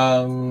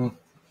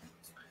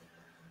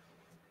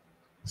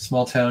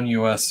 Small Town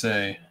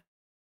USA.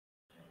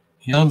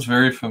 He sounds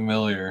very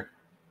familiar.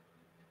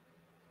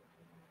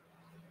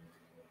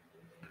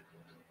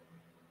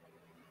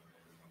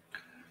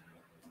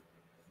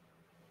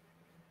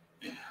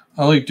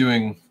 I like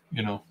doing,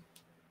 you know,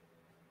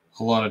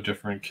 a lot of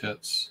different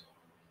kits.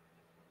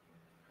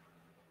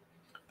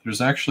 There's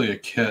actually a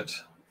kit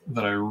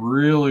that I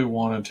really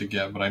wanted to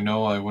get, but I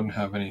know I wouldn't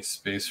have any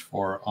space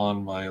for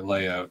on my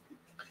layout.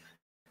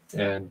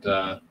 And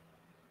oh,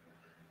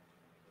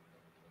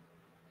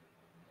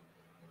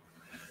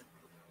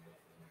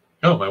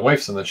 my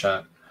wife's in the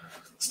chat.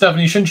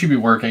 Stephanie, shouldn't you be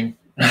working?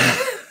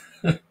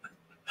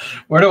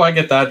 Where do I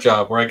get that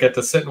job where I get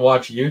to sit and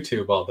watch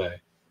YouTube all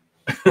day?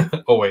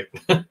 Oh, wait.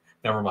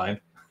 Never mind.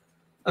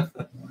 And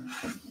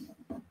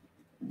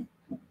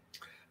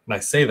I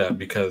say that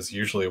because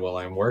usually while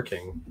I'm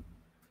working,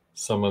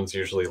 someone's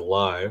usually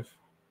live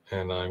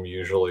and I'm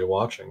usually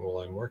watching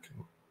while I'm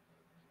working.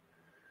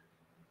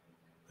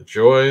 The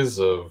joys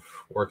of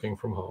working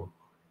from home.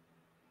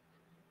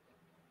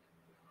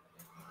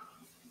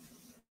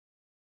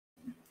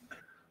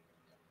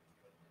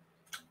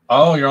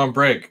 Oh, you're on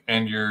break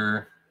and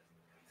you're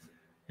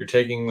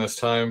taking this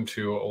time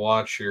to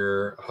watch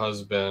your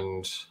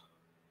husband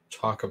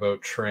talk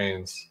about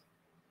trains.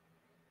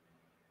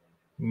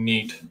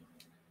 Neat.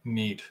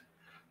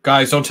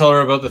 Guys, don't tell her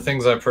about the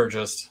things I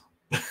purchased.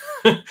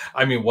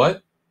 I mean,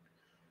 what?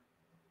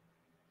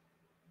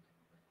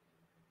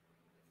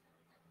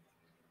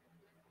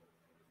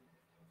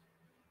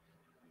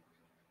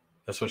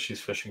 That's what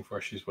she's fishing for.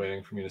 She's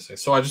waiting for me to say.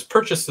 So I just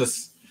purchased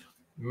this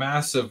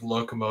massive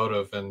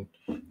locomotive, and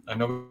I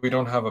know we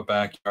don't have a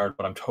backyard,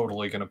 but I'm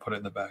totally going to put it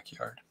in the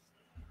backyard.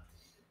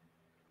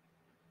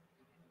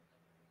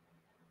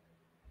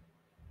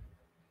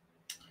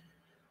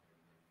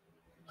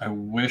 I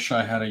wish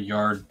I had a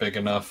yard big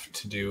enough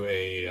to do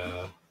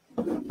a,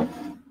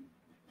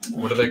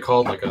 what are they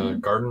called? Like a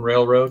garden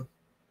railroad?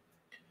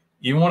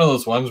 Even one of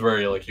those ones where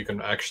you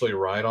can actually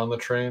ride on the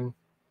train.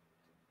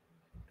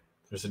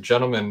 There's a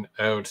gentleman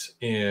out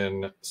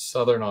in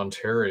southern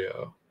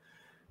Ontario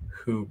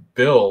who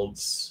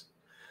builds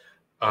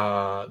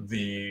what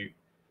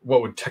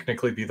would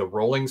technically be the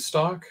rolling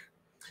stock,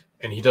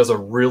 and he does a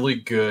really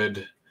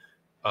good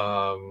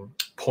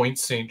Point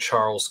St.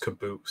 Charles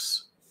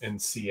caboose in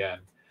CN.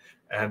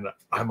 And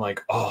I'm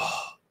like, oh,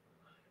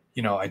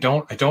 I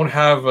don't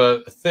have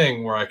a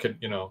thing where I could,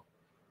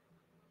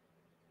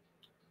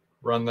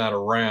 run that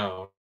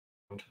around.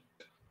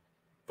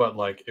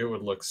 But it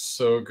would look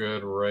so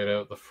good right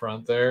out the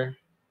front there.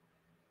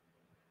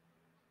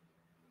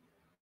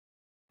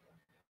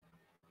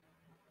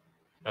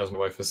 As my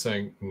wife is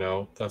saying,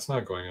 no, that's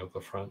not going out the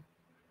front.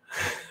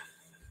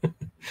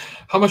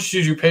 How much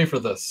did you pay for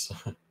this?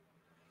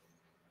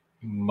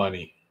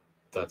 money.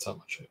 That's how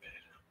much I paid.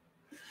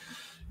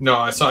 No,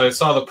 I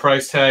saw the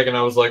price tag and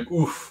I was like,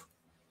 oof.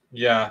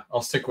 Yeah,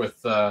 I'll stick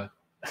with HO.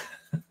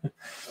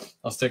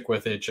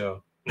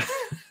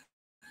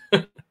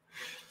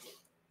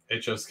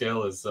 HO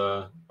scale is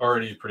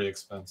already pretty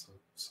expensive.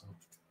 So.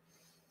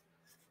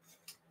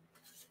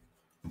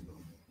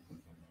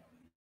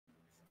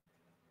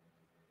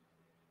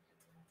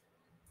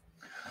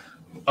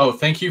 Oh,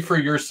 thank you for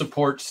your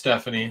support,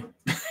 Stephanie.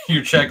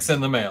 Your check's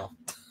in the mail.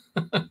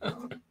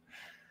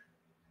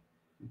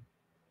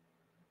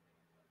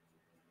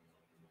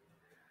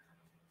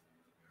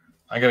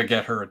 I gotta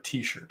get her a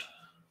t-shirt.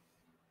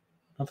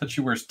 Not that she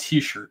wears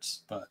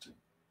t-shirts, but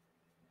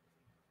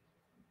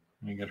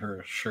let me get her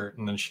a shirt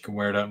and then she can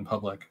wear it out in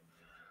public.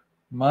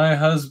 My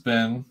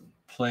husband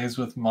plays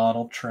with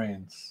model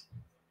trains.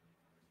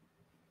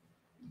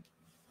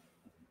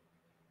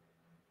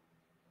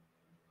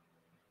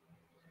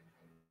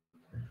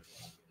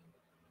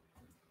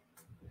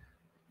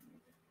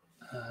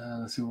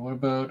 Let's see, what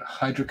about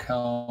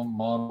Hydrocal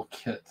model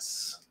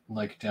kits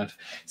like downtown?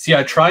 See,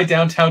 I tried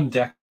Downtown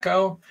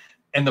Deco,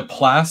 and the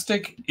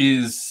plastic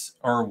is,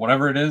 or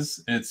whatever it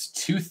is, it's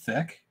too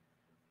thick,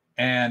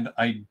 and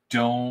I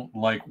don't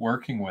like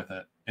working with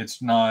it.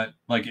 It's not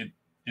like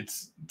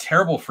it's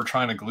terrible for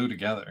trying to glue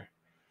together.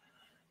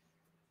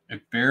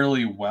 It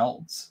barely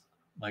welds.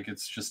 Like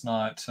it's just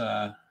not.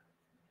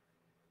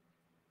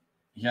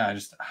 Yeah,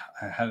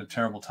 I had a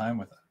terrible time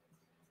with it.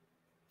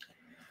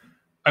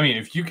 I mean,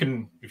 if you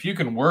can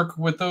work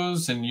with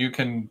those and you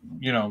can,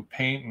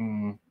 paint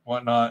and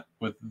whatnot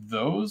with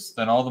those,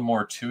 then all the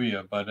more to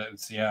you. But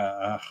it's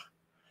I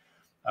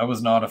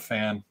was not a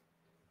fan.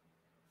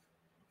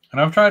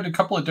 And I've tried a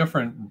couple of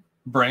different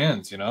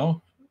brands,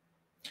 not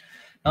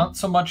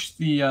so much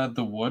the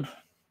wood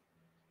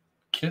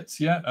kits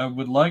yet. I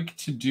would like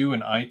to do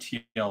an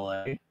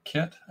ITLA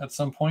kit at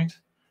some point.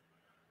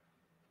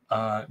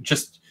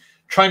 Just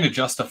trying to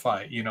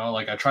justify it,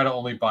 like I try to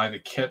only buy the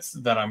kits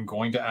that I'm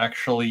going to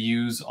actually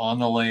use on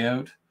the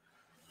layout,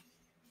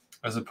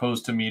 as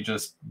opposed to me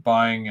just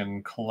buying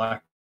and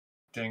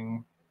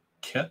collecting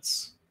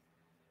kits.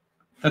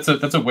 That's a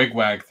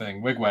Wigwag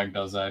thing. Wigwag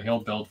does that. He'll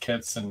build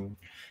kits and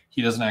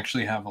he doesn't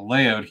actually have a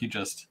layout.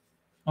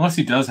 Unless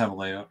he does have a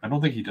layout. I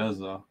don't think he does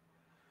though.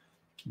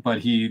 But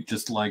he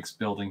just likes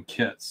building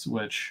kits,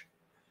 which,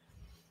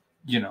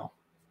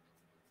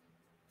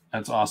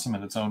 that's awesome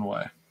in its own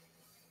way.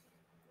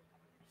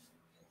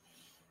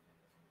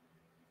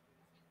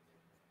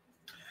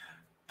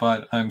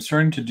 But I'm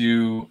starting to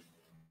do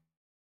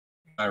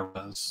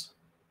dioramas,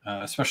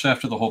 especially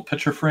after the whole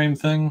picture frame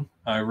thing.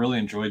 I really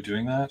enjoy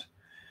doing that.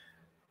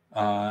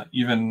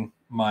 Even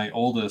my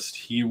oldest,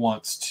 he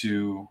wants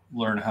to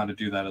learn how to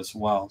do that as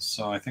well.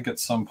 So I think at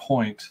some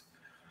point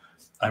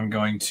I'm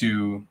going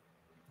to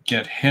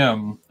get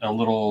him a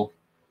little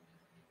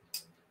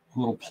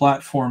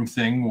platform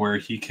thing where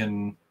he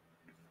can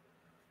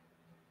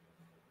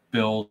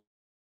build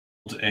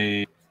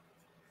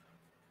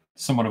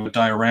somewhat of a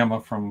diorama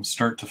from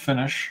start to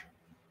finish.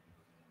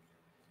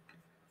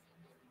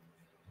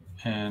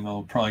 And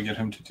I'll probably get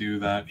him to do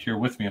that here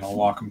with me, and I'll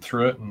walk him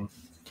through it, and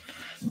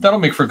that'll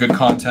make for good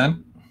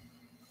content.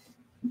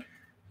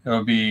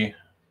 It'll be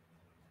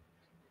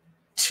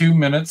 2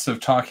 minutes of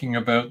talking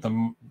about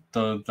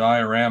the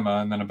diorama,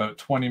 and then about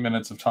 20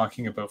 minutes of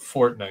talking about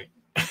Fortnite.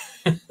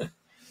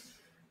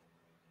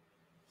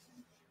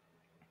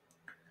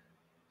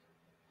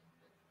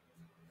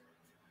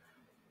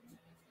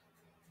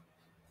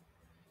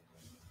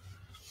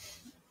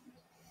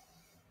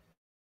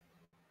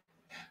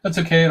 That's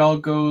okay. It all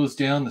goes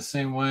down the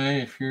same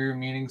way. If you're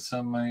meaning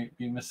some might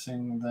be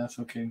missing, that's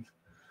okay.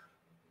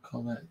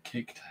 Call that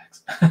cake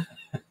tax.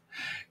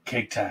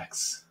 Cake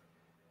tax.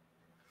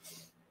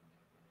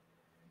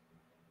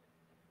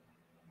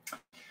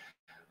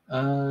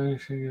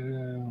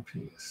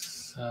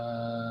 Peace.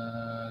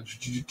 My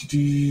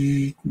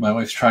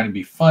wife's trying to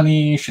be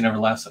funny. She never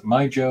laughs at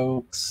my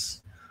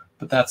jokes,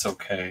 but that's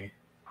okay.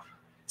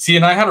 See,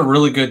 and I had a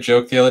really good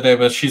joke the other day,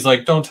 but she's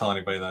like, "Don't tell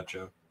anybody that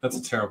joke. That's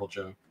a terrible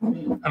joke."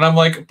 And I'm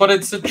like, "But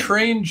it's a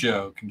train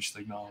joke." And she's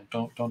like, "No,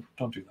 don't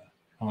do that."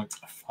 I'm like,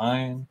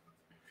 "Fine."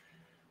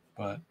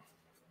 But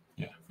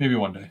yeah, maybe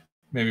one day.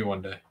 Maybe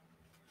one day.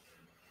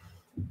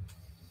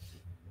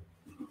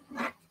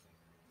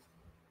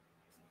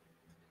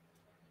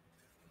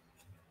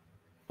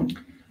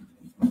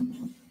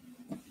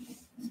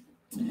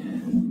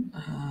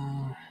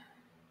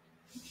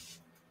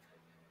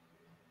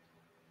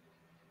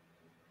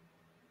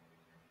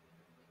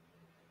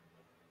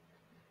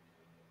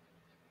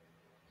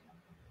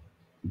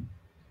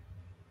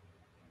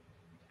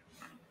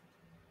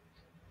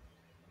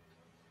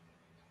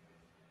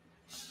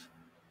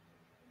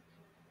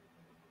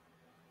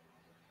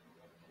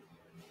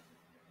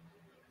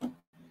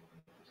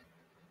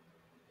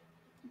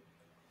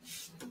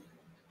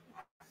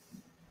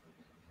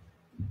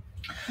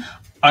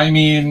 I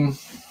mean,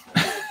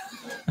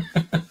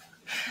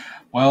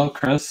 well,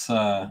 Chris,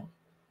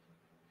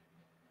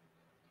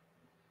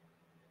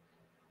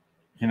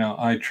 you know,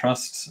 I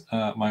trust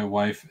my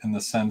wife in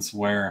the sense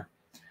where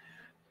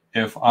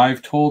if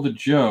I've told a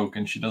joke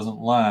and she doesn't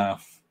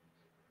laugh,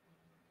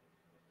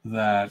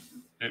 that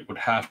it would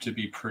have to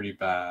be pretty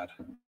bad.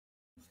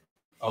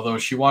 Although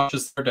she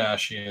watches the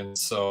Kardashians,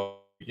 so,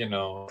 you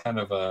know, kind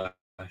of a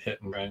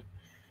hit and right.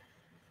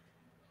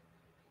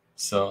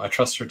 So I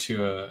trust her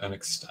to an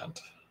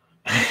extent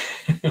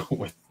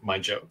with my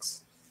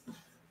jokes.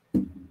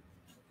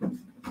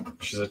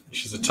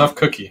 She's a tough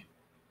cookie.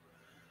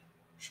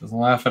 She doesn't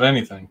laugh at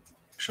anything.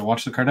 She'll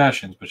watch the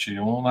Kardashians, but she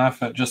won't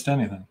laugh at just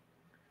anything.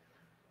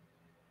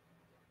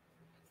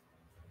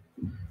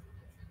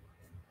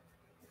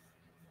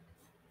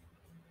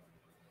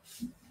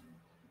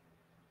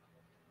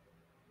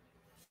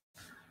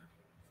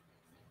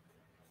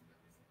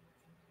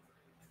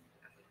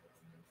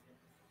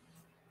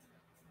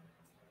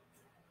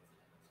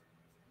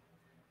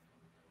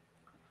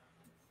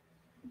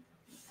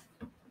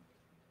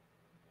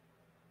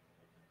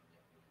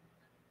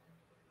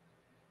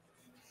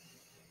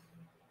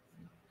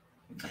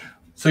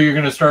 So you're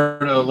going to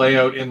start a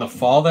layout in the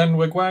fall then,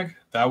 Wigwag?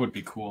 That would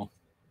be cool.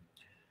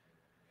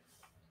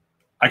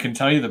 I can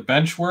tell you the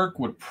bench work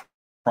would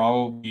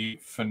probably be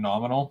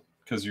phenomenal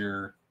because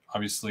you're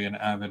obviously an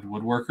avid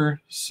woodworker.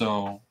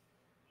 So,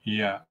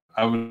 yeah,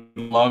 I would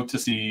love to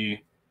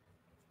see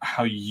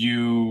how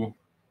you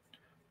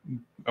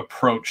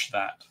approach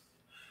that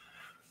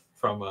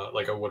from a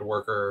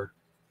woodworker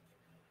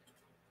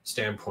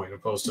standpoint,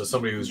 opposed to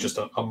somebody who's just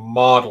a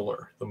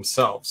modeler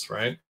themselves,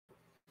 right?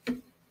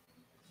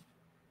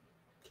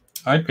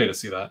 I'd pay to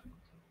see that.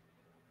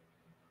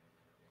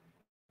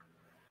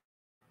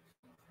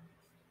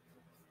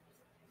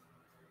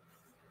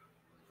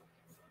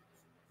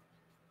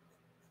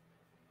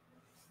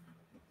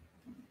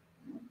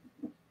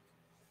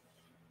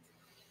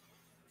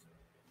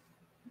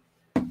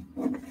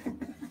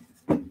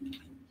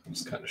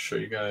 Just kind of show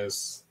you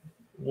guys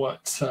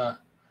what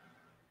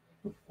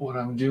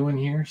I'm doing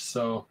here.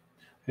 So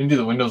I didn't do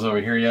the windows over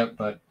here yet,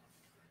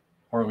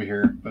 or over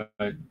here, but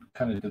I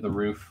kind of did the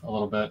roof a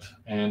little bit,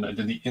 and I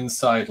did the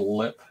inside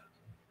lip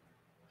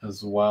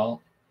as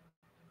well.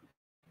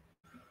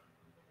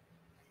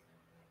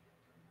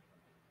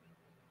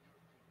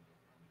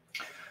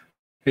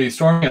 Hey,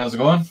 Stormy, how's it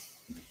going?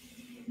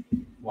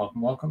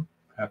 Welcome, welcome.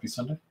 Happy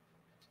Sunday.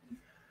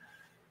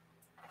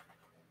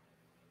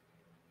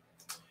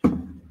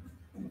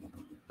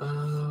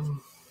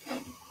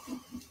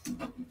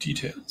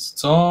 Details.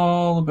 It's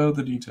all about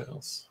the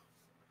details.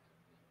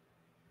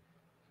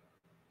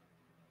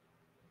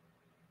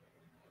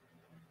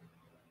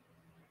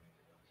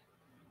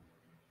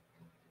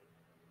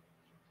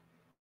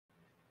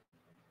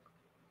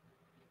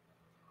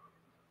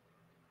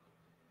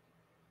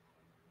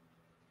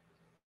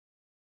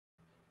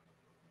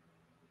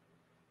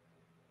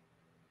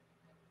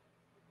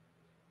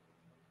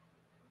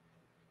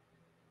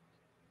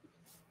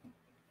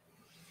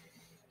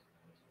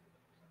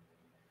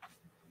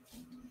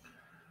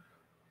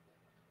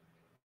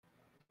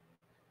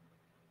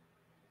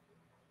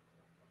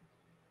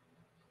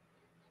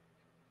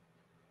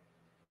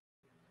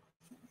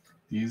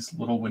 These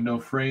little window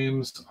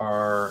frames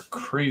are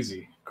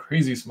crazy,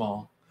 crazy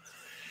small.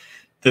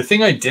 The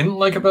thing I didn't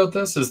like about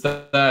this is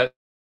that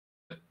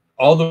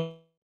all the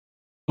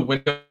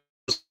windows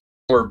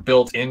were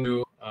built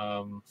into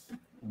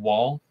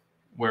wall,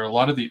 where a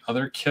lot of the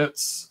other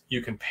kits,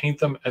 you can paint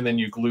them and then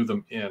you glue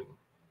them in.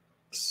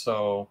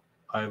 So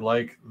I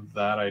like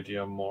that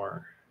idea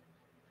more,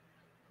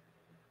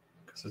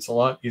 because it's a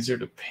lot easier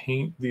to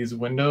paint these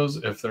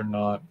windows if they're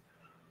not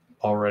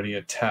already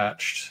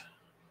attached.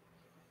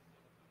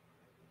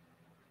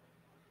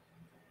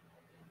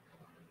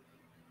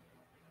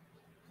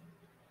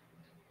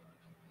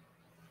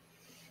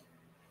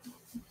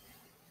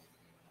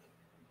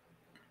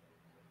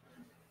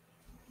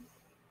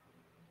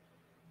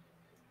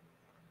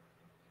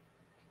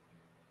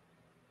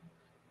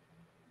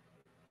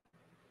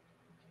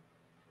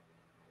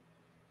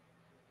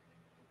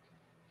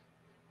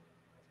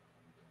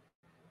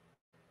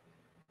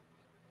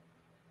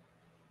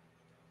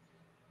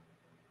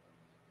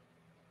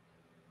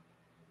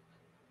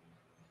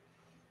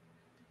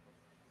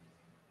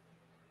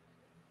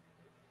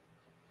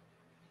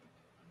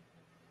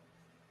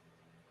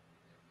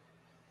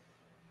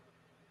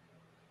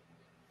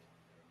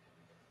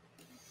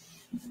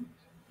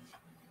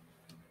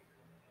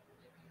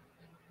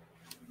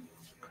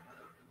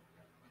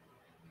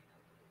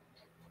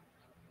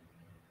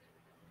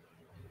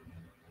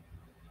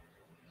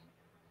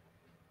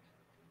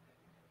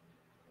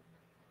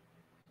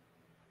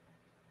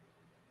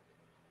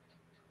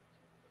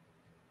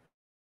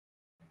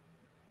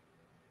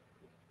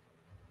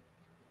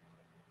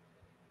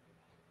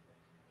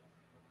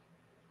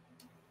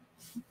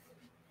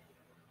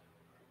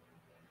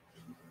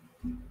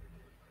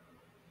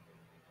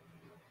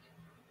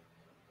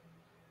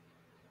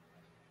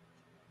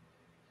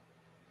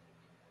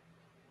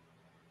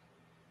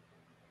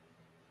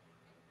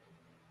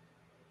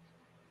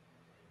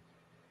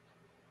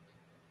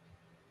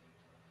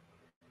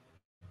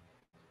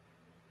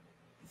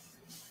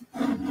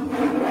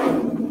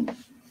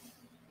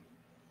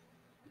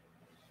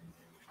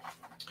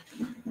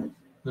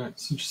 right,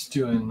 so just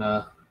doing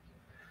the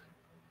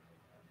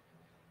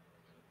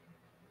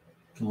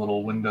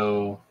little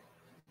window.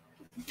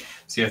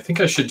 See, I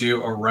think I should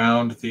do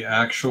around the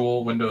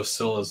actual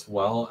windowsill as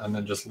well, and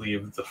then just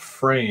leave the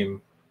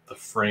frame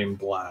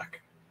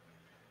black,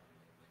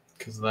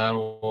 because that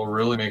will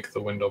really make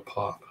the window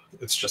pop.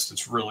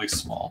 It's really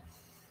small.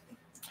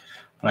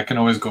 But I can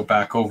always go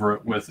back over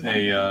it with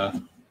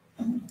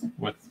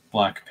with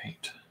black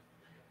paint.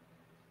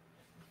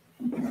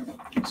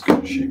 Just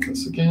gonna shake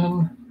this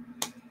again.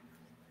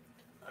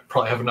 I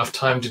probably have enough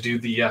time to do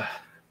the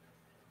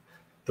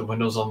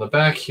windows on the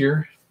back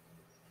here.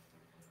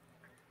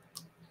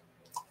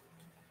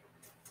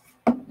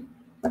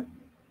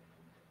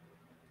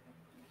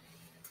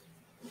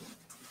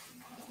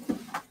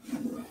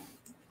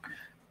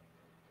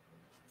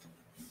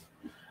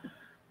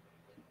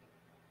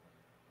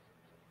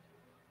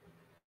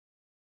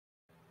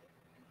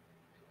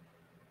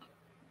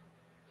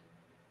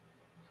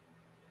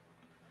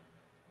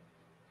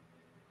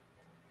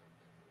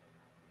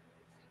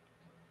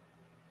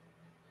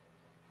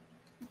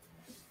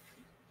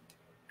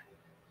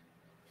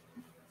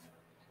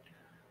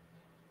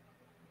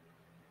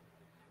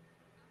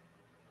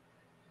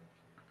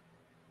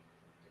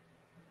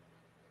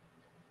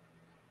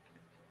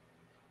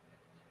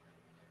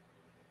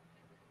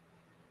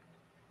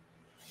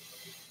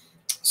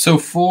 So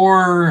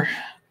for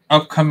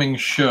upcoming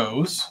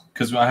shows,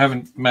 because I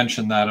haven't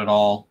mentioned that at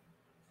all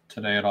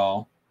today at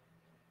all.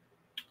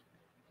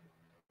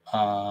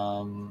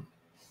 So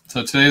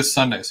today is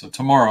Sunday. So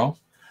tomorrow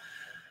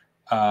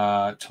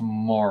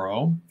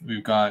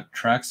we've got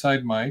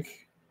Trackside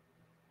Mike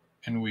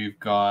and we've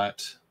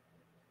got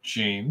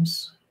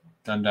James,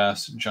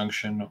 Dundas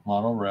Junction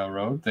Model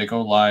Railroad. They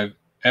go live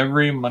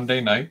every Monday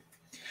night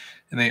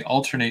and they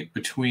alternate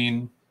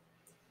between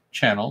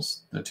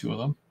channels, the two of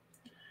them.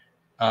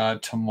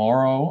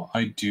 Tomorrow,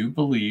 I do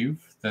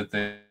believe that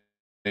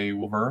they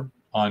will be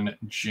on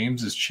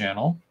James's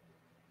channel.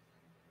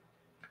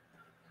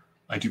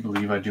 I do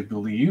believe.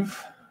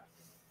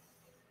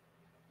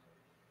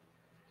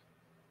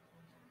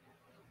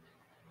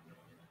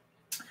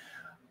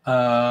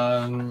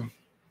 And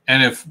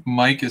if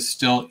Mike is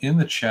still in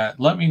the chat,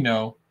 let me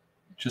know,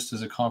 just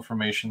as a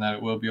confirmation that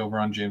it will be over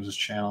on James's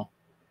channel.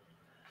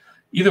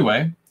 Either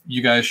way,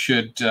 you guys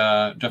should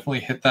definitely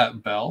hit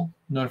that bell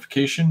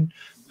notification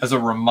as a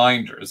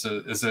reminder, as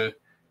a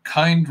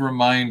kind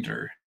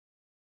reminder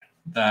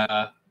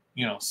that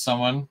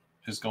someone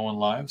is going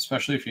live,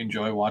 especially if you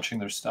enjoy watching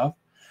their stuff.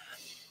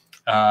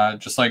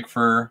 Just like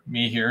for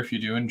me here, if you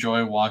do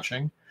enjoy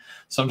watching,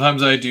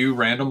 sometimes I do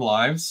random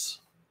lives,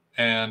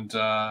 and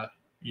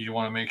you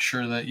want to make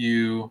sure that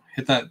you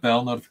hit that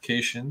bell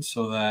notification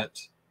so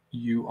that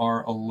you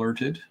are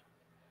alerted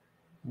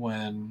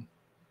when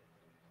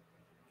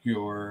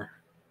your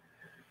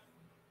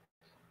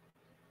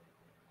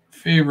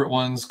favorite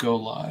ones go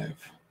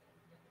live.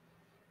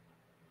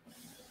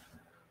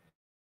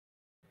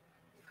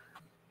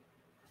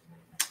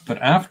 But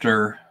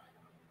after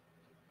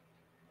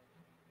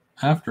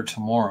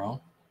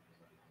tomorrow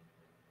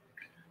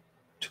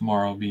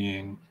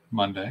being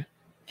Monday,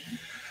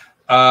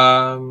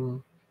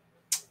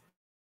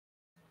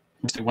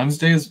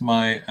 Wednesday is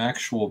my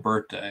actual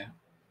birthday,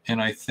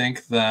 and I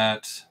think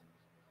that,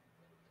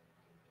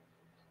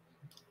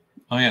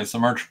 oh yeah, it's a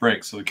March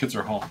break, so the kids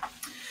are home.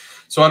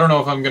 So I don't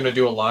know if I'm going to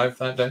do a live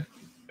that day.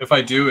 If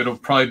I do, it'll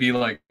probably be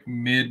like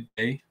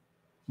midday,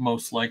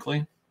 most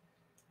likely.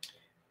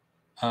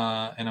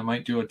 And I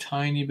might do a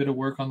tiny bit of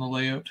work on the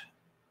layout,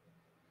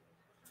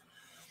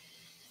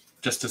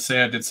 just to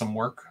say I did some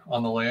work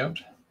on the layout.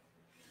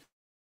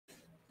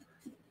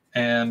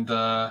 And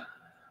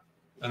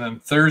then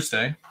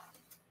Thursday,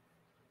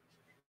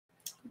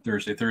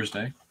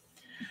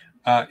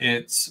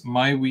 it's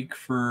my week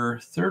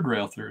for Third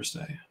Rail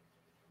Thursday,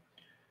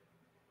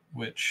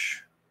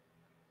 which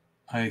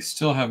I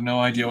still have no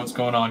idea what's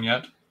going on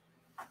yet.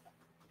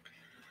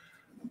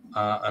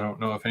 I don't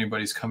know if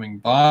anybody's coming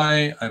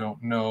by. I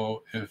don't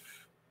know if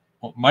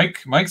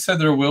Mike said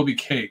there will be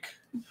cake,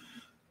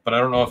 but I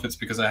don't know if it's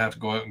because I have to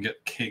go out and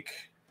get cake.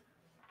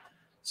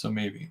 So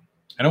maybe.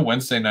 I know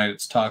Wednesday night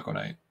it's taco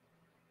night,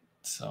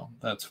 so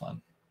that's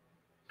fun.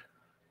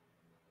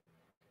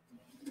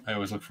 I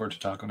always look forward to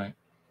taco night.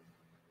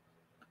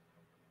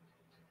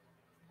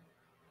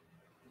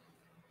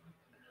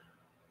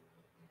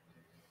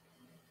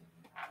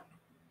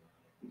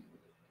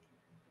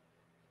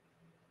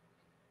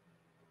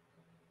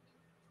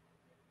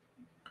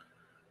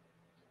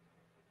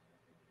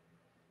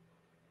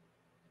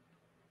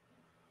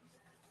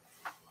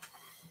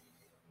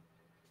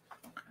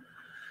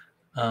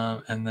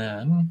 And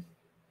then,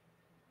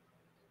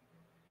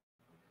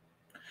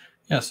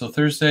 yeah, so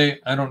Thursday,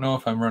 I don't know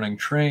if I'm running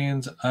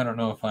trains. I don't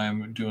know if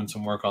I'm doing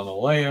some work on the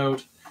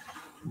layout,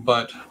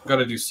 but I've got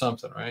to do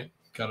something, right?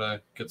 Got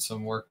to get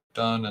some work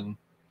done. And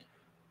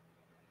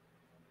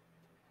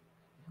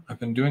I've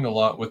been doing a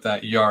lot with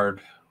that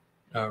yard,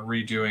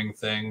 redoing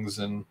things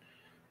and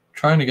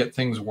trying to get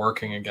things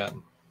working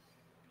again.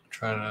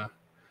 Trying to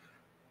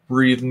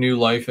breathe new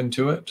life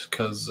into it,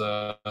 because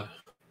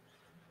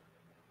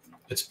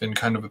it's been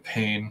kind of a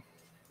pain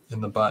in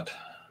the butt.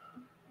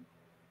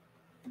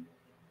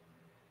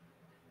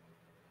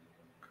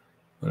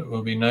 But it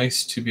will be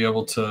nice to be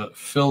able to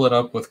fill it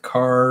up with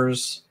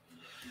cars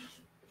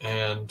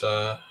and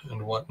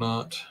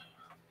whatnot.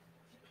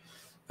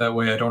 That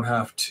way I don't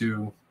have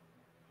to,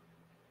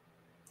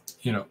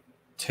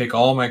 take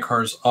all my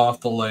cars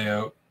off the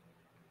layout,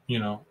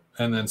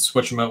 and then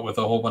switch them out with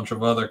a whole bunch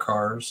of other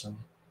cars and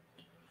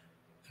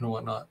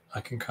whatnot.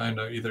 I can kind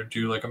of either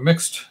do like a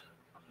mixed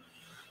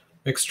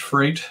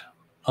freight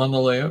on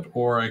the layout,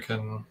 or I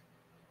can,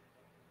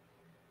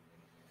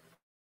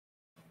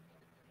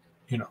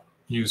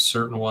 use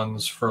certain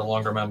ones for a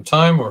longer amount of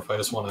time, or if I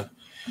just want to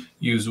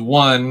use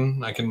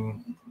one, I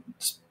can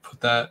just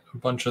put a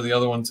bunch of the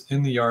other ones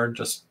in the yard,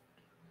 just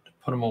to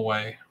put them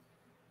away.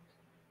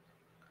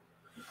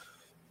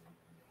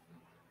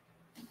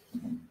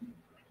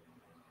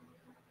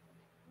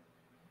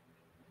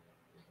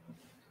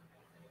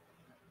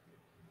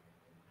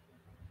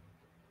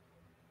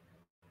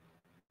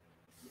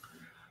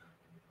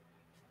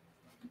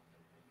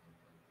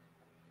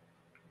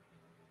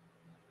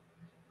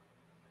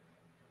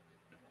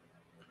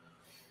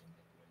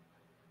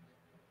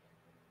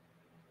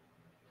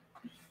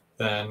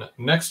 Then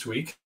next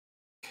week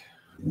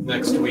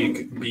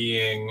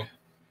being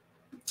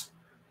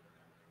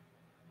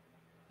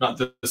not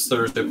this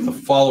Thursday, but the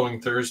following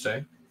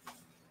Thursday,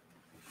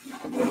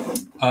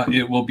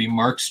 it will be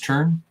Mark's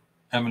turn,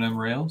 M&M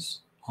Rails,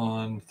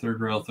 on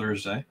Third Rail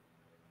Thursday.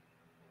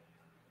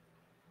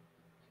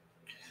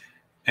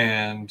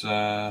 And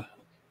I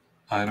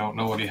don't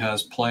know what he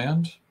has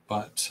planned,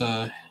 but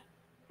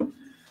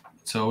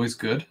it's always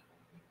good.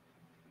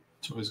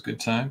 It's always a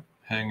good time,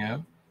 hang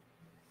out.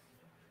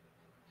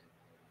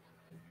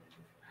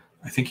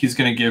 I think he's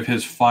going to give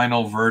his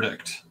final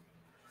verdict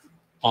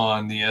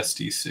on the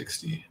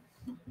SD60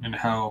 and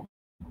how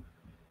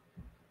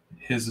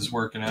his is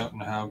working out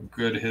and how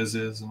good his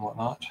is and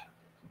whatnot.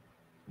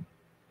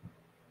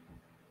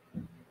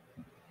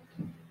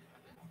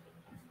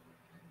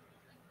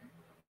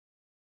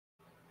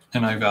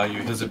 And I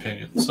value his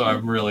opinion, so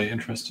I'm really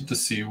interested to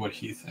see what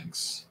he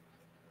thinks.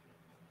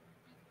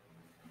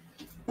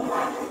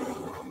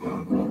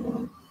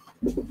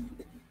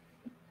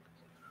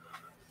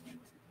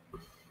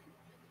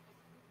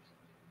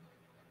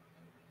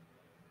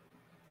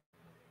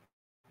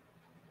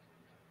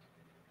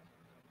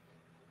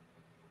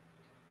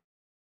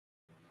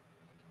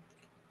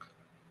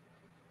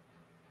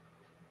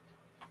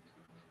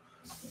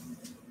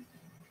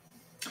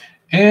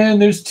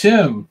 And there's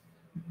Tim.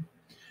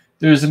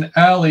 There's an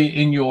alley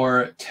in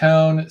your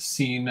town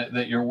scene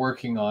that you're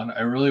working on.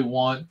 I really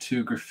want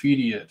to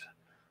graffiti it.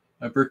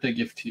 My birthday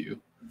gift to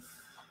you.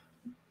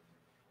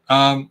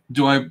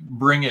 Do I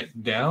bring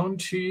it down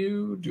to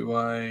you?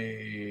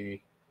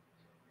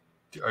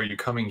 Are you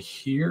coming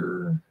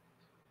here?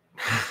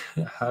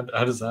 How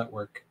does that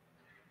work?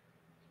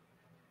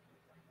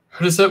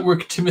 How does that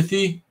work,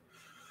 Timothy?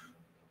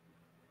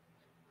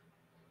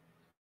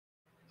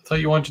 I thought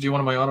you wanted to do one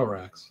of my auto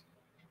racks.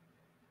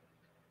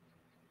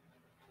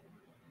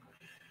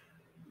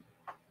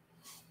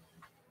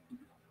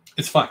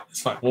 It's fine.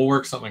 It's fine. We'll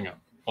work something out.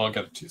 I'll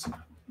get it to you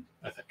sometime,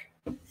 I think.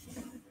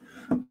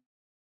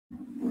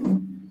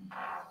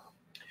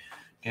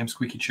 Damn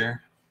squeaky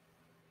chair.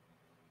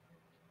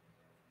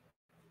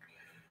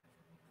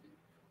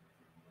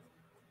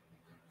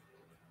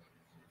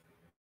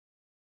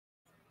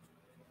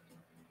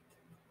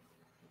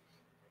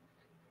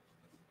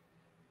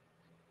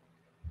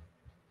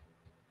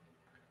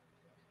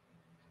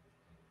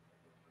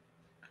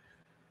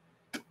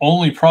 The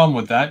only problem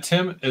with that,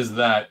 Tim, is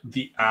that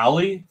the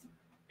alley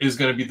is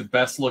going to be the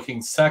best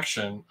looking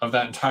section of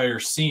that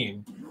entire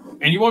scene,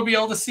 and you won't be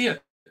able to see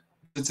it.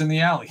 It's in the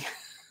alley.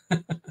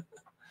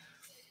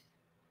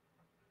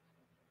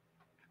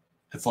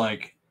 It's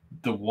like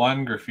the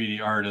one graffiti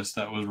artist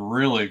that was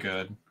really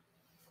good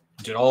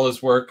did all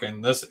his work in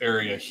this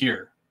area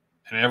here,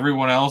 and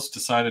everyone else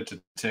decided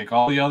to take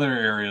all the other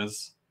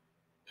areas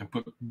and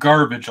put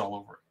garbage all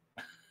over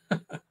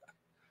it.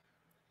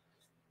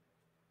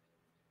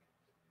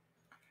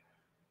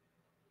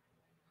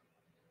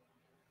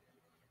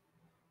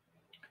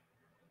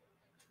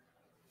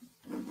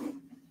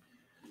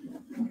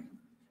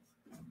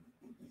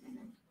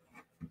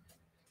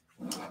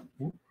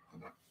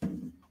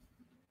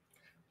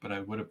 But I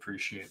would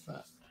appreciate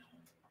that.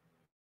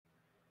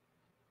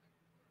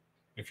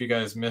 If you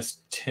guys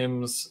missed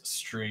Tim's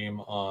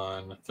stream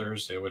on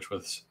Thursday, which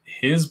was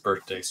his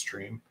birthday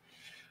stream,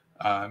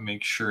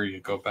 make sure you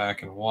go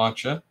back and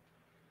watch it.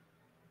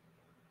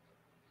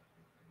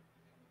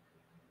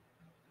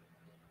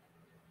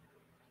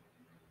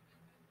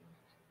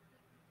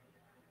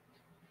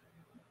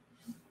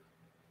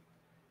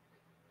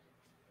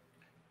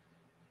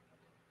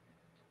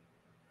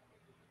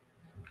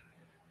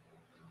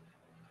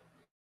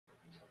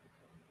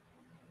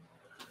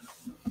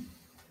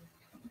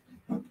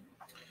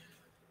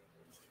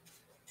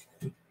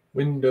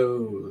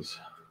 Windows.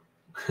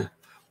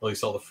 At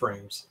least all the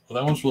frames.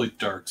 Well, that one's really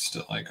dark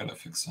still. I gotta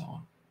fix that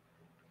one.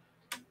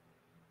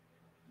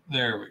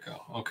 There we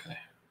go. Okay.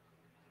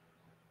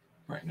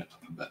 Brighten it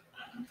up a bit.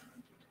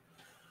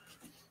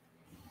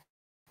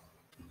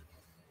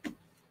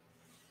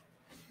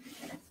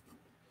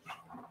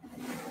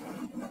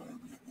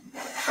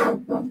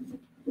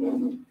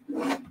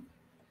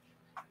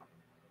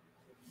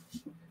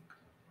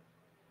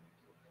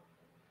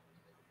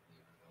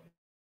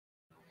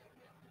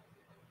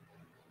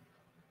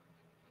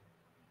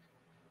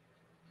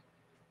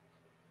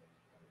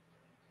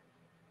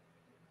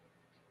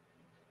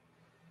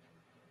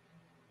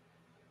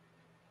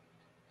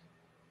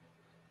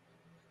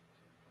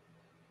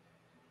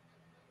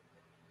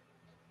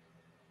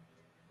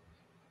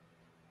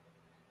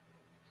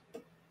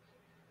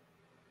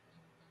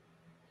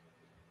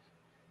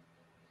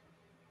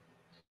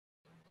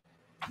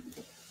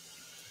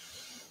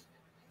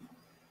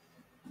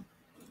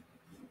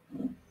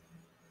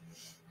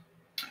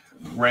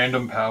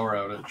 Random power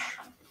outage.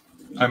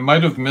 I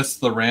might have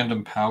missed the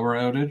random power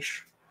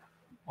outage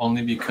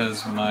only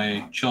because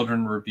my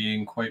children were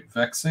being quite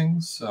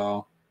vexing,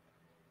 so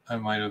I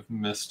might have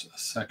missed a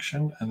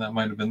section, and that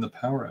might have been the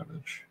power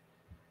outage.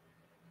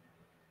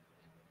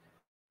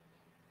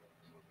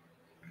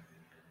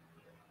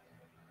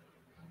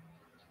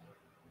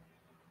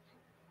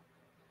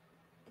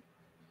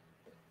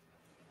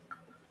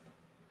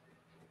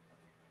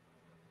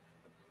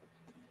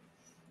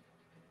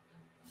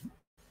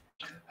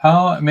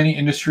 How many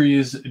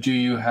industries do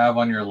you have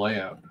on your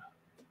layout?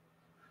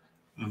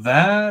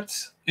 That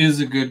is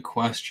a good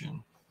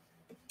question.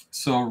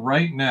 So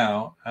right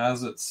now,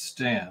 as it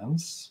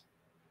stands,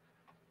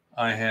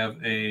 I have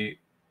a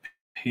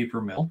paper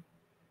mill.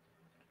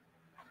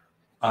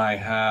 I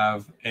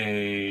have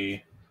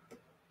a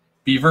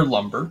beaver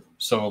lumber,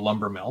 so a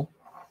lumber mill,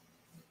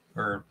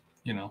 or,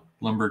 you know,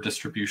 lumber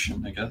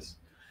distribution, I guess.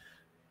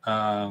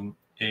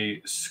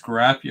 A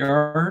scrap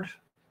yard.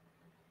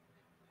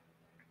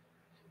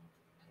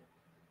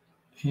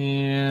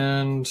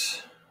 And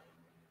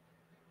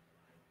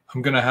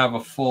I'm going to have a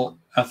full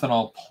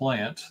ethanol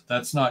plant.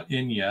 That's not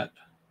in yet.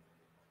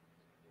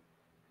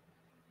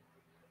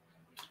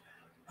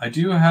 I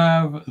do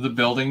have the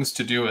buildings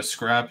to do a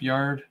scrap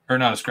yard, or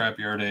not a scrap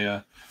yard,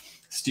 a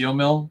steel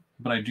mill,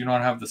 but I do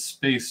not have the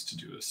space to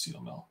do a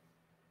steel mill.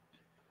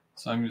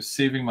 So I'm just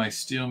saving my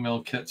steel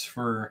mill kits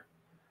for,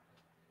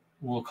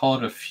 we'll call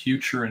it a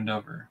future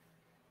endeavor.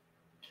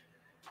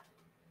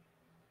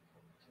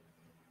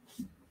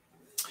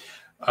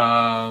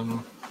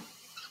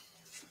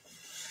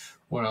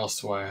 What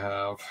else do I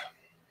have?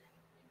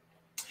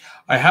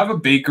 I have a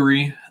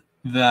bakery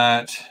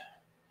that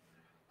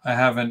I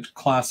haven't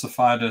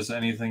classified as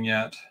anything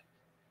yet.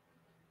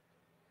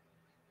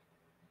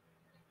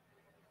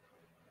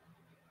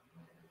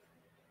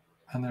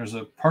 And there's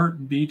a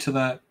part B to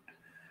that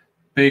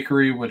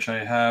bakery, which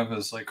I have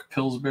as like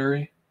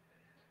Pillsbury,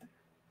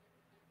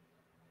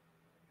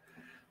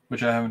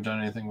 which I haven't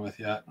done anything with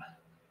yet.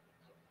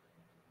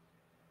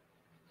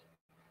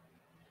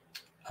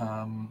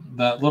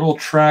 That little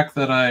track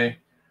that I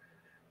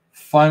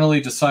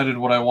finally decided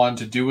what I wanted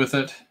to do with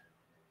it,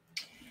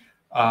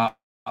 I'm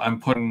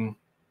going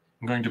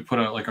to put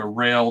like a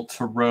rail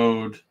to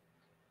road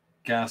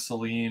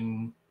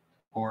gasoline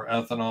or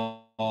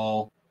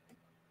ethanol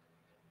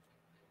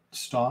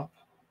stop,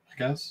 I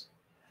guess,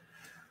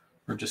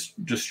 or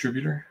just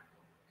distributor.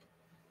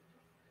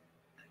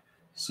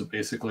 So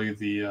basically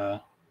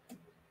the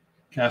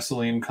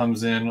gasoline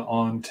comes in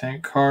on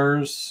tank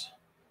cars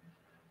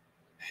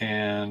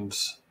and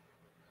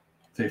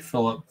they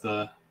fill up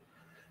the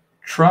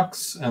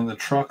trucks, and the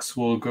trucks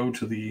will go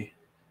to the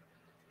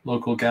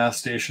local gas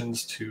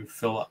stations to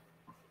fill up.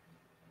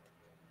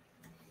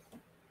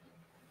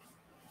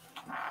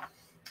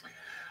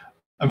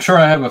 I'm sure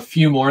I have a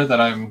few more that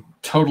I'm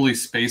totally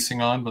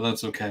spacing on, but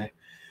that's okay.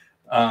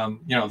 You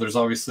know, there's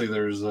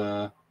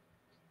also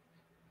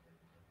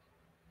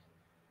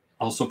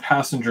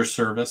passenger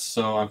service.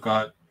 So I've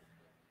got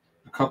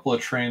a couple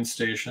of train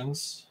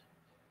stations.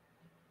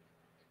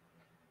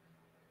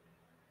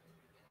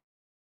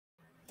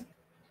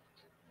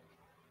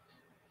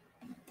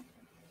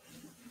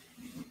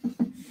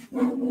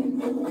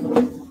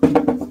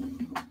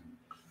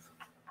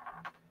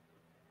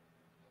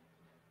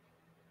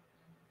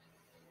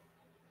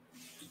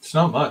 It's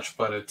not much,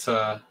 but it,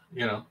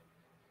 you know,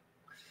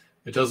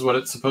 it does what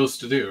it's supposed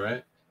to do,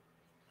 right?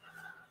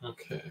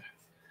 Okay.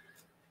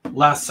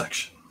 Last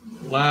section,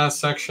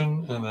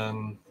 and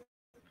then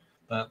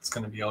that's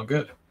going to be all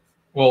good.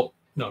 Well,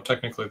 no,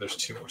 technically there's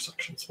 2 more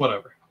sections,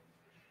 whatever.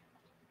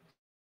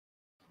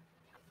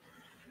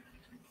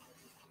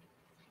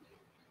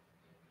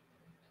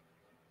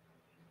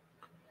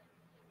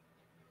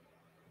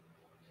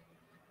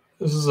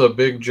 This is a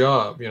big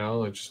job, you know,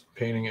 like just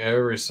painting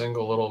every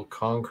single little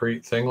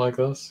concrete thing like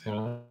this, you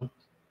know.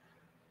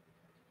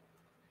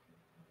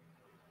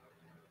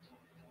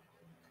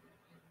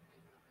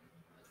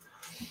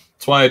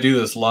 That's why I do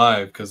this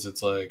live, because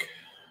it's like,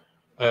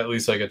 at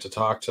least I get to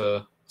talk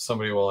to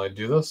somebody while I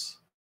do this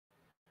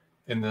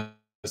in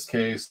this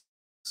case,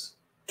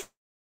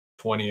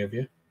 20 of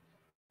you.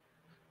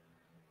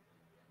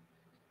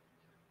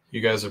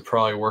 You guys are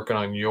probably working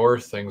on your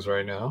things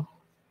right now.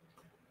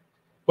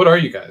 What are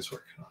you guys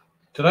working on?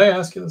 Did I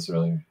ask you this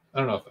earlier? I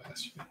don't know if I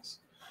asked you guys.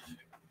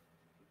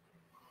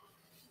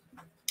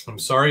 I'm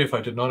sorry if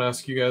I did not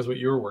ask you guys what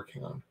you were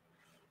working on.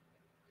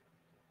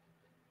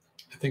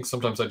 I think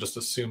sometimes I just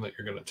assume that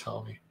you're going to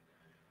tell me.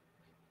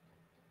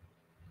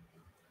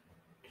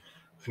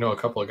 I know a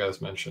couple of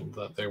guys mentioned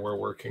that they were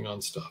working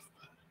on stuff.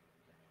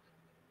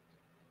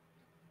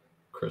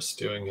 Chris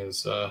doing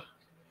his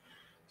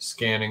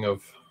scanning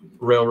of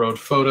railroad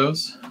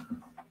photos.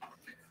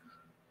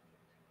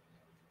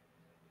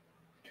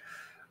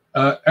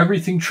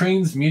 Everything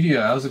Trains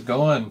Media, how's it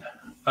going?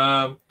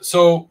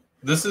 So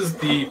this is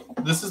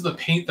the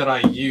paint that I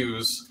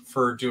use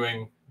for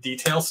doing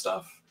detail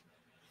stuff.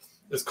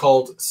 It's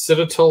called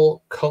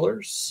Citadel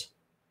Colors.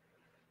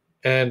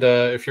 And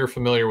if you're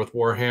familiar with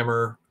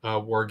Warhammer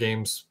War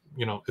Games,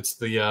 you know, it's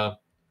the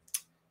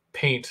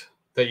paint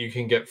that you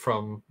can get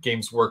from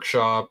Games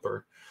Workshop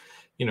or,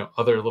 you know,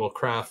 other little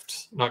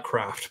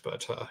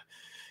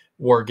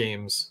War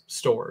Games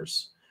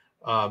stores.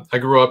 I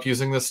grew up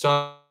using this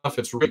stuff.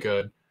 It's really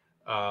good.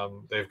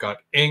 They've got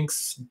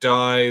inks,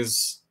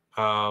 dyes,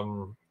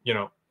 you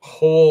know,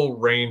 whole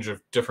range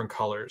of different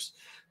colors.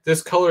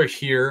 This color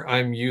here,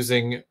 I'm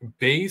using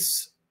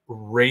base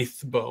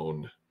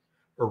Wraithbone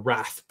or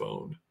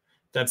Wrathbone.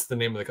 That's the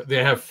name of the color.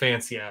 They have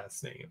fancy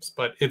ass names,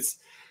 but it's,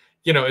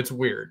 you know, it's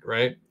weird,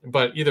 right?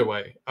 But either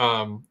way,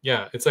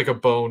 yeah, it's like a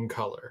bone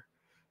color,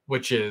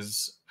 which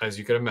is, as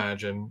you can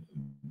imagine,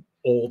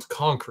 old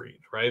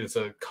concrete, right? It's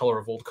a color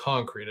of old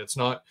concrete. It's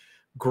not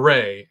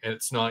gray, and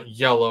it's not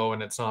yellow,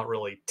 and it's not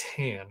really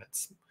tan.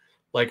 It's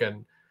like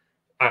an,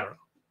 I don't know.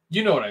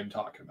 You know what I'm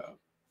talking about.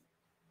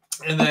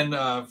 And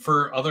then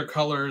for other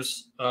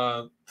colors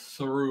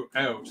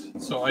throughout,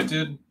 so I'll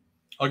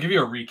give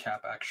you a recap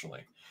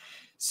actually.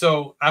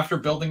 So after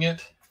building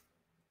it,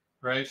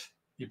 right,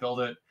 you build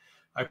it,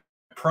 I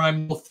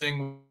prime the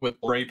thing with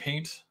spray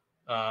paint.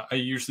 I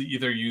usually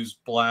either use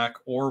black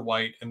or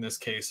white. In this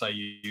case, I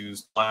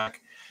use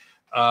black.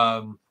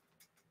 And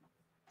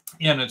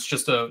it's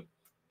just a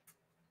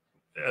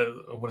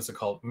what is it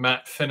called?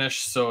 Matte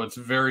finish. So it's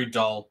very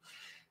dull,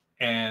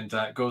 and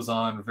it goes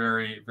on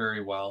very,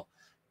 very well.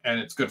 And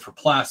it's good for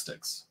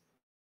plastics.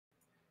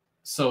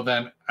 So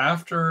then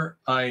after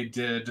I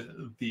did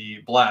the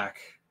black,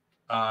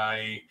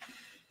 I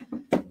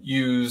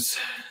use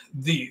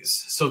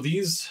these. So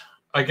these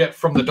I get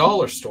from the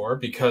dollar store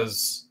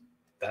because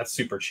that's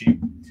super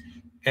cheap.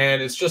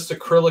 And it's just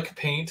acrylic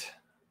paint,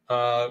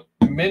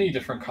 many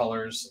different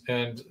colors,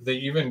 and they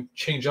even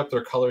change up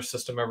their color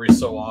system every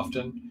so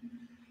often.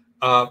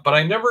 But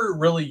I never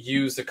really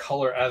use the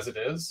color as it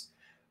is,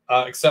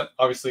 except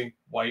obviously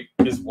white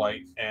is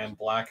white and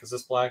black. Is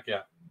this black?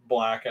 Yeah,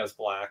 black as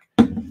black.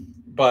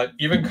 But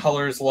even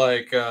colors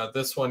like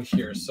this one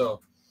here.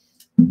 So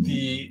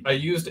I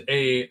used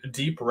a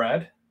deep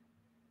red,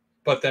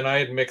 but then I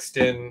had mixed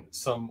in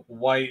some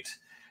white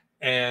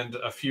and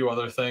a few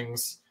other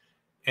things,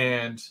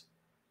 and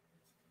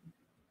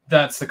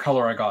that's the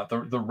color I got,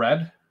 the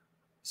red.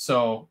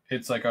 So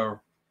it's like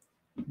a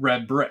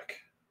red brick,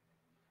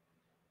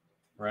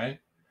 right?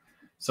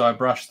 So I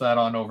brushed that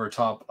on over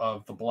top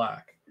of the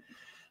black.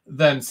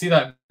 Then see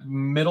that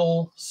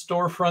middle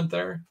storefront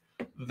there?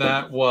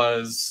 That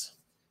was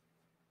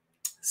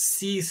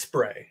sea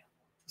spray.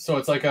 So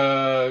it's like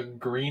a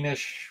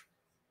greenish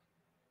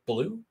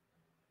blue,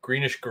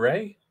 greenish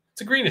gray.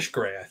 It's a greenish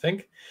gray, I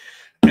think.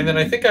 And then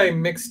I think I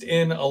mixed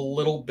in a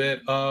little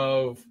bit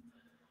of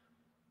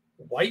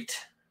white.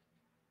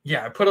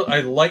 Yeah,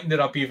 I lightened it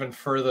up even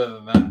further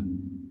than that.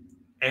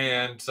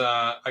 And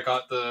I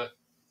got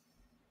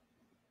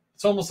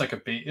it's almost like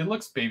it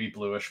looks baby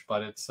bluish,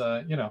 but it's,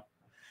 you know,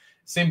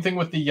 same thing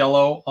with the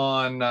yellow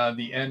on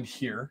the end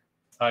here.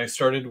 I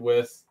started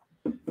with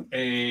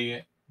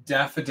a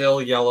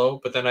daffodil yellow,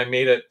 but then I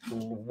made it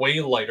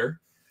way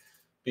lighter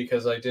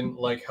because I didn't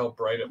like how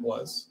bright it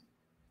was.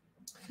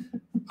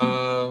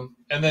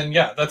 And then,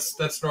 yeah,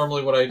 that's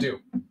normally what I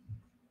do.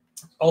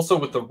 Also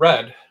with the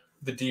red,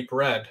 the deep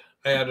red,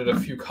 I added a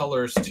few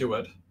colors to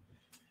it.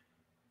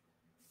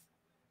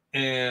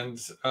 And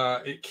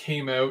it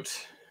came out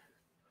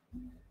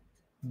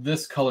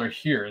this color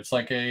here. It's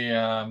like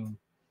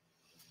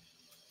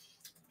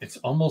it's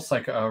almost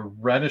like a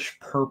reddish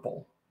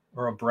purple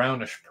or a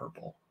brownish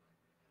purple.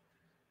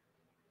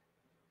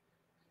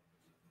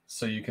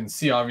 So you can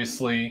see,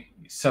 obviously,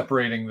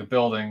 separating the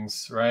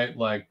buildings, right?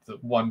 Like the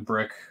one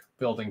brick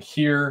building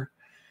here,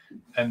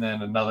 and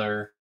then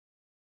another,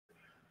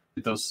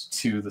 those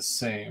two the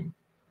same.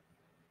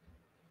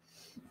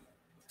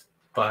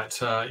 But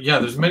yeah,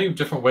 there's many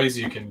different ways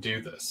you can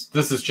do this.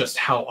 This is just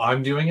how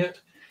I'm doing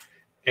it.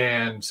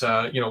 And,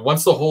 you know,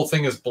 once the whole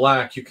thing is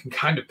black, you can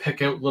kind of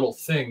pick out little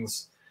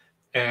things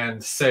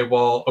and say,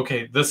 well,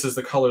 okay, this is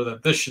the color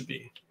that this should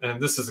be, and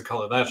this is the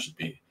color that should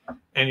be.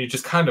 And you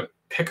just kind of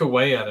pick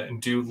away at it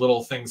and do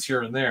little things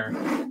here and there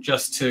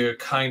just to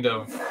kind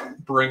of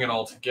bring it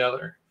all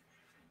together.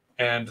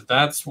 And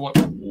that's what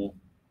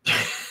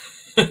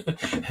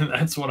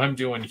that's what I'm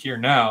doing here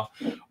now,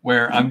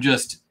 where I'm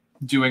just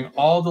doing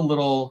all the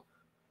little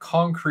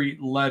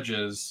concrete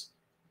ledges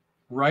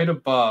right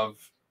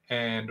above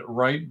and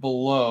right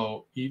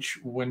below each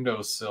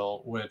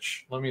windowsill,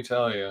 which, let me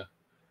tell you,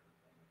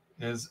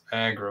 is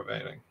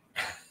aggravating.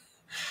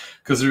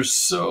 Because there's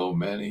so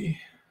many.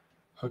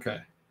 Okay.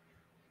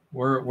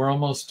 We're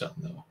almost done,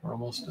 though. We're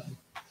almost done.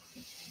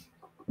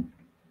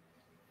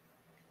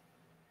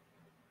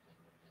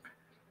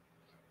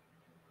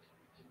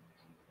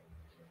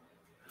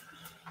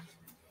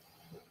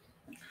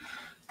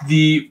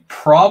 The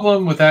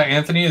problem with that,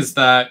 Anthony, is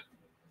that,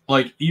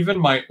 like, even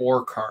my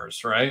ore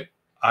cars, right?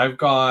 I've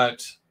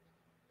got,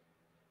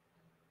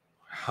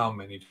 how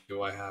many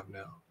do I have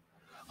now?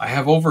 I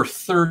have over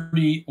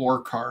 30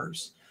 ore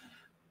cars.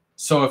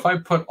 So if I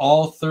put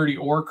all 30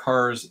 ore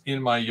cars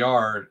in my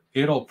yard,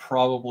 it'll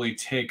probably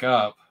take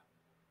up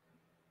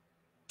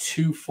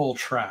 2 full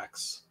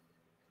tracks.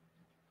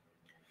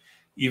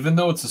 Even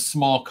though it's a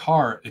small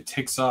car, it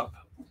takes up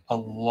a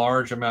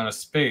large amount of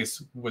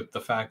space with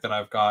the fact that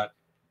I've got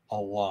a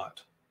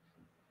lot.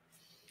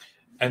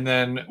 And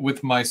then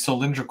with my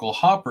cylindrical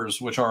hoppers,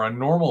 which are a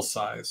normal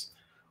size,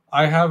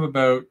 I have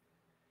about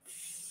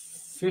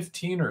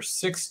 15 or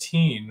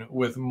 16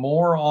 with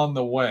more on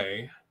the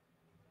way.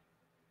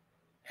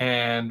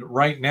 And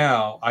right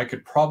now, I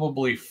could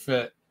probably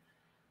fit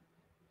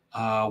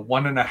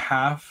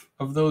 1.5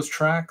 of those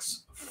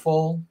tracks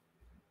full.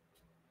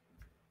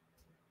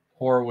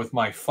 Or with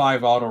my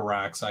 5 auto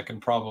racks, I can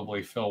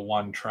probably fill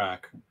 1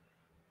 track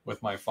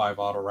with my 5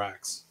 auto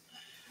racks.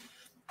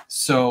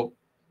 So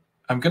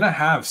I'm going to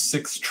have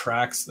 6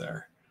 tracks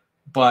there.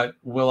 But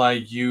will I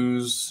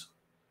use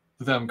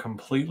them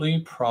completely?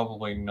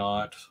 Probably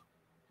not.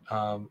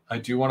 I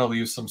do want to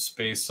leave some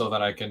space so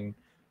that I can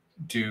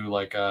do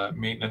like a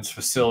maintenance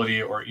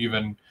facility, or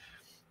even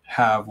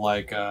have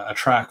like a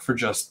track for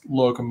just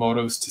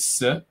locomotives to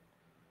sit.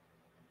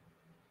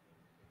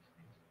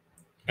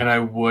 And I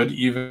would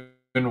even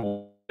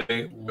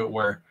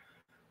where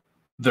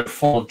they're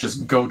full of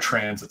just go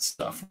transit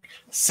stuff.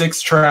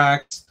 6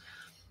 tracks,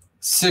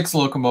 6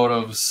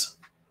 locomotives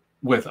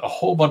with a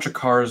whole bunch of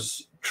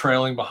cars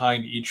trailing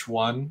behind each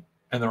one,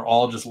 and they're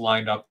all just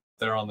lined up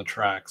there on the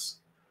tracks.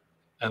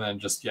 And then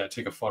just, yeah,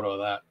 take a photo of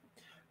that.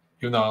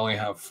 Even though I only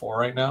have 4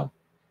 right now,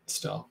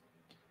 still.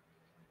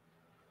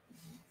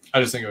 I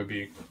just think it would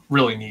be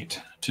really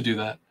neat to do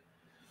that.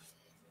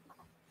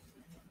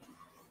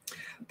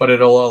 But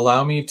it'll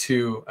allow me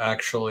to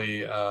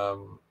actually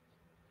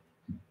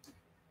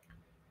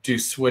do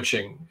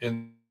switching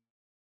in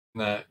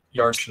that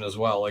yard as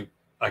well. Like,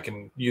 I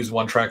can use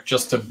 1 track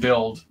just to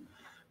build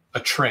a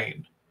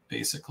train,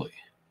 basically.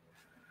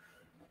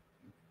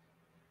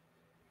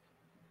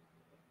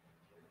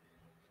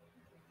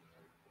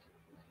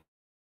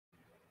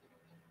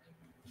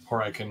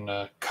 Or I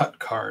can cut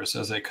cars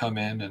as they come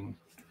in, and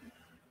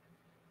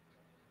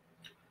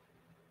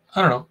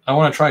I don't know. I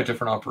want to try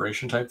different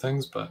operation type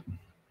things, but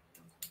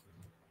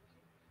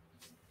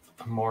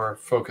I'm more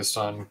focused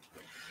on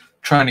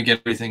trying to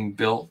get everything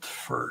built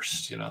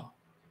first, you know.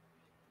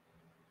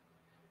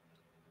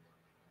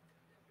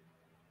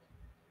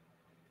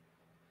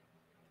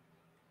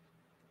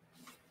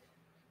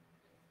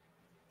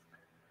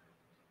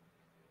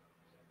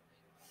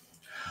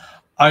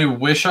 I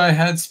wish I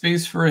had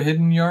space for a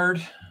hidden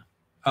yard.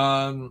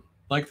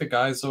 Like the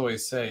guys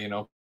always say, you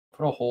know,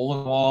 put a hole in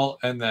the wall,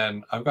 and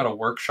then I've got a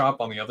workshop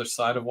on the other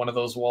side of one of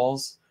those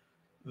walls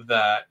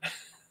that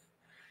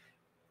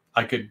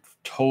I could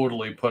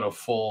totally put a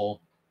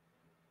full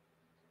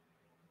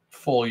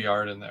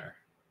yard in there.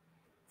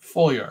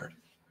 Full yard.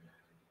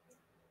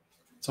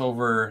 It's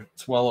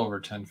well over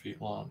 10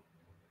 feet long.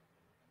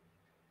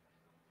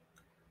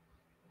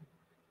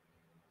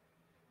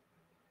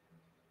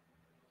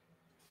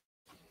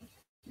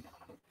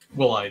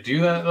 Will I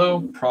do that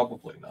though?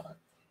 Probably not.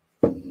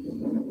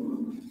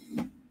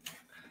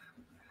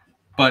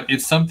 But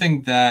it's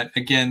something that,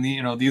 again,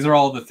 you know, these are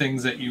all the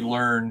things that you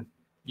learn,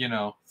 you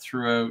know,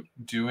 throughout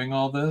doing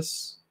all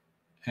this.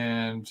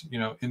 And, you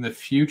know, in the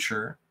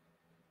future,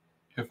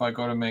 if I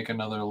go to make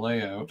another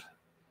layout,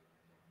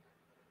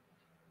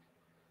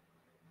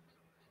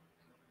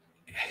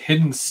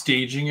 hidden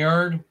staging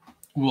yard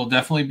will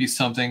definitely be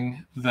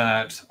something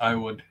that I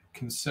would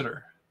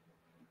consider.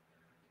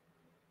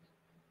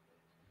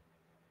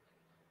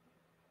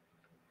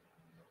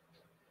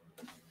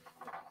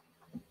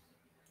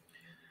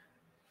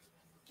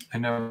 I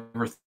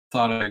never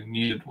thought I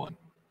needed one.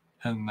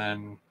 And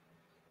then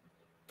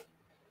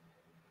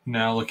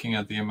now looking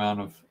at the amount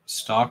of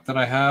stock that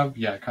I have,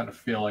 yeah, I kind of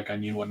feel like I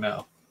need one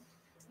now.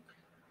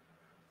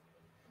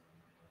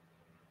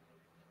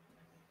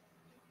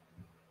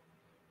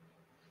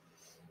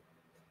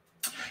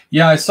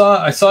 Yeah, I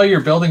saw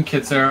your building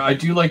kits there. I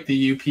do like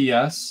the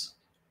UPS.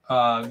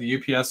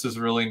 The UPS is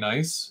really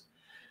nice.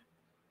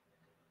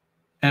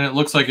 And it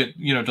looks like it,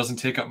 you know, doesn't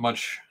take up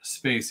much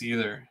space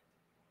either.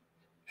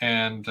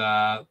 And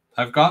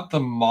I've got the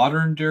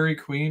modern Dairy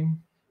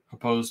Queen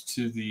opposed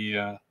to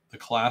the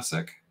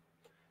classic.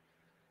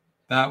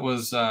 that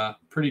was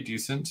pretty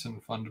decent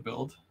and fun to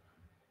build.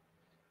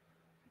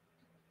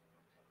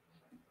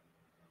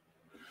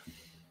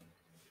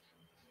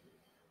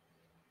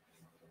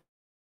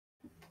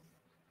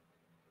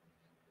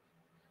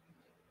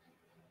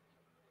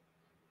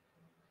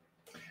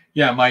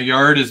 Yeah, my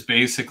yard is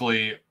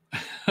basically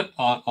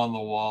on the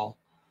wall.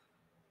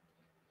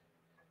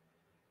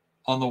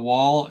 On the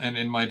wall and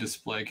in my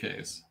display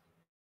case.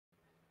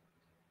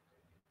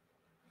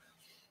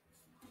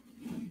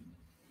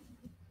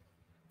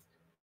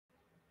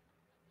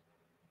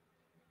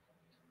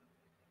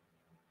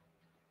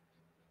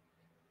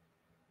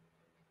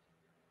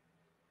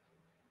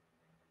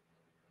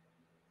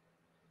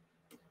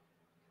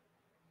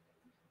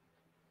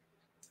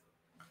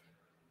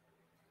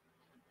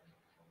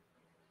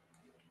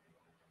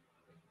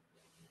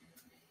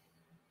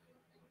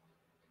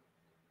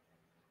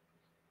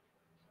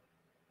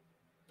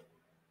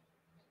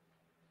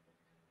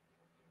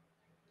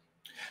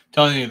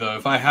 Telling you though,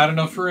 if I had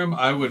enough room,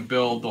 I would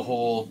build the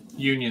whole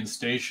Union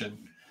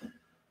Station.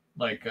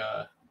 Like,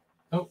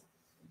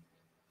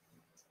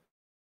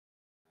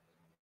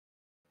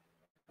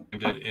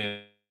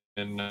 did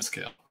in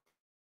scale.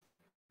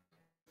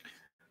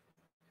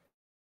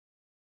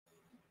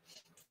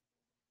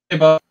 Hey,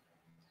 Bob.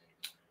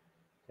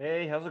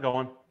 Hey, how's it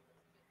going?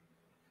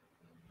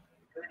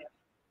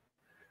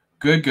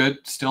 Good,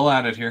 good. Still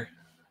at it here.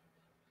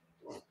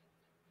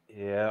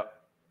 Yeah.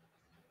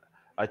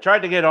 I tried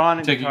to get on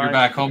in Take it time you're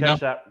back to home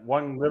catch now? that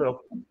one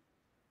little.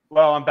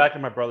 Well, I'm back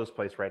at my brother's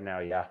place right now.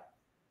 Yeah.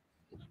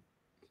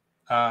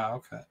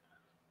 Okay.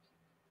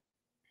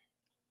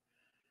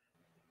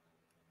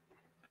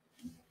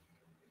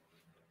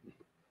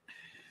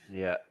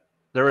 Yeah.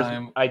 There was.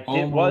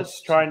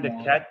 Was trying to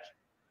catch.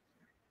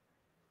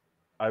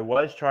 I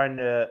was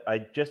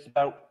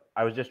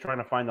just trying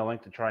to find the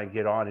link to try and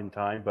get on in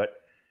time, but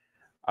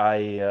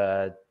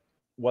I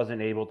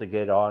wasn't able to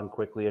get on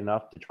quickly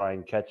enough to try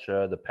and catch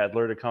the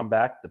peddler to come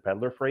back, the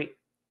peddler freight.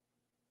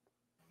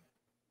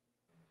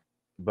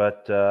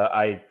 But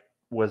I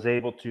was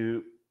able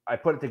to. I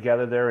put it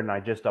together there, and I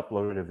just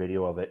uploaded a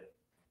video of it.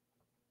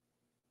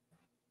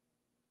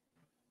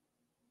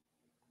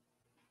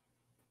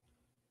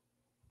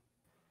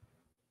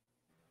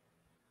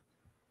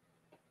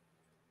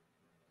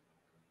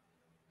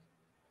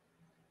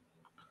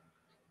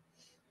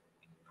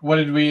 What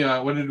did we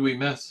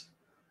miss?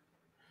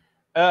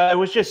 It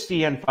was just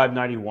CN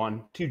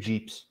 591, 2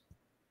 Jeeps.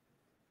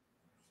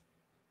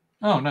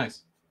 Oh,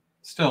 nice.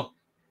 Still.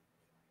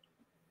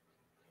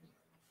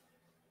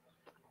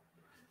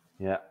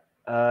 Yeah.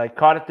 I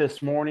caught it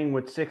this morning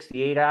with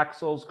 68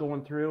 axles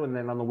going through, and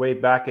then on the way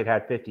back, it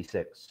had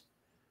 56.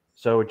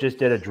 So it just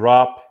did a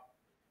drop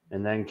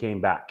and then came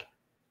back.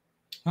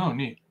 Oh,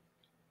 neat.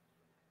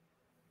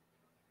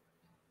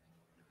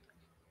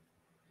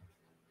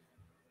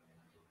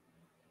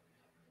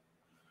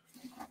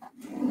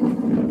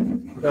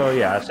 So,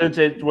 yeah, since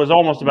it was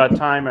almost about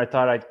time, I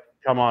thought I'd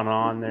come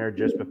on there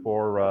just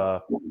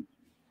before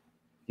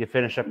you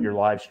finish up your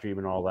live stream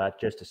and all that,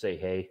 just to say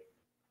hey.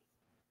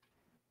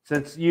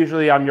 Since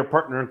usually I'm your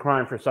partner in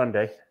crime for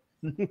Sunday.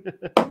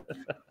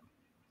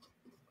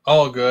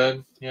 All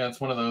good. Yeah,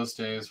 it's one of those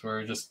days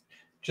where just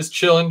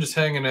chilling, just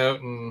hanging out,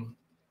 and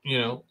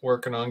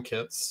working on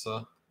kits.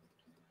 So.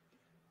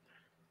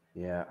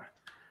 Yeah,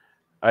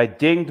 I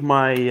dinged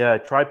my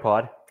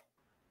tripod.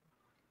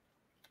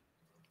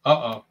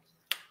 Uh-oh.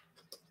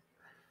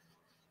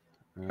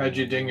 How'd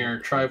you ding your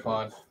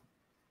tripod?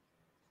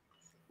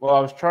 Well, I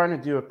was trying to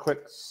do a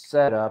quick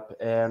setup,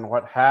 and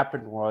what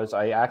happened was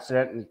I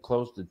accidentally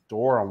closed the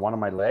door on one of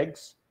my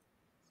legs.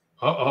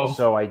 Uh-oh.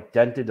 So I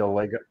dented the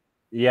leg.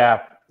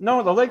 Yeah.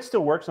 No, the leg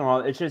still works and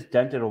all. It's just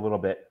dented a little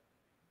bit.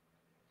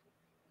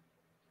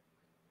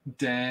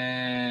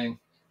 Dang.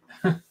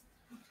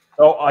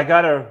 So I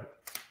got to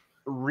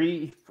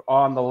reef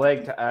on the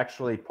leg to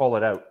actually pull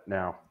it out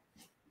now.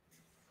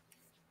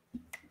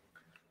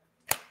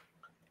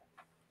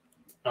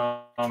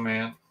 Oh,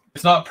 man.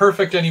 It's not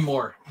perfect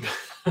anymore.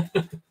 No,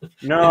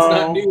 it's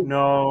not new.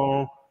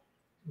 No.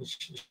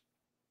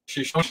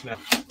 She's showing now.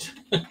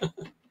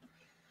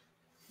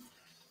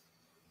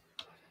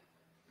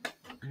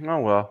 Oh,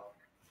 well.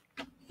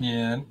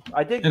 Yeah.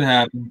 I did. It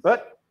happened.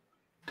 But,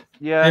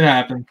 yeah. It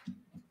happened.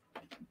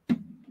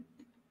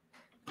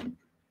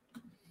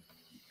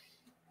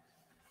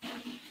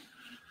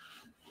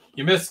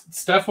 You missed.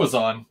 Steph was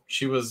on.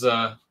 She was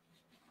in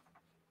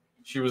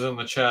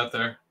the chat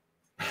there.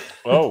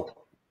 Oh.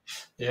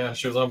 Yeah,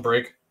 she was on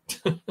break.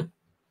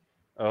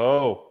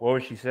 Oh, what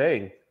was she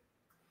saying?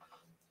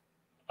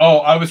 Oh,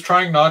 I was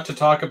trying not to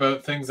talk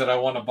about things that I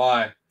want to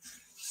buy.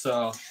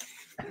 So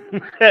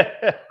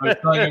I was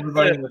telling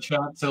everybody in the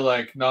chat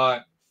to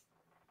not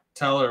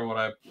tell her what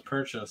I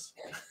purchased.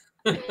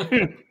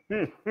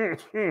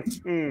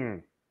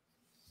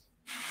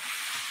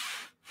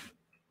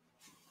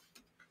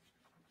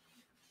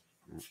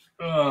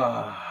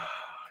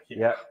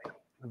 Yeah,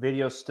 the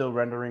video's still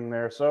rendering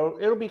there, so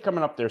it'll be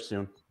coming up there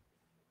soon.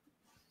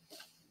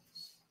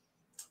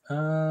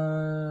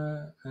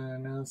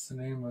 Announce the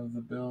name of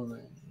the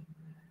building.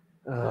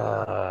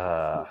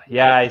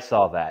 Yeah, I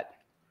saw that.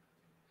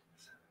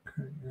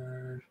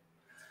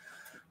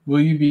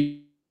 Will you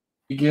be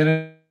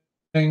getting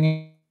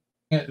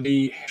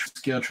the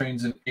scale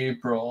trains in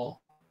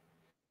April?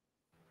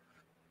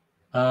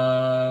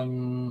 I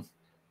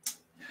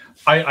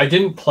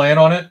didn't plan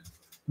on it.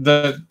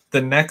 The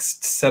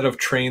next set of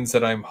trains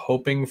that I'm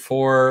hoping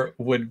for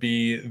would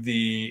be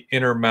the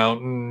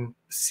Intermountain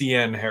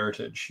CN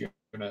Heritage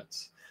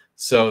units.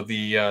 So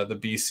the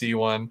BC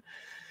one,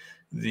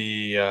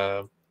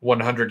 the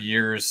 100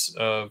 years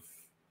of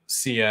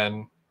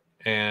CN,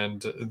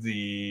 and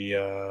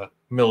the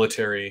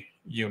military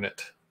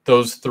unit.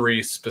 Those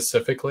three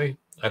specifically.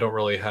 I don't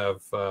really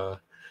have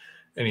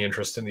any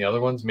interest in the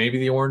other ones. Maybe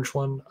the orange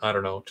one. I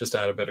don't know. Just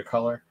add a bit of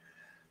color.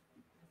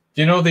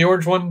 Do you know the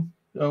orange one?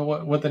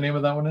 What the name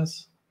of that one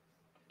is?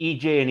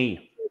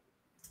 EJ&E.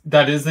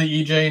 That is the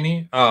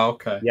EJ&E? Oh,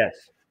 okay.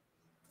 Yes.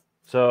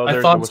 So I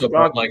there's thought the so,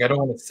 but like I don't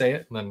want to say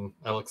it, and then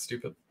I look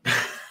stupid.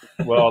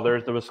 well,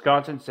 there's the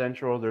Wisconsin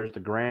Central. There's the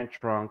Grand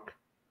Trunk.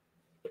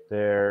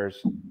 There's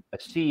a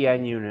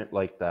CN unit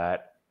like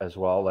that as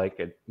well, like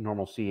a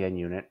normal CN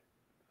unit.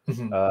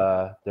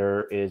 Mhm.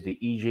 There is the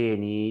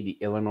EJ&E, the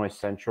Illinois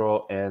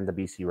Central, and the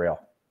BC Rail.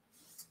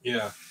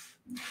 Yeah.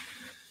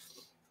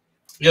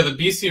 Yeah, the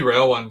BC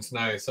Rail one's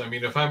nice. I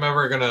mean, if I'm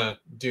ever going to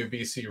do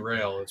BC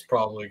Rail, it's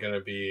probably going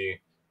to be,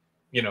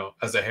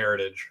 as a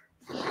heritage.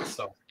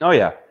 So. Oh,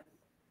 yeah.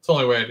 It's the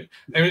only way.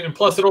 I mean, and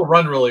plus it'll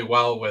run really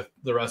well with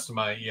the rest of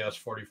my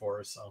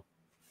ES44s. So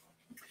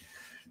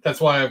that's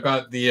why I've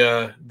got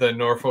the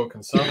Norfolk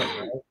and Southern.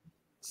 Right?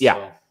 Yeah.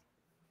 So,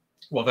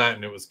 well, that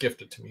and it was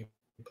gifted to me.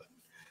 But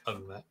other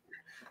than that,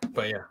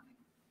 but yeah.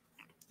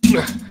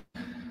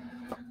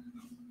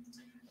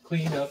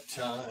 Clean up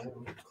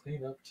time.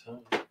 Clean up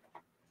time.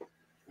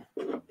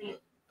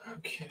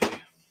 Okay.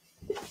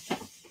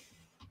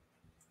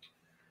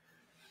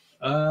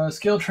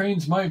 Scale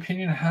Trains, my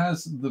opinion,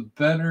 has the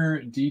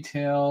better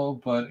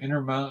detail, but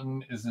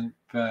Intermountain isn't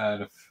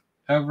bad. If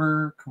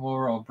ever come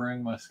over, I'll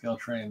bring my Scale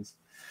Trains.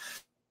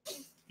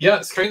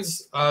 Yeah,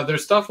 Trains, their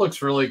stuff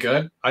looks really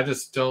good. I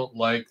just don't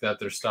like that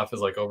their stuff is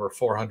like over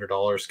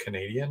 $400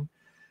 Canadian.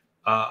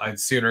 I'd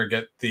sooner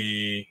get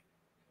the,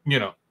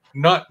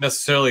 not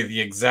necessarily the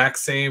exact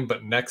same,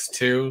 but next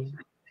to,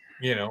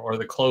 or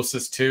the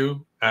closest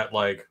to at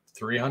like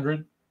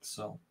 300.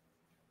 So.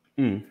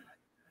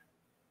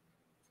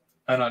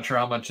 I'm not sure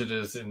how much it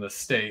is in the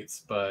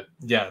States, but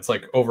yeah, it's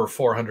like over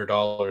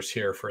 $400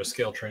 here for a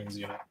Scale Trains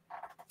unit.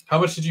 How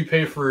much did you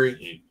pay for?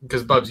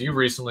 Because Bubs, you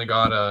recently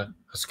got a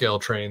Scale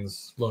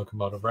Trains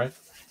locomotive, right?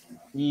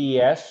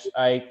 Yes,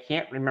 I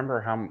can't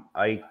remember how.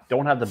 I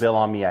don't have the bill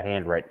on me at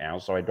hand right now,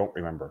 so I don't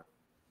remember.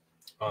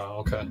 Oh,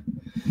 okay.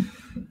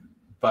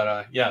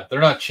 But yeah, they're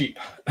not cheap.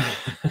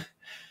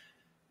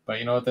 But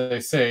you know what they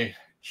say: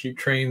 cheap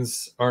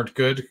trains aren't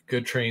good.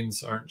 Good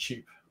trains aren't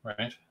cheap,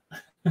 right?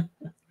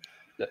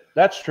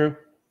 That's true.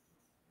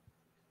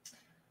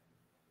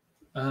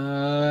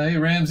 Hey,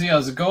 Ramsey,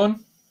 how's it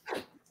going?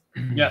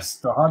 Yes,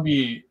 the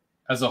hobby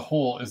as a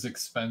whole is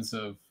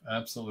expensive.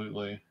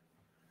 Absolutely.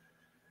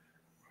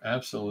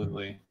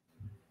 Absolutely.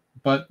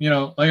 But,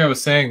 like I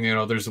was saying,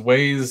 there's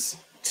ways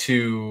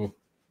to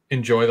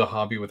enjoy the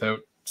hobby without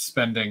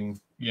spending,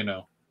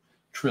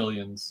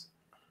 trillions.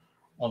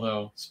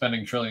 Although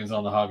spending trillions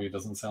on the hobby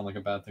doesn't sound like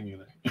a bad thing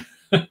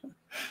either.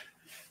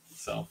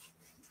 So.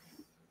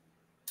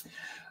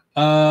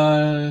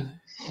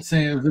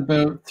 Saying it was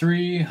about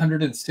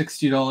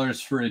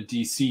 $360 for a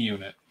DC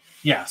unit.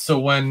 Yeah, so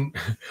when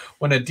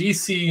a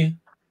DC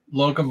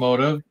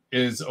locomotive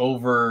is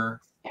over,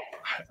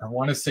 I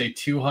want to say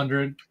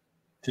 200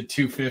 to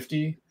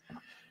 250,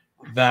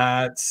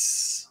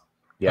 that's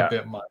a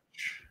bit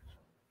much.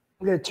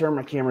 I'm gonna turn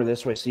my camera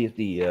this way, see if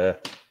the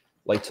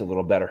light's a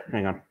little better.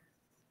 Hang on.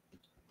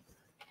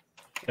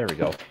 There we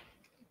go.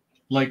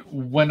 Like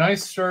when I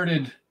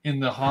started in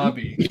the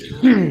hobby,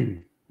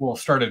 well,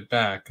 started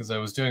back because I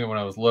was doing it when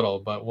I was little,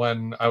 but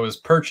when I was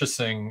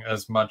purchasing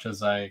as much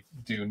as I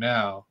do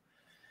now,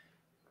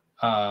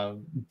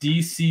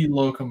 DC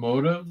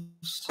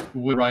locomotives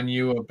would run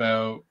you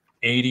about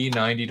 $80,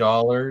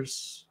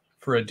 $90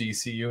 for a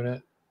DC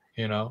unit,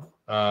 if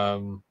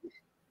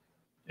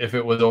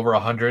it was over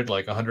 100,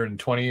 like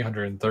 120,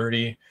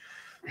 130,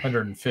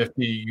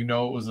 150,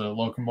 it was a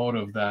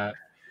locomotive that,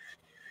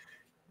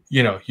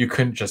 you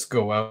couldn't just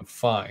go out and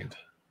find,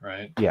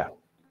 right? Yeah.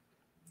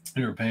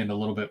 You were paying a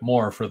little bit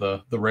more for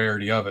the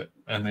rarity of it.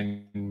 And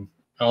then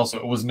also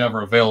it was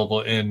never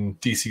available in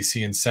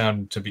DCC and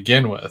sound to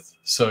begin with.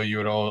 So you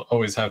would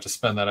always have to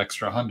spend that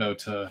extra hundo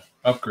to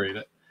upgrade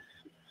it.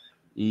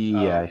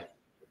 Yeah.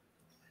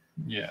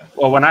 Yeah.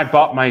 Well, when I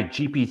bought my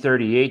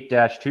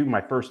GP38-2,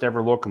 my first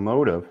ever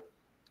locomotive,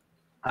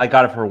 I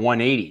got it for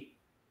 $180,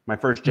 my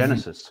first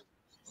Genesis.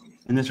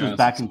 And this was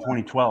back in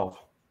 2012.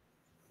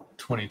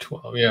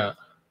 2012, yeah.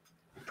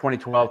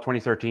 2012,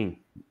 2013.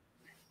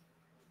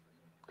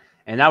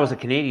 And that was a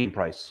Canadian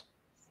price.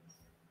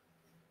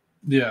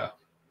 Yeah.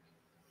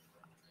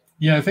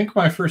 Yeah, I think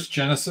my first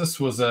Genesis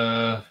was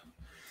a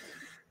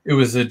It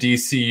was a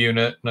DC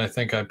unit, and I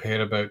think I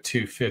paid about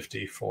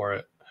 $250 for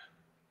it.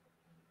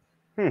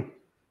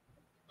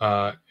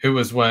 It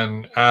was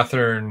when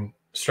Athearn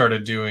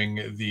started doing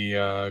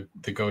the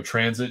Go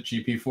Transit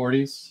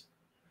GP40s.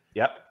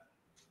 Yep.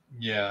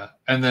 Yeah,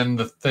 and then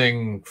the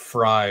thing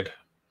fried,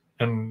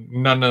 and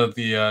none of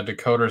the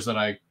decoders that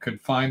I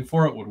could find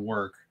for it would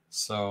work.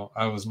 So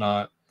I was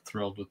not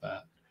thrilled with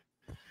that.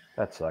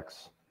 That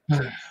sucks.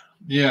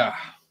 Yeah,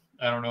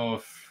 I don't know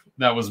if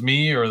that was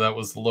me or that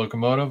was the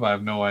locomotive. I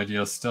have no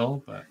idea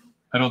still, but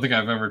I don't think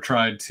I've ever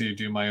tried to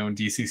do my own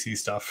DCC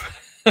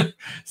stuff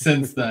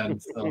since then.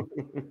 So.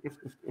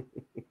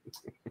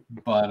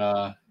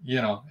 But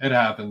you know, it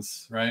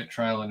happens, right?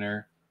 Trial and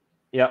error.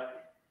 Yep.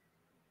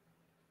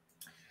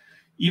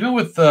 Even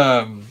with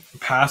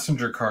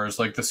passenger cars,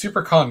 like the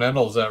Super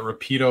Continentals that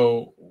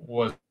Rapido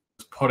was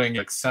putting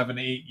like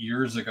 7-8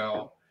 years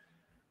ago,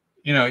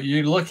 you know,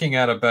 you're looking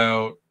at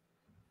about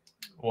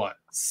what,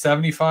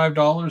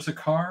 $75 a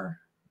car?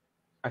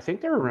 I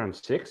think they were around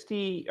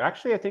 60.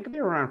 Actually, I think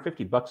they were around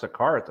 $50 a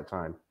car at the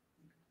time.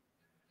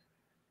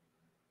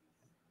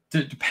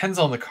 It depends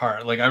on the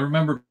car. Like I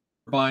remember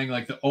buying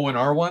like the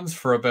O&R ones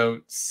for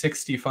about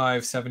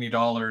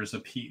 $65-$70 a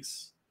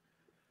piece.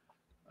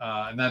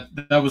 And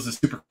that was the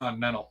Super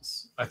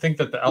Continentals. I think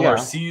that the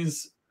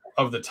LRCs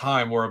of the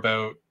time were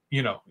about,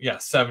 you know,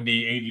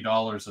 $70,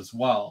 $80 as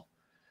well.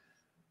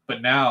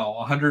 But now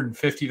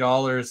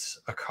 $150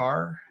 a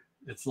car,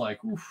 it's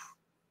like, oof.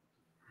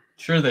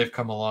 Sure, they've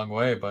come a long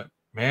way, but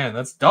man,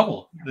 that's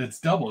double. It's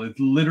double. It's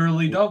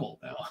literally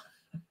double now.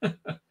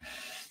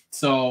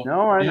 So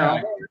no, I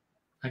know.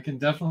 I can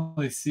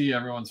definitely see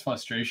everyone's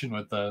frustration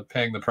with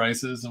paying the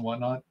prices and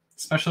whatnot,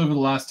 especially over the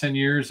last 10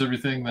 years,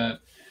 everything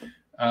that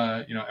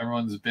you know,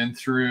 everyone's been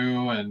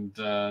through, and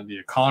the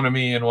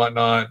economy and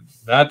whatnot.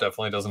 That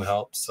definitely doesn't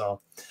help. So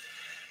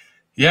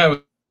yeah,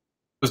 it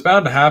was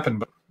bound to happen,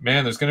 but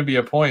man, there's going to be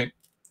a point,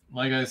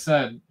 like I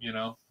said, you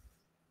know,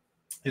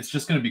 it's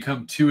just going to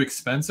become too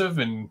expensive,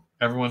 and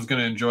everyone's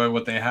going to enjoy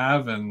what they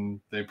have, and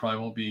they probably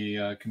won't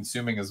be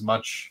consuming as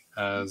much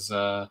as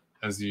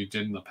you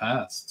did in the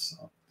past.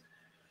 So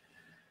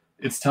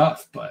it's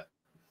tough, but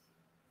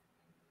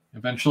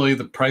eventually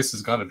the price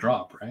has got to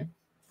drop, right?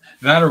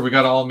 That, or we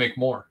got to all make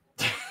more.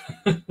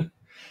 I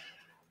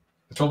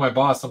told my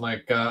boss, I'm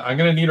like, I'm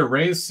going to need a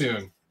raise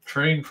soon.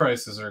 Train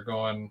prices are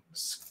going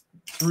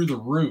through the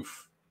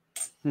roof.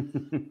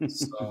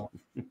 So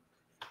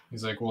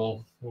he's like,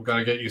 well, we've got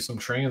to get you some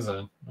trains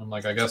in. I'm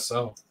like, I guess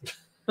so.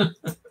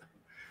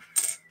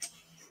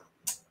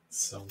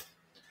 So,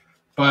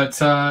 but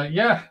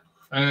yeah,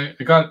 I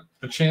got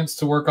a chance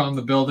to work on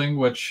the building,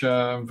 which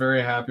I'm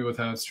very happy with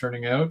how it's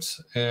turning out.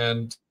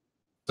 And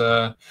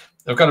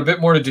I've got a bit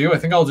more to do. I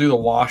think I'll do the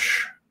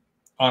wash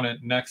on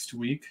it next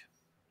week.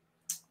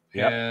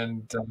 Yep.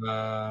 And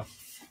I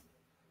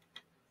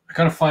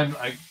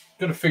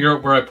gotta figure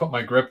out where I put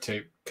my grip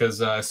tape,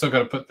 because I still got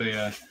to put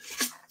the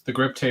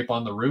grip tape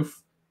on the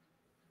roof,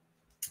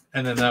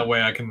 and then that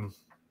way I can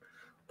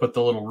put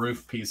the little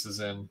roof pieces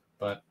in.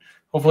 But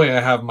hopefully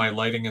I have my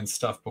lighting and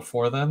stuff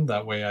before then.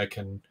 That way I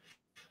can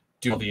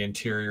do all the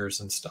interiors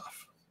and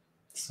stuff.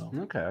 So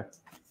okay,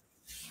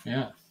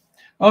 yeah.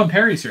 Oh, and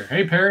Perry's here.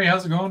 Hey, Perry,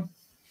 how's it going?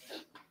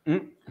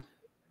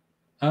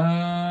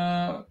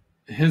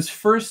 His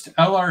first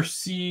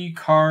LRC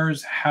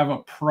cars have a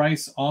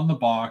price on the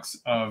box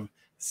of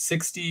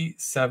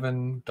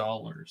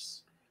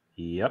 $67.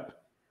 Yep.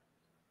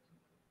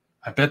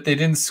 I bet they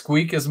didn't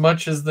squeak as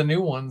much as the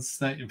new ones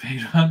that you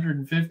paid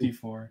 $150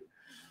 for.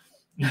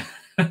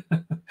 I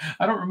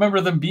don't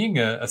remember them being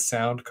a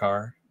sound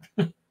car.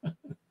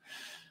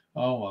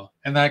 Oh, well.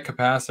 And that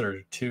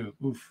capacitor, too.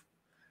 Oof.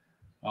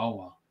 Oh,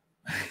 well.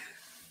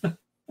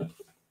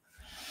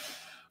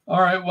 All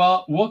right,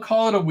 well, we'll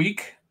call it a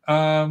week,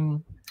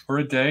 or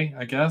a day,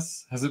 I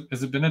guess. Has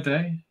it been a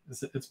day?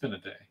 It's been a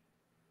day.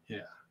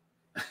 Yeah.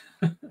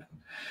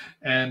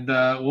 And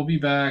we'll be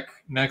back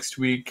next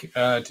week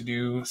to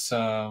do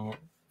some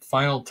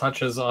final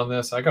touches on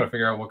this. I got to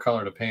figure out what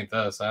color to paint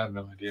this. I have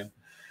no idea.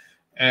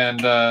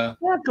 And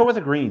go with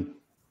a green.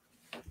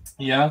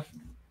 Yeah,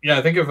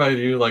 I think if I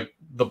do like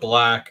the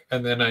black,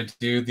 and then I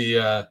do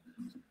the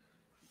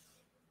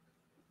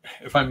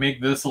if I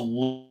make this a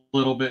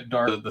little bit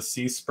darker, the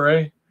sea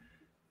spray,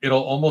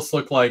 it'll almost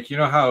look like, you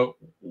know how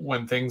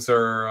when things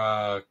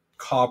are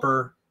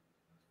copper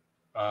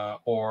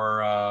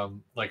or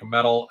like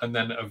metal, and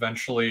then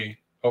eventually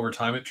over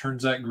time it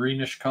turns that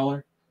greenish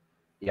color.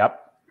 Yep.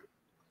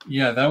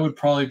 Yeah, that would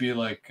probably be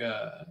like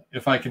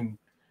if I can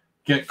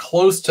get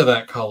close to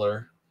that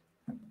color.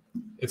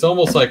 It's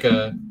almost like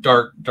a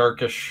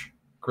darkish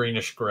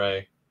greenish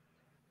gray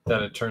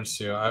that it turns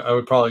to. I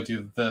would probably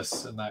do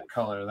this in that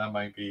color. That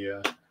might be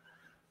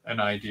an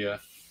idea.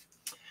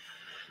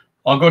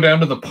 I'll go down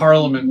to the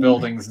Parliament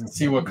buildings and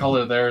see what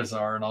color theirs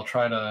are, and I'll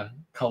try to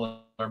color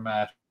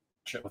match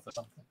it with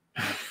something.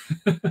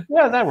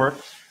 Yeah, that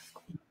works.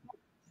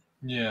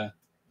 Yeah.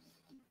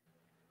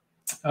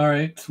 All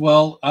right.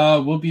 Well,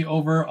 we'll be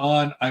over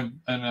on.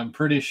 I'm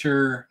pretty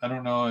sure. I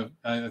don't know.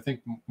 I think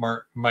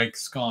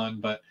Mike's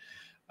gone, but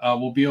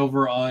We'll be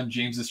over on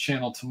James's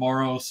channel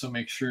tomorrow, so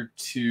make sure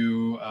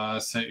to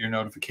set your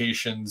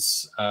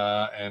notifications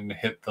and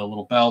hit the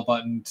little bell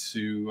button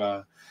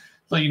to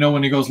let you know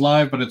when he goes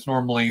live. But it's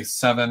normally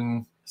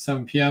 7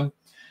 p.m.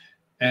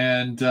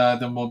 And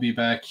then we'll be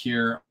back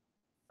here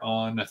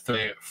on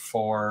Thursday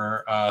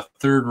for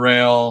Third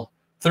Rail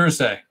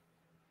Thursday.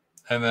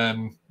 And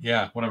then,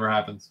 yeah, whatever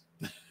happens.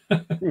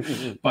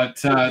 But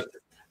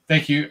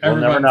thank you,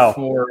 everyone,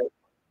 for...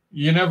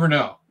 You never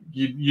know.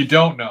 You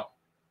don't know.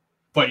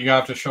 But you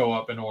have to show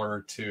up in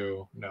order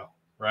to know,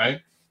 right?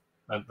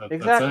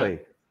 Exactly.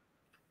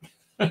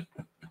 That's it.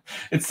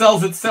 It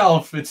sells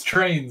itself. It's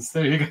trains.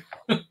 There you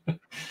go.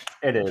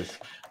 It is.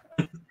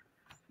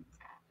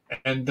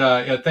 And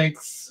yeah,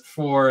 thanks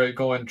for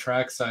going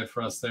trackside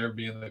for us there,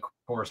 being the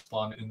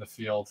correspondent in the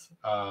field.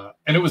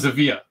 And it was a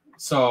VIA,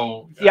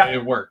 so yeah,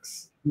 it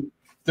works.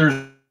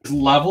 There's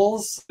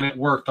levels, and it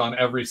worked on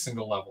every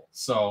single level.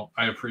 So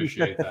I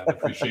appreciate that. I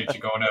appreciate you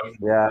going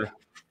out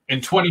in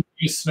 20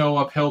 feet snow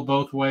uphill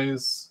both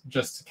ways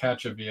just to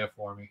catch a VIA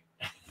for me.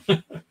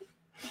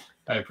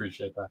 I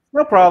appreciate that.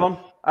 No problem.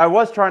 I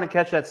was trying to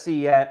catch that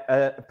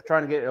CN,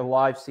 trying to get a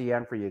live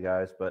CN for you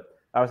guys, but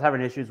I was having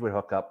issues with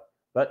hookup.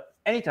 But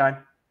anytime.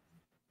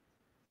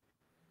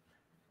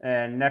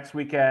 And next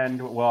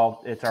weekend,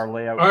 well, it's our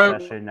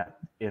layout session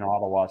in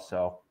Ottawa,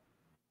 so.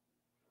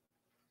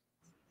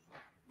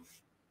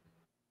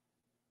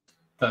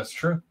 That's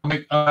true.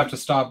 I'll have to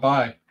stop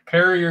by.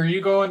 Perry, are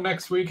you going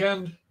next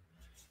weekend?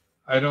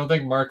 I don't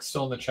think Mark's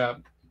still in the chat.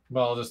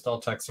 Well, I'll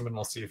text him and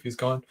I'll see if he's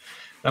going.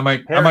 I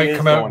might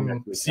come out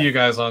and see you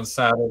guys on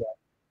Saturday.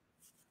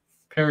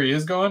 Perry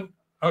is going?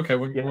 Okay,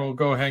 we'll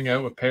go hang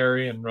out with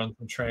Perry and run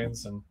some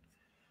trains, and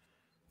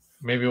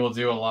maybe we'll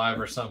do a live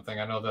or something.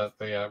 I know that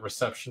the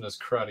reception is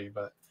cruddy,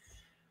 but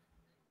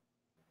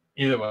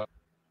either way,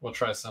 we'll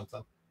try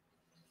something.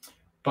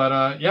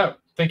 But yeah,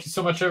 thank you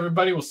so much,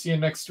 everybody. We'll see you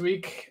next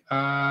week.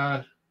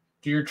 Do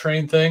your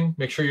train thing.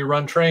 Make sure you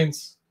run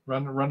trains.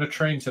 Run a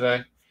train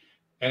today,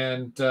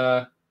 and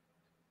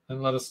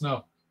let us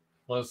know.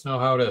 Let us know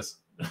how it is.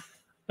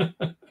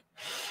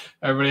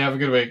 Everybody have a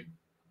good week.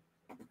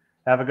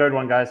 Have a good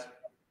one, guys.